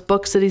of those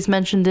books that he's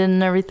mentioned in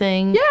and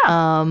everything.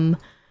 Yeah.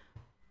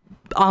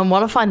 I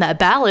want to find that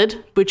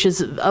ballad, which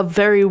is a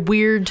very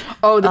weird...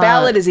 Oh, the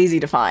ballad is easy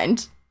to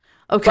find.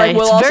 Okay. Like,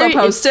 we'll also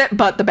post it,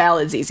 but the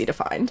ballad's easy to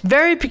find.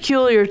 Very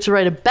peculiar to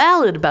write a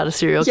ballad about a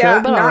serial killer,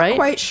 but all right. Yeah, not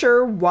quite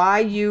sure why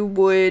you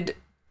would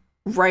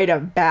write a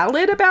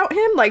ballad about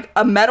him. Like,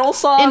 a metal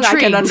song, Intrigued. I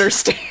can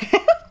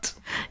understand.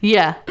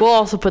 Yeah, we'll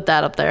also put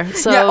that up there.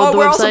 So yeah,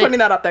 we're also putting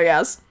that up there,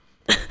 yes.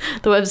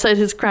 The website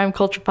is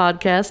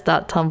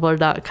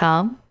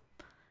crimeculturepodcast.tumblr.com.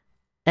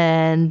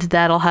 And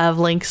that'll have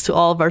links to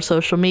all of our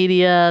social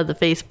media, the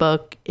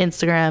Facebook,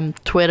 Instagram,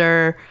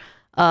 Twitter,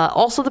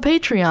 also the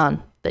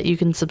Patreon that you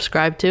can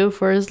subscribe to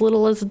for as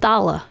little as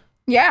 $1.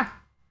 Yeah,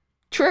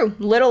 true.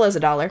 Little as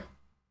 $1.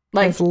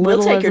 Like,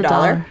 we'll take your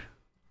 $1.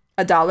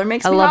 $1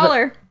 makes me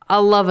dollar. I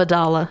love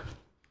 $1.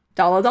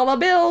 Dollar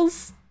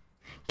bills.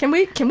 Can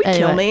we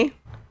kill me?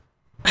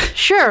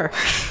 Sure.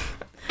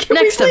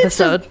 Next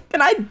episode.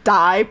 Can I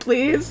die,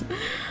 please?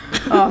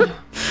 Oh.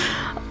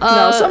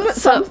 No,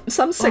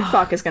 some sick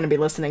fuck is going to be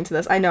listening to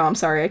this. I know, I'm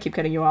sorry, I keep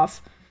cutting you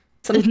off.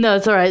 No,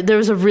 it's all right. There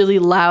was a really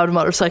loud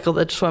motorcycle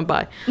that just went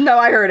by. No,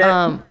 I heard it,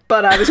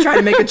 but I was trying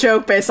to make a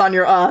joke based on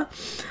your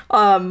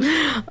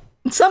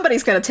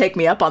somebody's going to take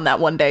me up on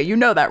that one day. You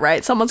know that,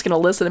 right? Someone's going to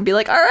listen and be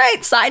like, all right,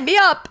 sign me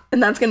up.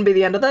 And that's going to be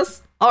the end of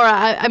this? All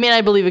right. I mean,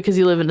 I believe it because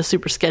you live in a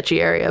super sketchy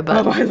area,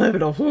 but... Oh, I live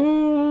in a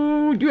whole...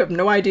 You have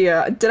no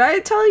idea. Did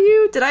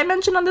I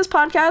mention on this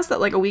podcast that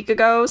like a week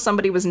ago,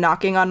 somebody was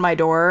knocking on my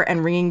door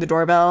and ringing the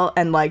doorbell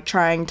and like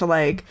trying to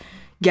like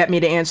get me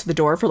to answer the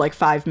door for like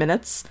 5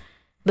 minutes?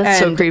 That's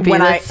so creepy.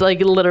 That's like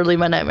literally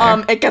my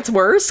nightmare. It gets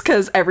worse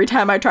because every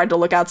time I tried to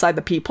look outside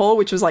the peephole,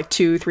 which was like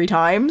 2-3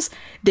 times,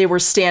 they were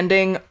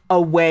standing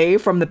away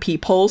from the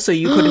peephole so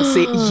you couldn't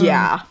see.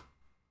 Yeah.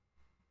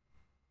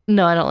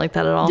 No, I don't like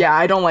that at all. Yeah,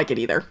 I don't like it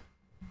either.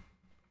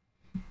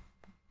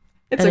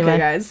 It's okay,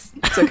 guys.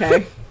 It's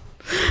okay.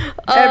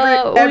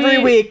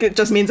 Every week, it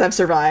just means I've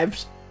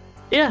survived.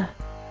 Yeah.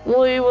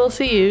 We will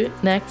see you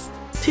next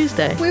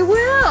Tuesday. We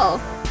will.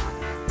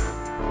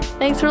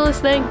 Thanks for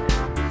listening.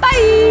 Bye.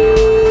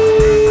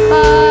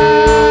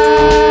 Bye.